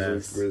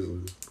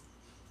 Grizzlies.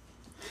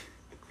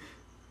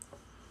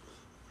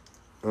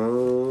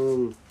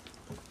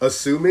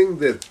 Assuming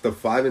that the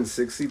 5 and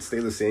 6 seeds stay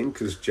the same,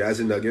 because Jazz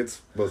and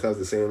Nuggets both have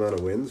the same amount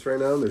of wins right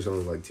now. There's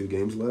only like 2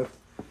 games left.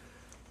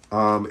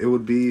 It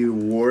would be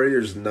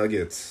Warriors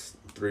Nuggets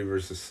 3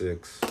 versus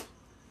 6,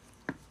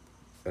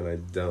 and I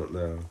don't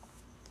know.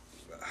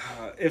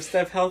 If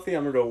Steph healthy,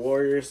 I'm gonna go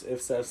Warriors.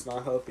 If Steph's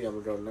not healthy,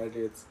 I'm gonna go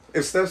Nuggets.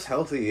 If Steph's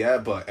healthy, yeah,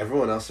 but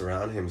everyone else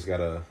around him's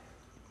gotta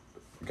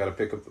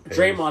pick up the pace.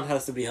 Draymond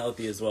has to be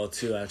healthy as well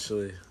too.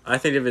 Actually, I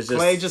think if it's just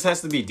Clay just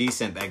has to be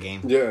decent that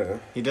game. Yeah.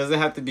 He doesn't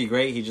have to be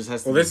great. He just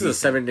has to. well, be this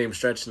is a 7-game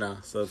stretch now,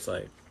 so it's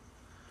like,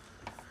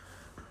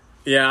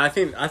 yeah, I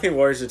think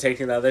Warriors are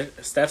taking that.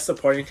 Steph's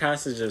supporting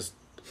cast is just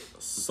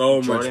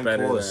so Jordan much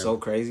better. Poole Than, is so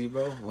crazy,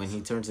 bro. When he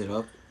turns it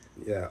up,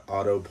 Yeah,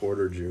 Otto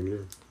Porter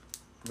Jr.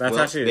 that's Will,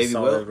 actually a Baby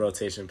solid Will.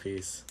 rotation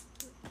piece.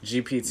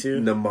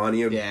 GP2,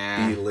 Nemanja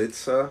Yeah.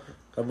 Bjelica.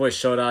 that boy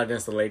showed out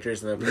against the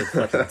Lakers and then played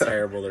fucking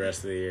terrible the rest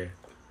of the year.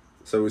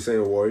 So we're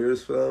saying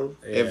Warriors for them?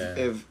 Yeah.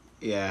 if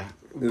yeah,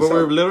 It's but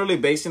we're all- literally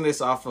basing this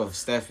off of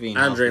Steph being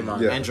And healthy.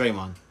 Draymond. Yeah. And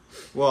Draymond.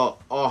 Well,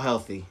 all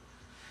healthy.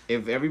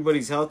 If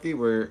everybody's healthy,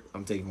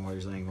 I'm taking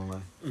Warriors. I ain't gonna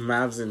lie.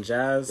 Mavs and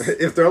Jazz,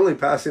 If they're only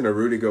passing a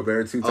Rudy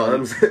Gobert 2 Oh.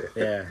 times,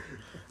 yeah.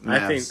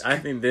 Mavs. I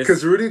think this.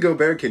 because Rudy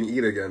Gobert can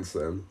eat against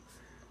them.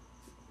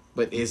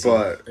 But he's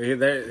But He's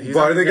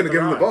Why not are they gonna gonna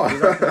give him the rock. ball? He's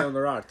not gonna give him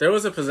the rock. There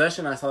was a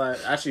possession I saw that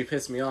actually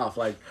pissed me off.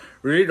 Like,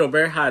 Rudy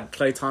Gobert had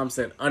Klay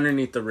Thompson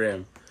underneath the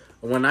rim.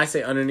 When I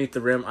say underneath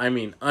the rim, I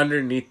mean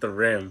underneath the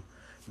rim,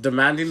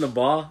 demanding the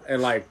ball,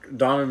 and like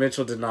Donovan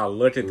Mitchell did not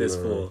look at this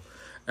No. fool,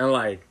 and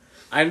like.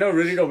 I know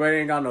Rudy Gobert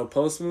ain't got no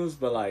post moves,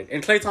 but like,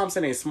 and Klay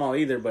Thompson ain't small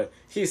either, but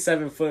he's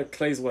 7 foot.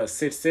 Clay's what,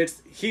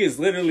 6'6"? He is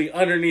literally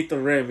underneath the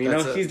rim, you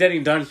know? He's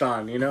getting dunked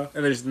on, you know?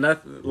 And there's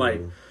nothing,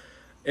 like,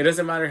 it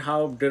doesn't matter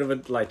how good of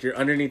a, like, you're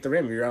underneath the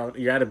rim.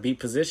 You're at a beat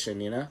position,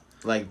 you know?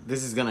 like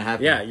this is gonna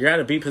happen. Yeah, you're at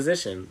a beat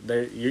position.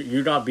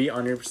 You got beat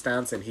on your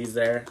stance, and he's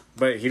there,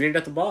 but he didn't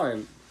get the ball,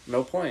 and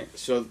no point.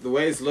 So the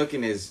way it's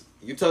looking is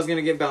Utah's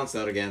gonna get bounced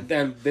out again.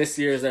 Then this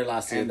year is their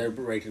last year. And- They're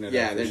breaking it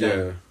yeah, up. they're yeah.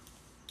 done.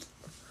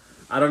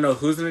 I don't know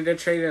who's going to get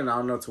traded, and I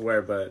don't know to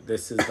where, but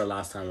this is the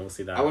last time we'll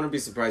see that. I wouldn't be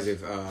surprised if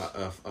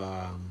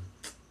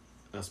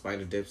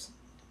Spider dips.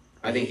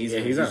 I think he's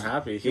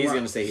unhappy. He's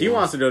gonna say he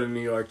wants to go to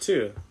New York,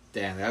 too.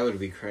 Damn, that would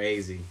be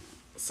crazy.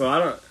 So I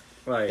don't,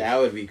 like... That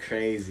would be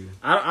crazy.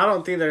 I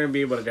don't think they're going to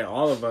be able to get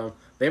all of them.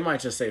 They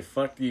might just say,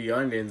 fuck you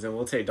youngins, and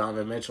we'll take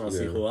Donovan Mitchell and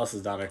see who else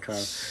is down to come.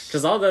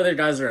 Because all the other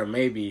guys are a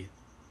maybe,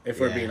 if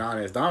we're being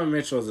honest. Donovan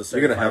Mitchell is a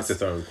certified... You're going to have to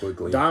throw him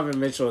quickly. Donovan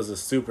Mitchell is a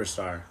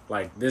superstar.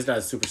 Like, this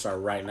guy's a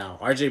superstar right now.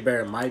 RJ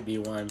Barrett might be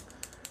one.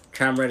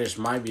 Cam Reddish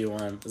might be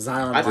one.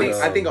 Zion... I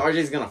think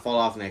RJ's gonna fall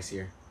off next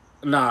year.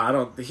 Nah, I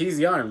don't... He's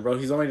young, bro.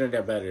 He's only going to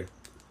get better.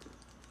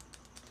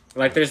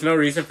 Like, there's no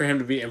reason for him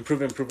to be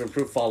improve,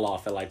 fall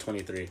off at, like,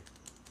 23.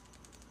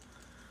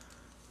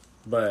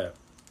 But...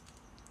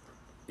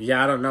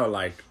 Yeah, I don't know.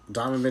 Like,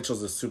 Donovan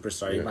Mitchell's a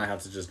superstar. You might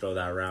have to just go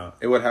that route.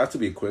 It would have to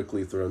be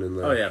quickly thrown in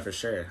there. Oh, yeah, for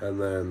sure. And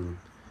then...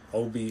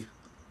 Obi.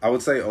 I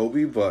would say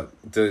Obi, but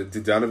did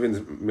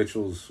Donovan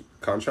Mitchell's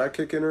contract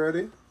kick in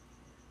already?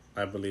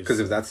 I believe Because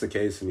so. if that's the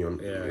case, then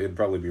it'd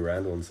probably be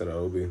Randall instead of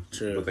Obi.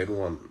 True. But they don't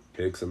want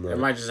picks in there. It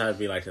might just have to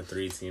be, like, a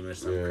 3-team or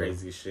some Yeah.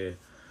 crazy shit.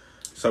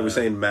 So we're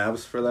saying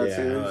Mavs for that Yeah.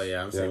 series? Oh,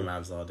 yeah, I'm saying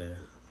Mavs all day.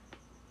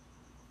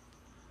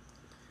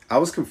 I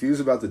was confused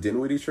about the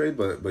Dinwiddie trade,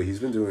 but he's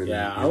been doing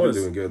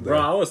doing good there. Bro,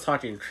 I was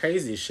talking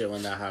crazy shit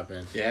when that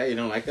happened. Yeah, you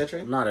don't like that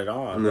trade? Not at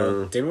all. No.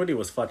 Bro. Dinwiddie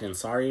was fucking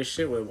sorry as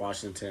shit with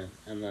Washington.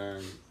 And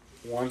then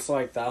once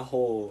like that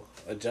whole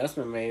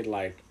adjustment made,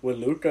 like with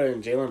Luka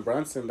and Jalen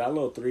Brunson, that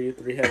little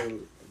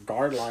three-headed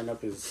guard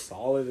lineup is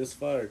solid as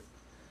fuck.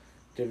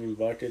 Giving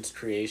buckets,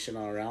 creation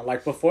all around.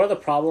 Like before, the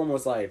problem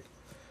was like,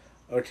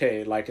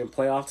 okay, like in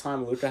playoff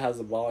time, Luka has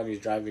the ball and he's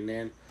driving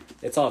in.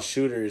 It's all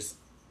shooters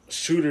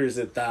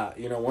at that.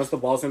 You know, once the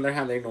ball's in their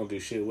hand, they don't do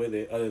shit with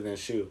it other than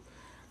shoot.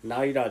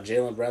 Now you got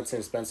Jalen Brunson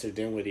and Spencer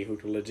Dinwiddie who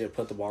can legit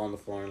put the ball on the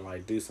floor and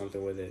like do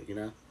something with it. You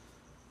know.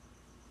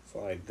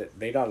 So like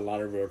they got a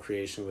lot of real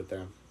creation with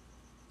them.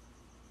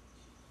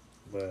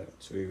 But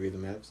should we read the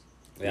Mavs?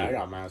 Yeah, I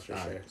got Mavs for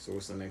sure. Right, so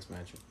what's the next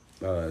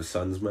matchup?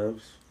 Suns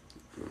Mavs.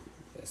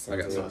 Yeah, I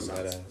got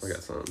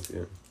Suns.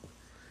 Yeah.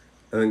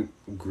 I think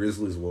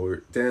Grizzlies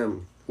Warriors.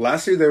 Damn.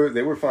 Last year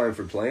they were fine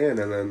for playing,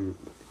 and then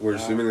we're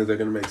assuming that they're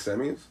gonna make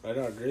semis. I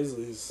got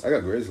Grizzlies. I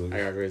got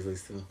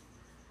Grizzlies too.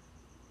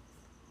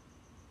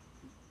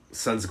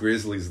 Suns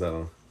Grizzlies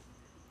though.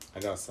 I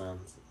got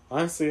Suns.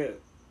 Honestly,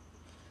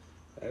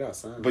 I got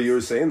Suns. But you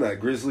were saying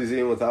that Grizzlies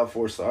even without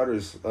 4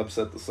 starters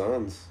upset the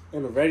Suns.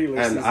 In the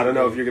regular season. And I don't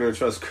know if you're gonna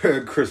trust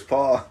Chris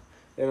Paul.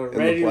 In the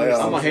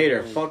playoffs. I'm a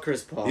hater. Fuck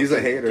Chris Paul. He's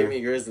a hater. Give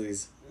me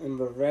Grizzlies. In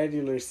the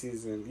regular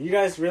season. You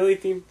guys really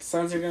think the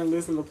Suns are going to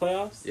lose in the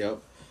playoffs? Yep.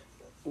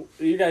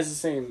 You guys are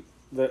saying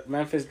the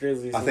Memphis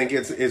Grizzlies... I think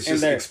it's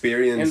just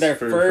experience in their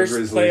for first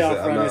Grizzlies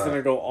playoff run is going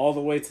to go all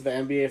the way to the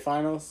NBA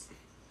Finals.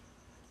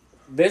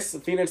 This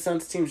Phoenix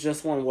Suns team's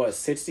just won,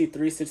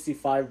 63,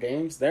 65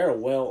 games? They're a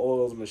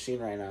well-oiled machine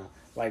right now.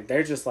 Like,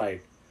 they're just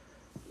like...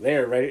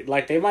 They're ready.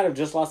 Like, they might have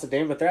just lost a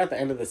game, but they're at the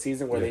end of the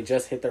season where they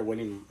just hit their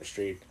winning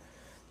streak.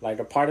 Like,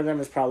 a part of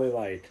them is probably,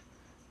 like,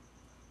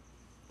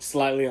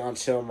 slightly on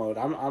chill mode.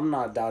 I'm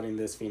not doubting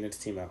this Phoenix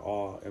team at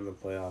all in the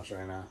playoffs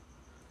right now.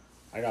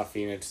 I got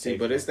Phoenix. See,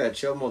 but it's that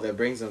chill mode that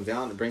brings them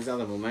down. It brings down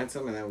the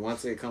momentum, and then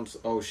once it comes,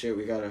 oh, shit,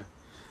 we got to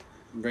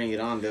bring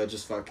it on, they'll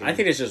just fucking... I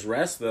think it's just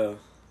rest, though.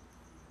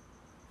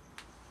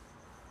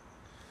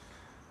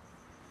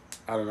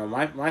 I don't know.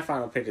 My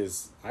final pick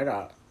is... I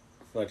got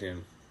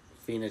fucking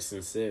Phoenix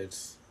and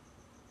 6.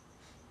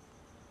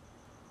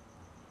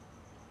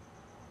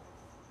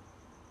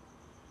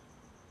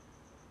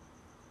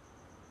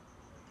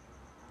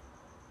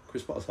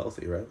 Chris Paul's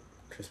healthy, right?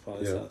 Chris Paul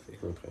is healthy.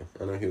 Okay.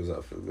 I know he was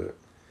out for a bit.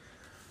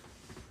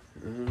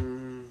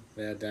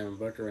 They had Devin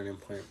Booker running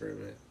point for a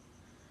bit.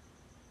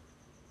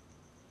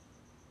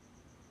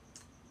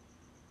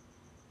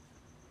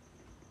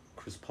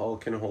 Chris Paul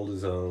can hold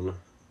his own.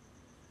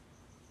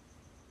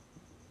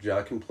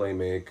 Ja can play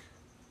make.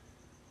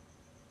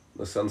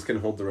 The Suns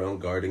can hold their own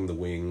guarding the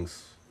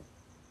wings.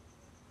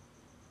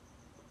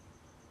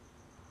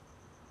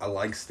 I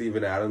like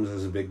Steven Adams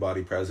as a big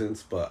body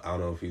presence, but I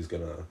don't know if he's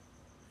gonna...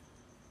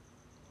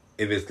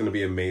 If it's going to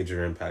be a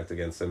major impact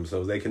against them.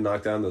 So if they can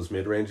knock down those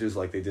mid-ranges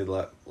like they did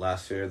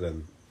last year,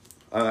 then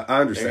I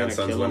understand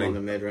Suns winning. On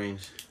the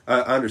mid-range. I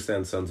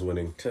understand Suns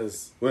winning.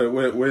 Cause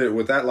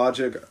with that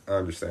logic, I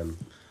understand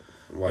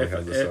why he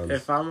has the Suns.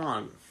 If I'm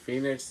on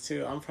Phoenix,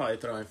 too, I'm probably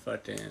throwing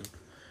fucking...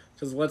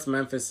 Because what's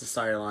Memphis'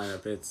 starting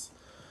lineup? It's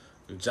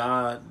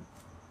Ja,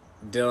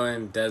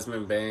 Dylan,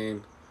 Desmond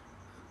Bane,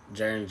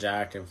 Jaren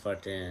Jack, and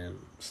fucking...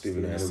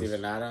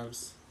 Steven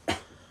Adams.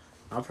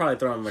 I'm probably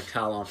throwing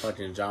McCall on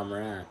fucking John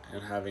Morant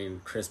and having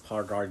Chris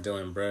Paul guard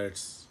Dylan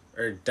Brooks.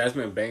 Or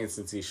Desmond Bane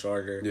since he's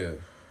shorter. Yeah.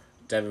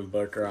 Devin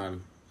Booker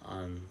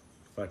on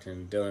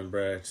fucking Dylan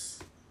Brooks.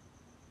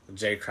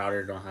 Jay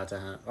Crowder don't have to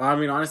have... Well, I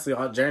mean, honestly,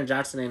 Jaren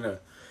Jackson ain't a...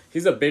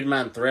 He's a big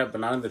man threat,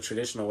 but not in the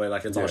traditional way.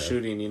 Like, it's all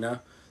shooting, you know?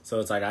 So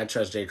it's like, I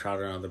trust Jay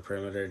Crowder on the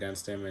perimeter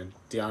against him. And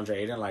DeAndre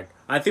Ayton, like...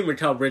 I think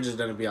Mikal Bridges is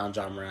going to be on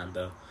John Morant,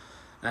 though.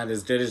 And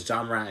as good as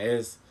John Morant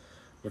is,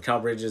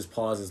 Mikal Bridges'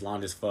 paws is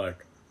long as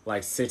fuck.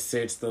 Like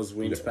 6'6", those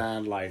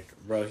wingspan, like,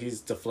 bro,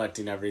 he's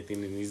deflecting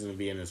everything and he's gonna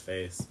be in his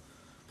face.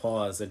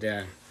 Pause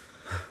again.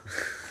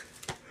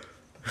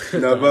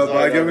 No, but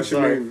I get what you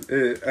mean.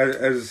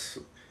 As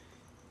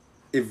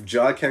if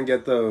Ja can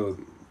get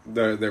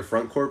their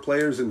front court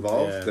players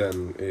involved,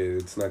 then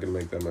it's not gonna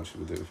make that much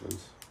of a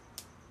difference.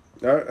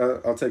 All right,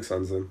 I'll take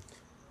Suns then.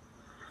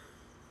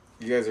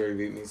 You guys already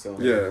beat me, so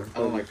yeah. I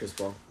don't like Chris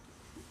Paul.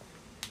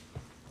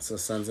 So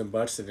Suns and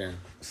Bucks again.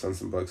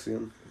 Suns and Bucks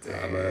again.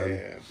 Damn.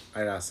 Man.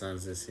 I got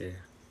Suns this year.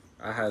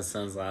 I had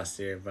Suns last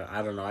year, but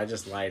I don't know. I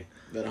just like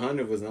that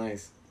 100 was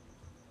nice.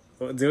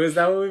 Well, dude, is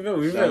that what we bet?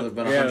 We bet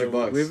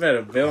 $100. We bet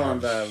a bill on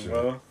that, shit.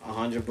 bro.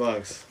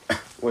 $100.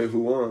 Wait, who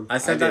won? I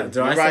said that.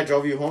 Remember I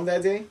drove you home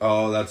that day?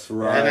 Oh, that's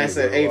right. And I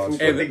said, "Hey,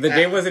 the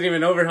game wasn't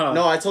even over, huh?"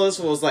 No, I told this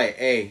fool, was like,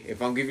 "Hey,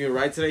 if I'm giving you a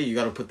ride today, you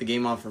got to put the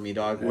game on for me,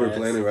 dog." We were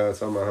playing it right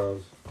outside my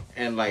house.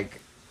 And like,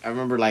 I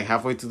remember like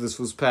halfway through this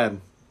fool's pad,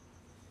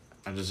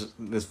 this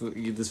fool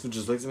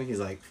just looks at me. He's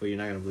like, "Fool, you're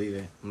not gonna believe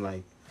it." I'm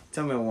like,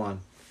 "Tell me I won."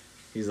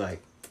 He's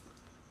like,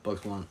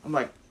 "Bucks won." I'm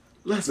like,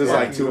 "Let's." There's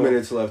like 2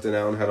 minutes left, and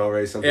Alan had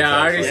already sent. Yeah,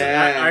 I already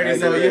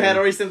sent. You had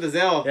already sent the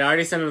Zelle. Yeah, I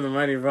already sent him the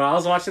money, bro. I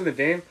was watching the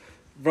game,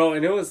 bro,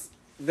 and it was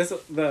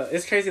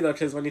it's crazy though,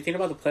 because when you think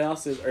about the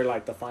playoffs or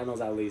like the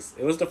finals, at least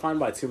it was defined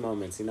by 2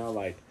 moments. You know,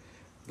 like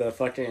the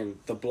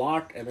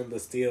block and then the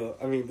steal.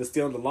 I mean, the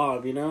steal and the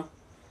lob. You know,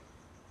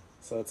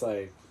 so it's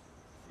like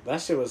That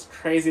shit was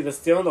crazy. The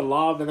steal in the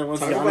lob, and then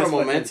once Giannis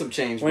momentum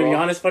change, when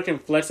Giannis fucking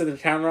flexed to the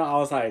camera, I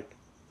was like,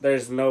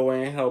 "There's no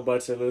way in hell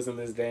Butts are losing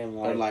this game."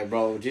 I'm like,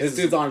 bro, this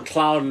dude's on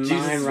cloud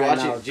 9 right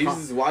now. Jesus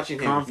is watching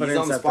him. He's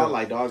on the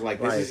spotlight, dog.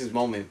 Like, this is his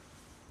moment.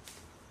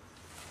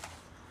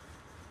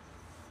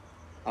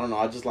 I don't know.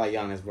 I just like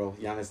Giannis, bro.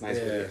 Giannis, nice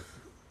for you.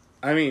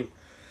 I mean,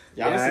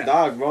 Giannis a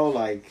dog, bro.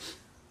 Like,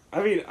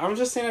 I mean, I'm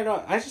just saying.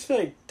 I just feel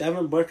like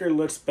Devin Booker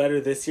looks better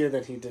this year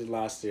than he did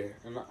last year,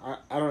 and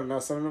I don't know,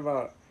 something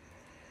about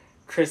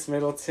Chris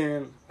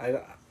Middleton.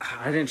 I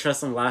didn't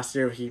trust him last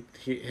year.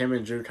 Him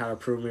and Drew kind of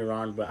proved me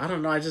wrong, but I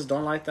don't know. I just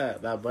don't like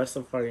that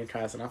Bledsoe party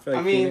cast, and I feel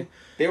like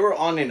they were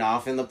on and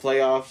off in the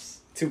playoffs.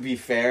 To be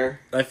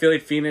fair, I feel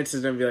like Phoenix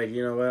is gonna be like,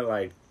 you know what,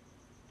 like,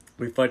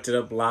 we fucked it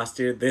up last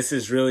year. This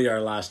is really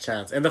our last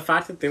chance. And the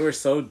fact that they were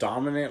so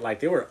dominant, like,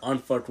 they were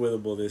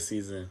unfuckwittable this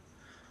season.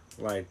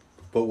 Like,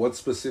 but what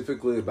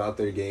specifically about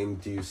their game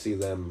do you see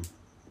them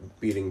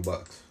beating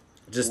Bucks?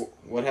 Just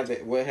what have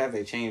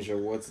they changed, or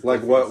what's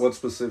like what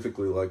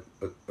specifically, like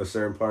a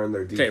certain part in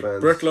their defense? Okay,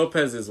 Brook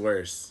Lopez is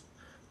worse.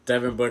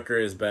 Devin Booker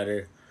is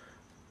better.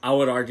 I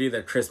would argue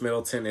that Chris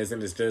Middleton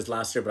isn't as good as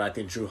last year, but I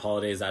think Drew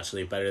Holiday is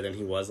actually better than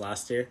he was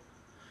last year.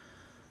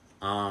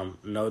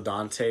 No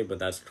Dante, but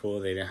that's cool.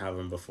 They didn't have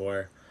him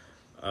before.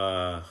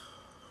 Who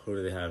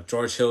do they have?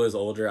 George Hill is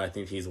older. I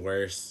think he's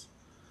worse.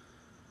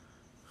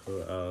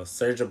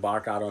 Serge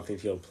Ibaka, I don't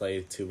think he'll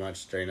play too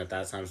much during at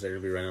that time, so they're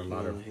going to be running a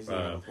lot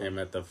of him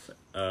at the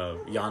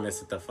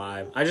Giannis at the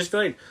 5. I just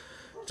feel like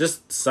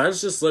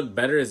Suns just look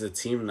better as a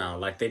team now.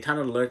 Like, they kind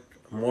of look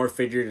more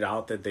figured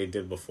out than they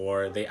did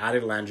before. They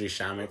added Landry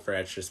Shamet for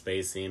extra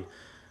spacing.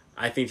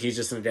 I think he's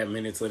just going to get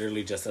minutes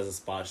literally just as a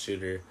spot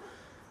shooter.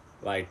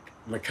 Like,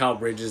 Mikal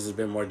Bridges has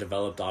been more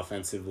developed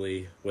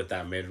offensively with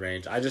that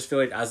mid-range. I just feel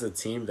like as a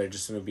team, they're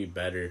just going to be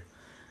better.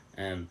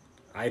 And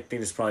I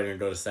think it's probably going to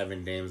go to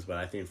 7 games, but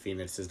I think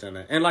Phoenix is going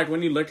to... And, like,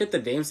 when you look at the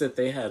games that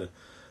they had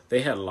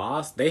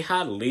lost, they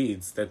had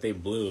leads that they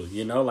blew,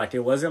 you know? Like,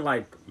 it wasn't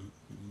like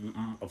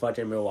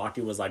fucking Milwaukee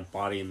was, like,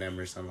 bodying them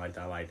or something like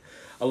that. Like,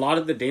 a lot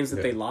of the games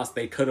that they lost,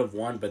 they could have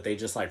won, but they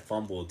just, like,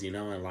 fumbled, you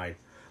know? And,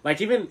 like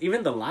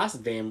even the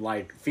last game,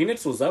 like,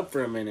 Phoenix was up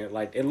for a minute.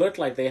 Like, it looked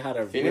like they had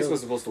Phoenix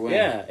was supposed to win.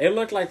 Yeah, it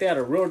looked like they had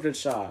a real good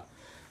shot.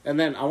 And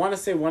then I want to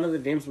say one of the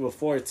games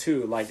before,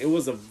 too, like, it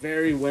was a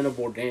very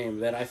winnable game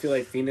that I feel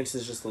like Phoenix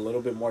is just a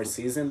little bit more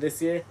seasoned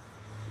this year.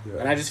 Yeah.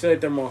 And I just feel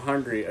like they're more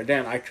hungry.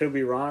 Again, I could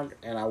be wrong,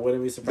 and I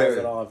wouldn't be surprised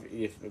at all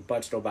if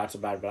Butch go back to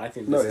back, but I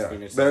think this is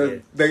Phoenix this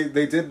year.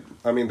 They did,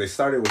 I mean, they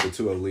started with a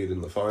 2-0 lead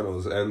in the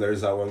finals, and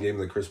there's that one game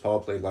that Chris Paul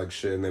played like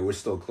shit, and they were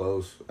still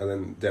close. And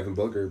then Devin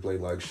Booker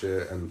played like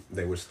shit, and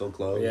they were still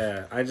close.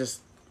 Yeah,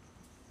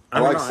 I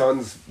like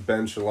Suns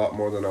bench a lot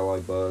more than I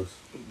like Bucks.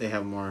 They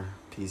have more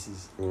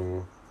pieces.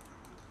 Mm.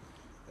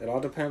 It all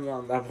depends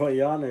on that boy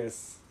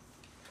Giannis.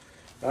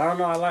 I don't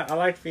know. I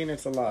like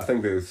Phoenix a lot. I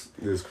think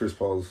there's Chris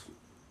Paul's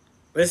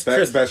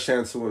best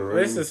chance to win a ring.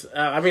 This is.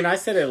 I mean, I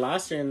said it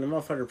last year, and the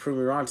motherfucker proved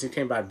me wrong. So he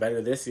came back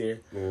better this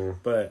year. Yeah.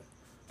 But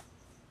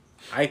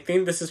I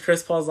think this is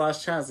Chris Paul's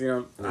last chance. You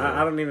know,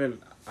 yeah.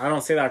 I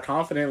don't say that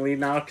confidently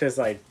now because,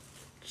 like,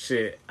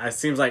 shit. It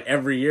seems like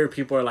every year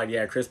people are like,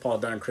 yeah, Chris Paul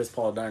done, Chris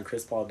Paul done,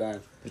 Chris Paul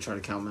done. They try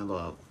to count Melo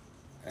out.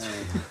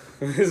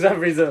 There's that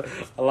reason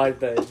I like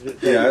that.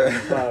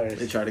 Yeah.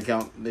 They try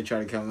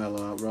to count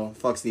Melo out, bro.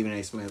 Fuck Stephen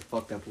A. Smith.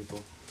 Fuck that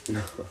people.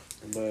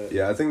 But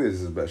yeah, I think this is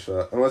his best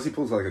shot. Unless he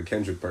pulls like a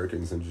Kendrick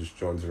Perkins and just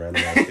joins around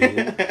that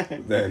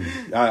team, then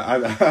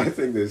I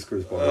think this is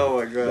Chris Paul. Oh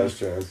my god, best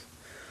chance.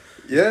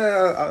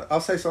 Yeah,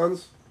 I'll say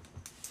Suns.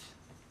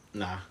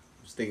 Nah, I'm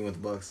sticking with the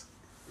Bucks.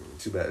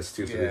 Too bad it's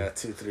 2-3. Yeah,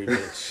 2-3,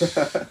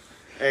 bitch.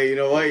 Hey, you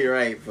know what? You're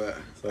right, but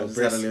so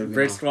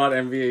Brick Squad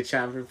NBA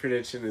champion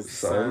prediction is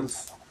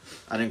Suns.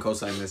 I didn't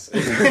co-sign this.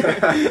 You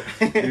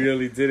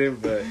really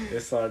didn't, but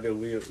it's all good.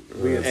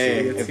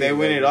 If they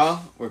win it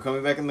all, we're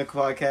coming back in the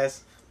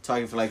podcast,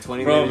 talking for like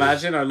 20 minutes. Bro,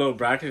 imagine our little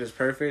bracket is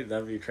perfect.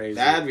 That'd be crazy.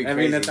 That'd be crazy.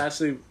 I mean, it's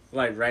actually,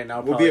 like, right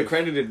now, we'll be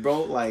accredited,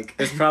 bro. Like,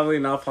 it's probably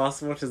not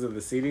possible because of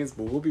the seedings,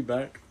 but we'll be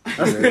back.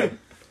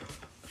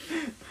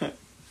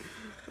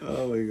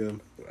 Oh my god.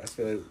 I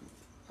feel like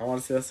I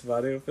want to say that's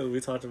about it. I feel like we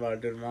talked about a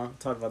good amount.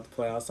 Talked about the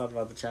playoffs. Talked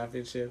about the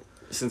championship.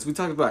 Since we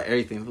talked about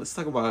everything, let's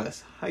talk about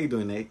us. How you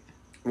doing, Nate?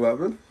 What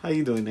happened? How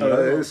you doing, Nate?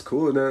 It's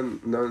cool. Nothing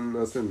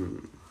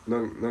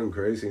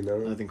crazy. No.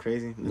 Nothing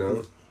crazy.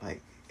 No.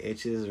 Like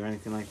itches or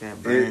anything like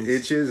that. Burns?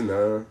 Itches,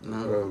 no.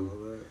 No.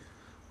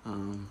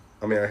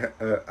 I mean,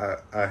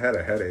 I had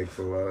a headache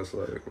for a while. So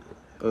like,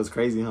 it was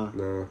crazy, huh?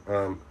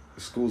 No.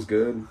 School's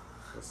good.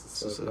 That's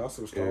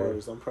some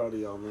stories. Yeah. I'm proud of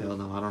y'all, man. Hell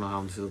no, I don't know how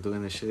I'm still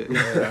doing this shit.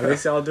 Yeah, at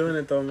least y'all doing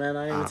it though, man.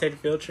 I ain't even take a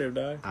field trip,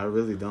 dog. I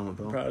really don't,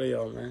 bro. I'm proud of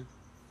y'all, man.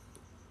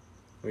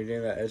 We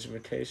doing that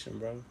education,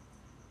 bro.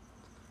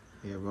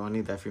 Yeah, bro. I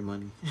need that free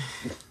money.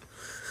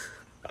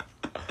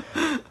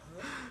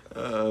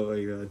 Oh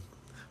my god.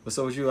 What's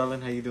up with you,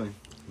 Alan? How you doing?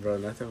 Bro,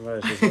 nothing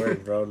much. Just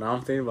work, bro. Now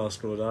I'm thinking about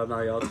school, dog.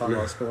 Now y'all talking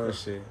about school and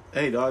shit.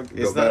 Hey, dog.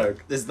 It's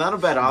not a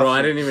bad option. Bro,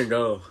 I didn't even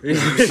go.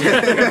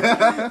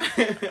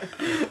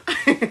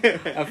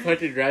 I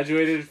fucking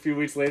graduated a few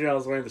weeks later. I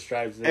was wearing the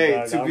stripes.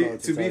 Hey, dog,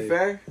 to be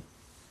fair.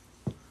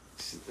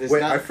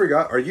 Wait, I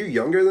forgot. Are you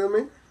younger than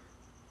me?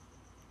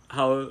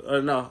 How?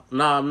 No,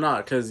 I'm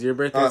not. Cause your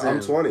birthday's I'm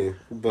 20,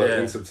 but yeah.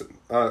 in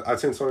I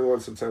turned 21 in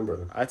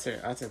September. I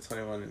turned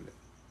 21.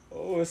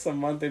 It's a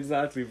month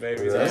exactly,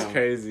 baby. Yeah. That's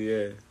crazy.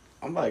 Yeah.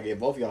 I'm about to get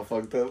both y'all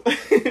fucked up.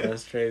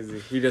 That's crazy.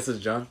 He just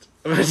jumped.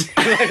 He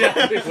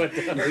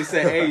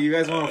said, "Hey, you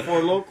guys want a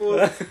Four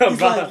Locals?"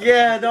 He's like,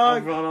 "Yeah,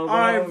 dog. All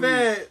right,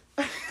 bet."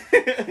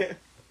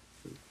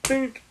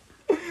 Think.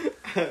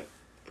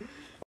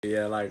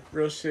 Yeah, like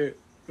real shit.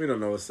 We don't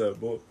know what's up,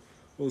 but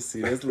we'll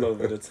see. There's a little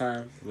bit of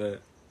time,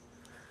 but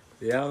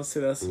yeah, I'll say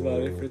that's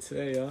about it for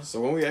today, y'all.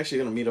 So when we actually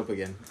gonna meet up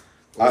again?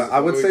 I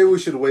would say we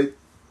should wait.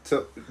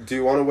 Do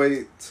you want to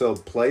wait till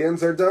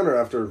play-ins are done or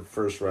after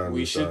first round?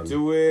 We should done?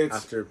 do it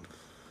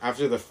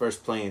after the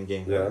first play-in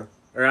game. Yeah.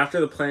 Or after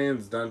the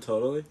play-in's done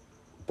totally.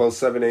 Both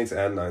 7-8s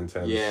and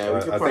 9-10s. Yeah,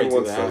 we could I probably think do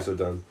once that. those are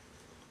done.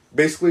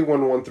 Basically,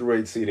 when 1 through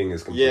 8 seating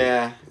is complete.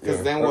 Yeah,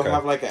 because then we'll okay.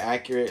 have like an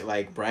accurate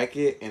like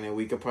bracket, and then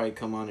we could probably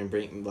come on and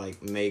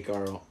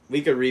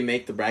we could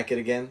remake the bracket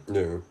again.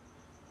 Yeah.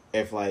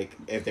 If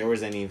there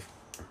was any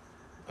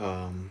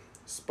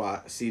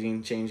spot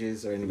seating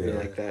changes or anything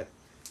like that.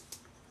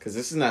 Because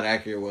this is not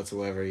accurate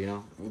whatsoever, you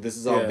know? This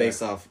is all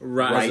based off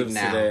right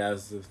now. Today,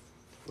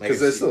 Because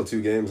there's still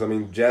 2 games. I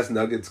mean, Jazz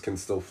Nuggets can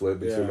still flip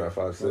between that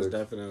 5-6. Most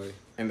definitely.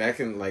 And that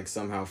can, like,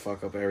 somehow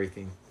fuck up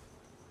everything.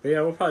 But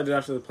yeah, we'll probably do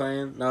after the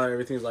play-in. Now that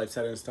everything's, like,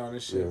 set in stone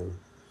and shit.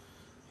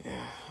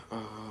 Yeah.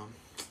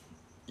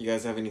 You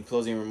guys have any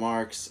closing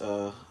remarks?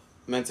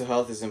 Mental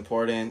health is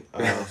important.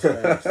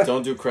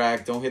 Don't do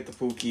crack. Don't hit the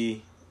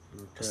pookie.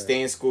 Okay.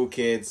 Stay in school,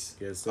 kids.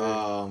 Yes, sir.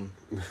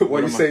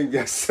 What are you saying,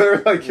 yes,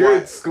 sir? Like you're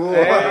in school.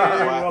 Hey,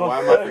 why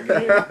am I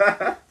forgetting?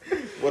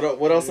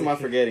 What else am I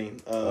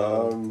forgetting?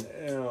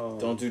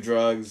 Don't do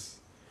drugs.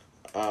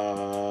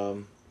 I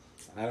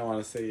don't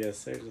want to say yes,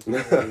 sir.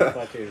 Just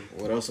fucking.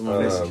 What else am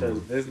I missing?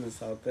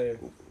 Business out there.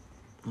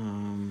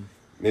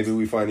 Maybe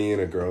we find Ian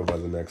a girl by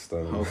the next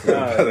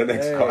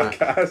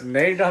podcast.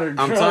 Nate got her.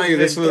 I'm telling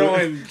you, I'm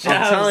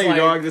telling you,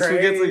 dog. This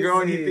one gets a girl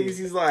and he thinks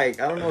he's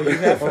like, I don't know,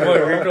 he's that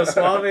Rico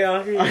Suave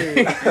out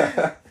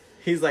here.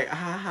 He's like,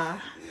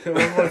 ha.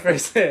 One more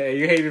person. Hey,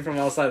 you hate me from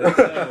outside the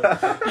club.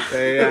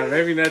 Yeah,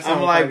 maybe next time.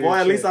 I'm like, boy,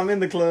 at least I'm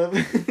in the club.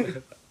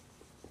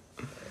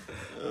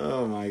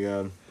 Oh my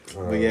god.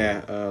 But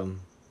yeah,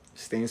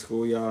 stay in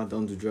school, y'all.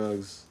 Don't do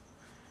drugs.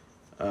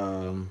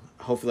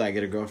 Hopefully I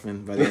get a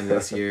girlfriend by the end of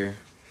this year.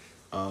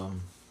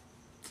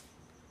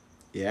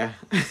 Yeah.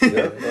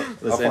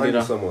 I'll find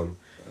you someone.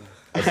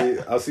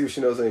 I'll see if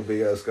she knows any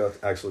big ass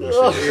stuff. Actually,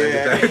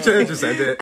 just end it.